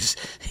truth is,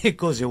 it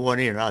goes in one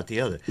ear and out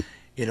the other.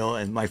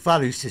 And my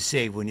father used to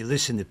say, when you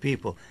listen to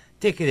people,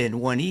 take it in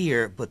one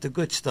ear, but the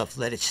good stuff,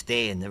 let it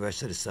stay, and the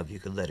rest of the stuff, you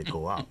can let it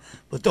go out.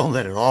 But don't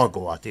let it all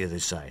go out the other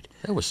side.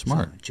 That was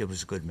smart. So, Jim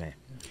was a good man.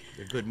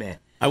 A good man.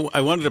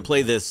 I wanted to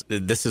play this.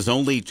 This is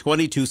only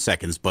 22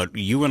 seconds, but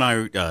you and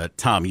I,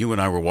 Tom, you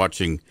and I were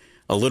watching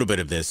a little bit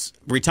of this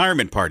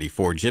retirement party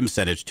for Jim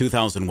Senich,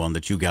 2001,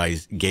 that you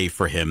guys gave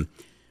for him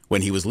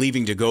when he was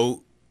leaving to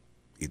go.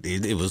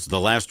 It was the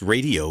last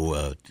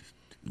radio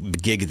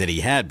gig that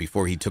he had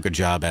before he took a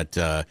job at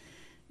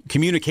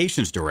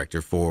communications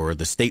director for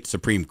the state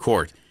Supreme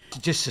Court.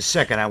 Just a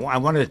second. I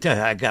wanted to tell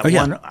you, I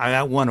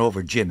got one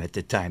over Jim at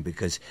the time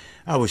because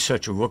I was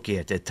such a rookie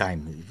at that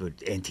time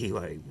with NT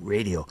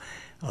radio.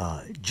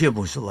 Jim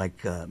was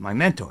like my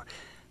mentor,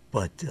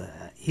 but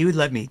he would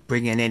let me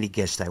bring in any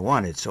guest I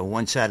wanted. So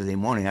one Saturday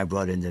morning, I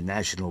brought in the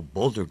National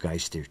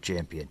Bouldergeister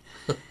champion.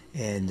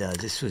 And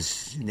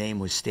his name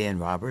was Stan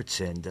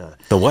Roberts. And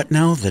the what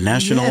now? The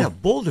National? Yeah,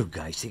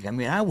 Bouldergeisting. I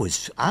mean, I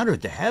was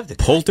honored to have the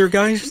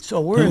Poltergeist? So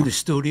we're in the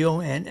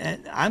studio,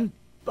 and I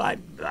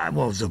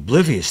was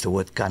oblivious to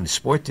what kind of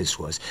sport this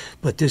was.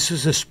 But this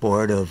was a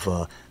sport of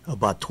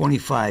about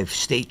 25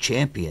 state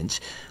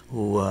champions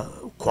who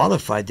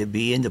qualified to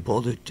be in the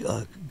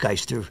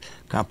Bouldergeister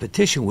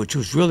competition, which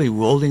was really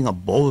rolling a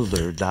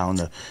boulder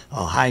down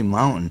a high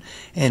mountain.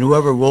 And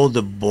whoever rolled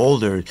the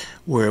boulder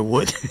where it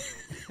would...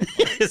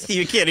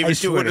 You can't even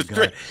do it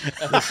straight.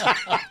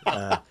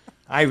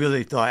 I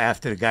really thought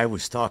after the guy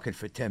was talking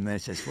for 10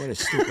 minutes, I said, what a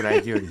stupid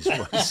idea this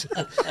was.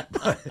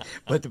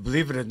 but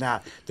believe it or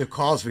not, the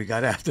calls we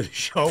got after the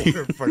show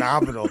were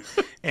phenomenal.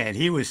 And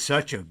he was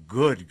such a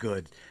good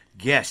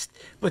guest.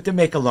 But to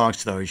make a long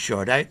story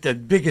short, the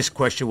biggest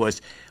question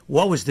was,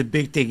 what was the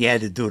big thing you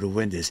had to do to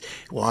win this?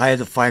 Well, I had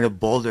to find a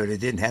boulder that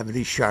didn't have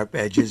any sharp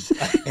edges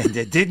and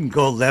that didn't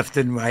go left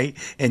and right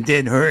and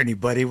didn't hurt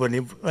anybody when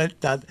it went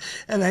down.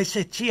 And I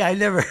said, gee, I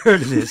never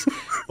heard of this.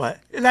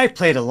 And I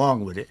played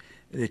along with it.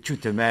 The truth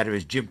of the matter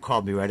is, Jim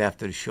called me right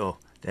after the show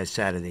that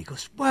Saturday. He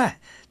goes, what?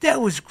 That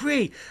was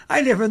great.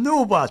 I never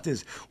knew about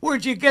this.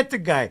 Where'd you get the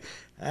guy?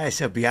 I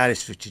said, be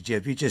honest with you,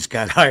 Jim. He just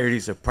got hired.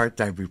 He's a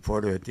part-time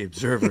reporter at the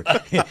Observer.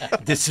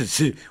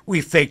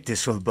 We faked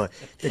this one, but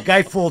the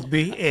guy fooled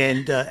me,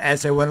 and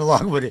as I went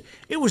along with it,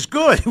 it was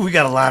good. We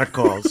got a lot of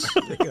calls.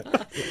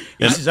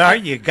 He says, Art,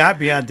 you got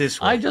me on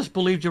this one. I just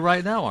believed you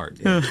right now, Art.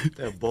 Yeah,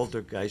 the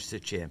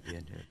Bouldergeister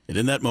champion. And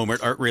in that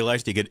moment, Art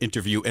realized he could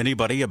interview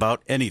anybody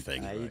about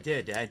anything. He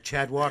did.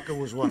 Chad Walker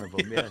was one of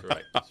them. Yeah.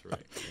 That's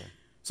right. Yeah.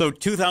 So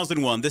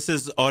 2001, this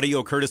is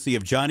audio courtesy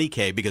of Johnny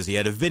K because he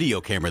had a video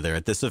camera there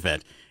at this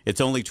event. It's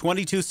only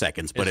 22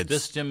 seconds, but is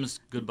this Jim's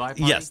goodbye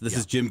party? Yes, this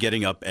is Jim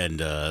getting up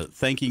and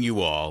thanking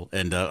you all.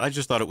 And I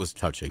just thought it was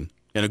touching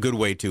and a good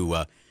way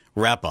to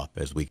wrap up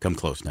as we come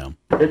close now.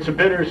 It's a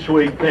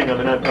bittersweet thing. I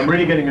mean, I'm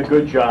really getting a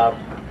good job,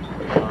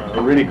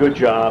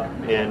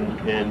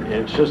 and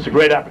it's just a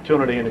great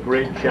opportunity and a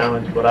great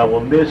challenge, but I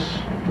will miss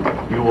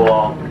you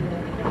all.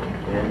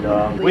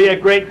 And we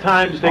had great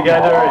times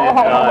together,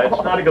 and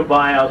it's not a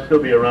goodbye. I'll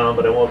still be around,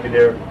 but I won't be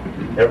there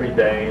every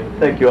day. And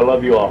thank you. I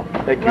love you all.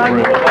 Thank you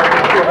very much.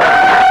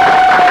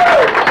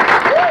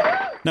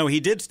 No, he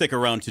did stick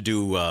around to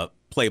do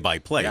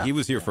play-by-play. Yeah. He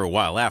was here for a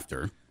while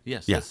after.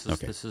 Yes, Yeah,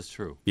 this is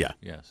true. Yeah.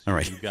 Yes. All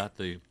right. You got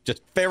the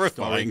Just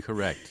verifying. story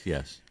correct,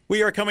 yes.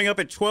 We are coming up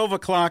at 12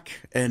 o'clock,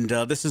 and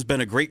this has been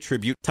a great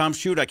tribute. Tom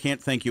Shute, I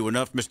can't thank you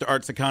enough. Mr.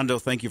 Art Secondo,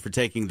 thank you for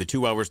taking the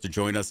 2 hours to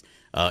join us.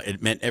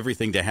 It meant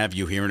everything to have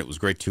you here, and it was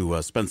great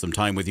to spend some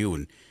time with you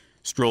and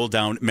stroll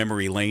down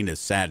memory lane,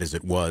 as sad as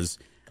it was.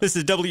 This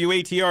is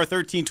WATR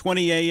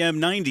 1320 AM,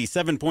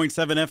 97.7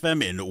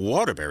 FM in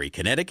Waterbury,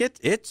 Connecticut.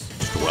 It's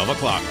 12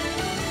 o'clock.